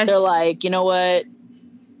 Yes. They're like, you know what?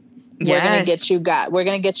 We're going to get you got. We're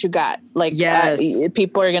going to get you got. Like,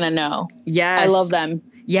 people are going to know. Yes. I love them.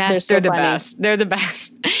 Yes, they're the best. They're the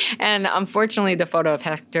best. And unfortunately, the photo of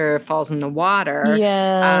Hector falls in the water.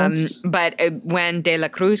 Yes. But when De La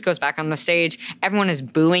Cruz goes back on the stage, everyone is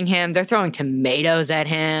booing him. They're throwing tomatoes at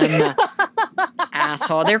him.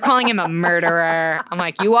 Asshole. They're calling him a murderer. I'm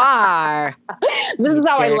like, you are. This is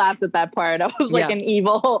how I laughed at that part. I was like an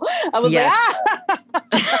evil. I was like,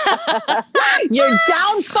 your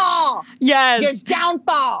downfall. Yes. Your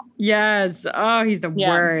downfall. Yes. Oh, he's the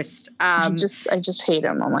worst. I just hate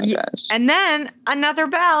him. Oh my gosh. And then another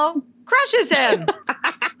bell crushes him.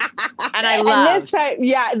 And I laughed.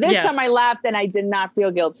 And this time I laughed and I did not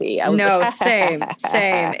feel guilty. I was same,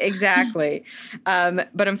 exactly.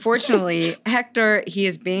 But unfortunately, Hector, he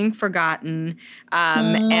is being forgotten.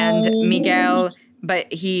 And Miguel,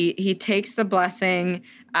 but he takes the blessing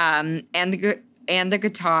and the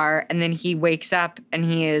guitar, and then he wakes up and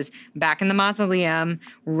he is back in the mausoleum,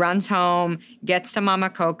 runs home, gets to Mama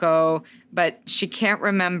Coco, but she can't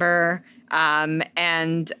remember. And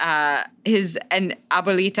Abuelita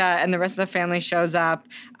and the rest of the family shows up,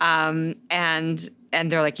 and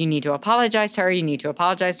they're like, you need to apologize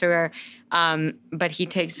to her. But he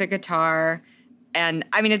takes the guitar and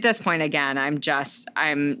I mean, at this point, again, I'm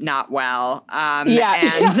not well. I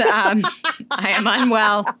am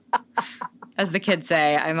unwell. As the kids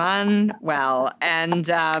say, I'm unwell, and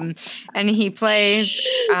he plays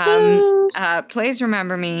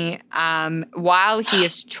 "Remember Me" while he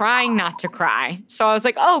is trying not to cry. So I was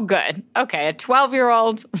like, oh, good, okay, a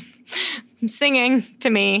 12-year-old singing to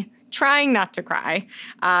me, trying not to cry,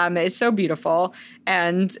 is so beautiful,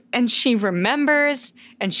 and she remembers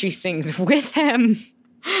and she sings with him.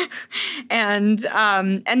 And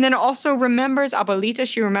then also remembers Abuelita.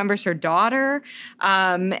 She remembers her daughter,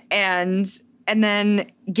 and then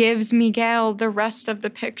gives Miguel the rest of the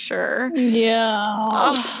picture.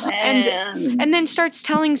 Yeah, and then starts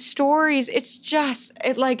telling stories. It's just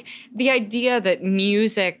like the idea that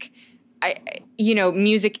music.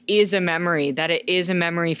 Music is a memory, that it is a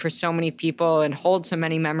memory for so many people and holds so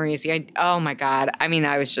many memories. Oh my God. I mean,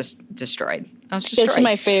 I was just destroyed. It's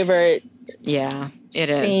my favorite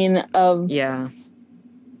scene of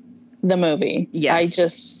the movie.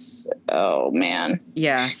 Yes. Oh man.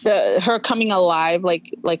 Yes. Her coming alive,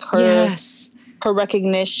 like her, her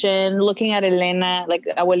recognition, looking at Elena, like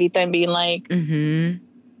Abuelita, and being like,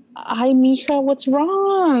 "Ay, mija, what's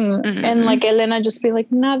wrong?" And like Elena just be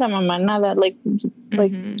like, "Nada, mama, nada." Like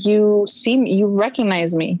you see me, you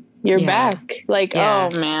recognize me. You're back. Like,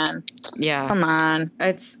 oh man. Yeah. Come on.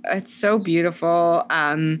 It's so beautiful.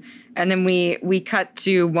 And then we cut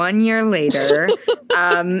to 1 year later.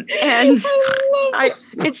 And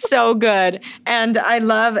it's so good. And I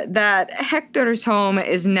love that Hector's home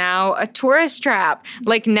is now a tourist trap.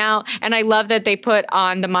 Like now, and I love that they put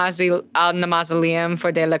on the mausoleum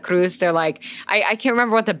for De La Cruz. They're like, I can't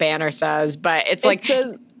remember what the banner says, but it's like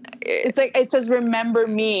it says "Remember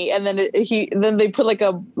Me," and then then they put like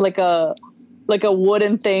a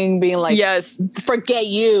wooden thing being like, yes, forget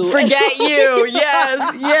you.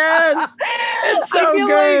 Yes. It's so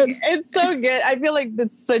good. It's so good. I feel like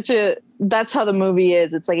that's how the movie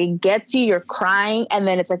is. It's like it gets you, you're crying, and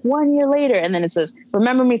then it's like 1 year later, and then it says,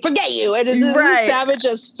 "Remember me, forget you," and it's savage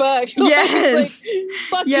as fuck. Yes.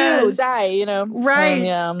 Fuck you, die, Right.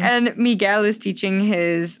 And Miguel is teaching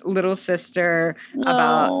his little sister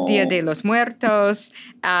about Dia de los Muertos.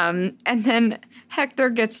 And then Hector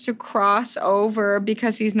gets to cross over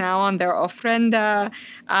because he's now on their ofrenda.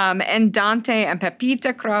 And Dante and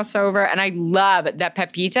Pepita cross over. And I love that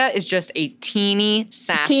Pepita is just a teeny,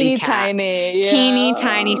 sassy cat. Teeny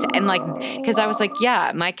tiny. And like, because I was like,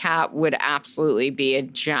 yeah, my cat would absolutely be a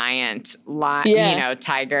giant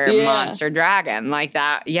tiger, monster, dragon like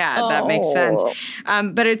that. Yeah, that makes sense.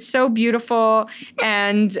 But it's so beautiful.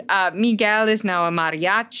 And Miguel is now a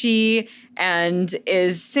mariachi and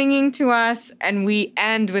is singing to us. And we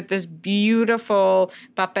end with this beautiful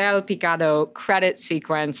papel picado credit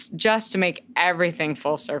sequence just to make everything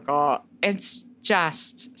full circle. It's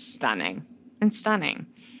just stunning.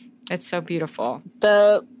 It's so beautiful.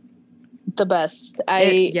 The best.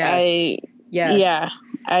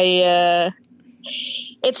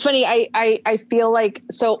 It's funny. I feel like,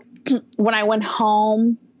 so when I went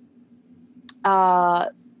home, I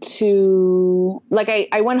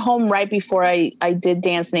went home right before I did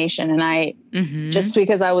Dance Nation, and I just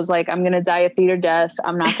because I was like, I'm gonna die a theater death,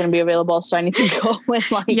 I'm not gonna be available, so I need to go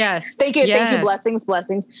and like thank you, blessings.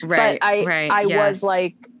 Right, but I was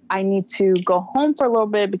like, I need to go home for a little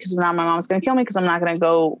bit because now my mom's gonna kill me because I'm not gonna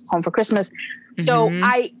go home for Christmas. So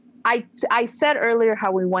I said earlier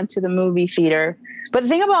how we went to the movie theater, but the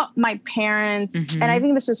thing about my parents, and I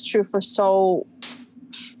think this is true for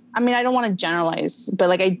I mean, I don't want to generalize, but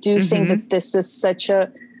like, I do think that this is such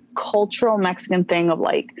a cultural Mexican thing of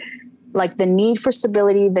like the need for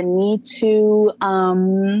stability, the need to,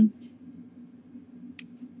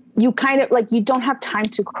 you kind of like, you don't have time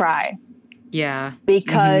to cry. Yeah.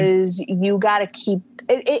 Because you got to keep,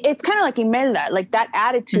 it's kind of like Imelda, like that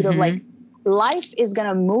attitude of like, life is going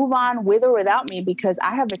to move on with or without me because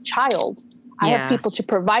I have a child. I have people to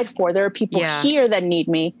provide for. There are people here that need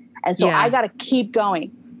me. And so I got to keep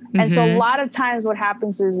going. And so a lot of times what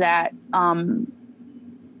happens is that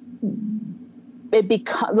it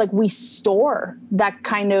becomes like we store that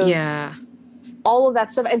kind of all of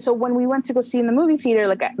that stuff. And so when we went to go see in the movie theater,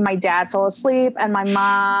 like my dad fell asleep and my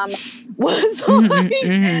mom was like,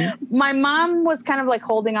 my mom was kind of like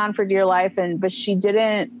holding on for dear life. But she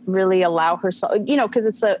didn't really allow herself, cause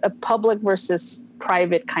it's a public versus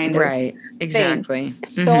private kind of exactly. thing.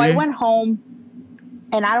 So I went home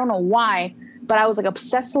and I don't know why, but I was like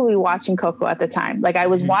obsessively watching Coco at the time. Like I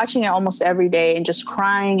was watching it almost every day and just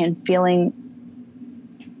crying and feeling,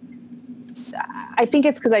 I think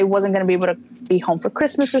it's because I wasn't going to be able to be home for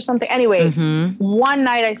Christmas or something. Anyway, one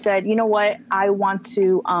night I said, you know what? I want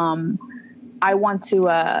to I want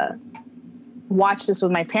to watch this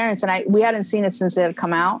with my parents. And we hadn't seen it since it had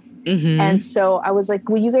come out. Mm-hmm. And so I was like,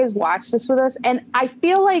 will you guys watch this with us? And I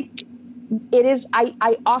feel like it is,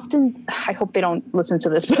 I often, I hope they don't listen to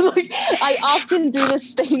this, but like, I often do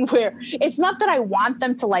this thing where it's not that I want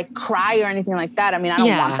them to like cry or anything like that. I mean, I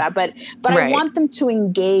don't want that, but right. I want them to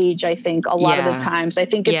engage, I think, a lot of the times. I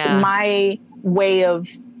think it's my way of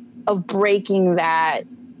breaking that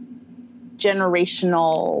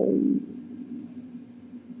generational,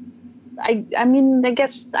 I mean, I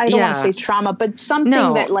guess I don't want to say trauma, but something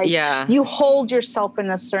that like you hold yourself in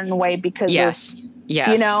a certain way because Yes.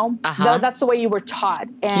 You know, that's the way you were taught.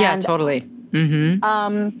 And, totally.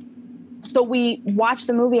 Mm-hmm. So we watched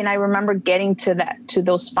the movie, and I remember getting to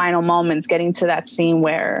those final moments, getting to that scene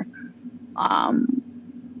where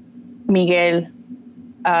Miguel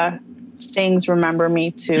sings "Remember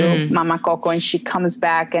Me" to Mama Coco, and she comes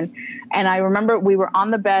back, and I remember we were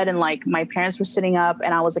on the bed, and like my parents were sitting up,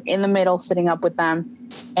 and I was like in the middle sitting up with them.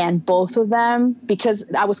 And both of them,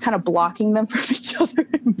 because I was kind of blocking them from each other,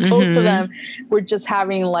 both of them were just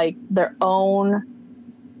having like their own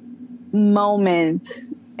moment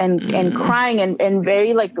and crying and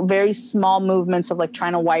very small movements of like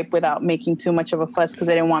trying to wipe without making too much of a fuss because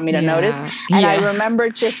they didn't want me to notice. And I remember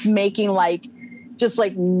just making just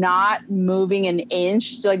not moving an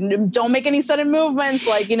inch, like don't make any sudden movements,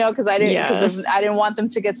 like, you know, because I didn't want them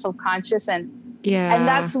to get self-conscious. And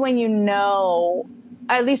that's when, you know,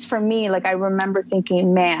 at least for me, like I remember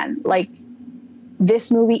thinking, man, like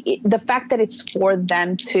this movie, the fact that it's for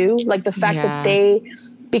them too, like the fact that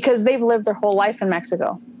because they've lived their whole life in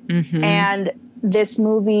Mexico, and this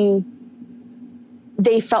movie,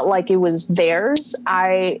 they felt like it was theirs.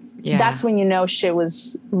 That's when, you know, shit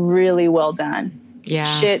was really well done.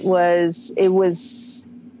 It's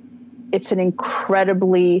an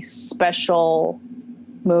incredibly special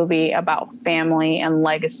movie about family and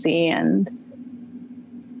legacy and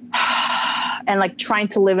like trying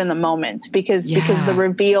to live in the moment because the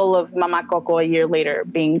reveal of Mama Coco a year later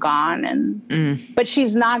being gone but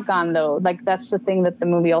she's not gone though. Like that's the thing that the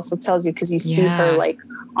movie also tells you, because you see her like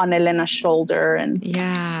on Elena's shoulder and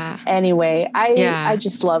anyway, I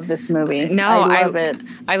just love this movie. No, I love it.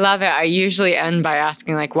 I love it. I usually end by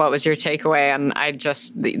asking like, what was your takeaway? And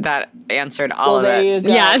that answered all of it. There you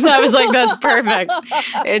go. Yeah. So I was like, that's perfect.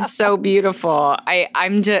 It's so beautiful.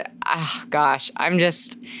 I'm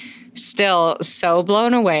just still so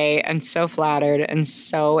blown away and so flattered and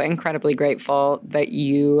so incredibly grateful that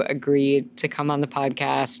you agreed to come on the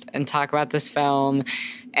podcast and talk about this film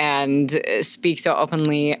and speak so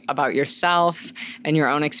openly about yourself and your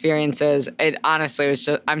own experiences. It honestly was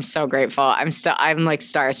just, I'm so grateful. I'm like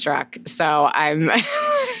starstruck. So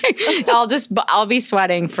I'll be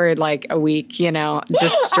sweating for like a week, you know,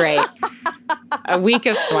 just straight. A week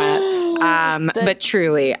of sweat. But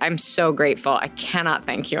truly, I'm so grateful. I cannot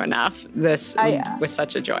thank you enough. This was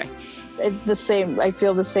such a joy. The same. I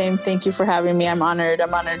feel the same. Thank you for having me. I'm honored.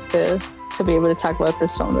 I'm honored to be able to talk about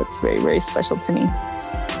this film that's very, very special to me.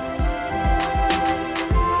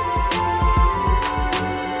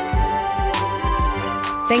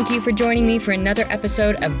 Thank you for joining me for another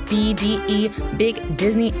episode of BDE, Big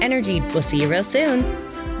Disney Energy. We'll see you real soon.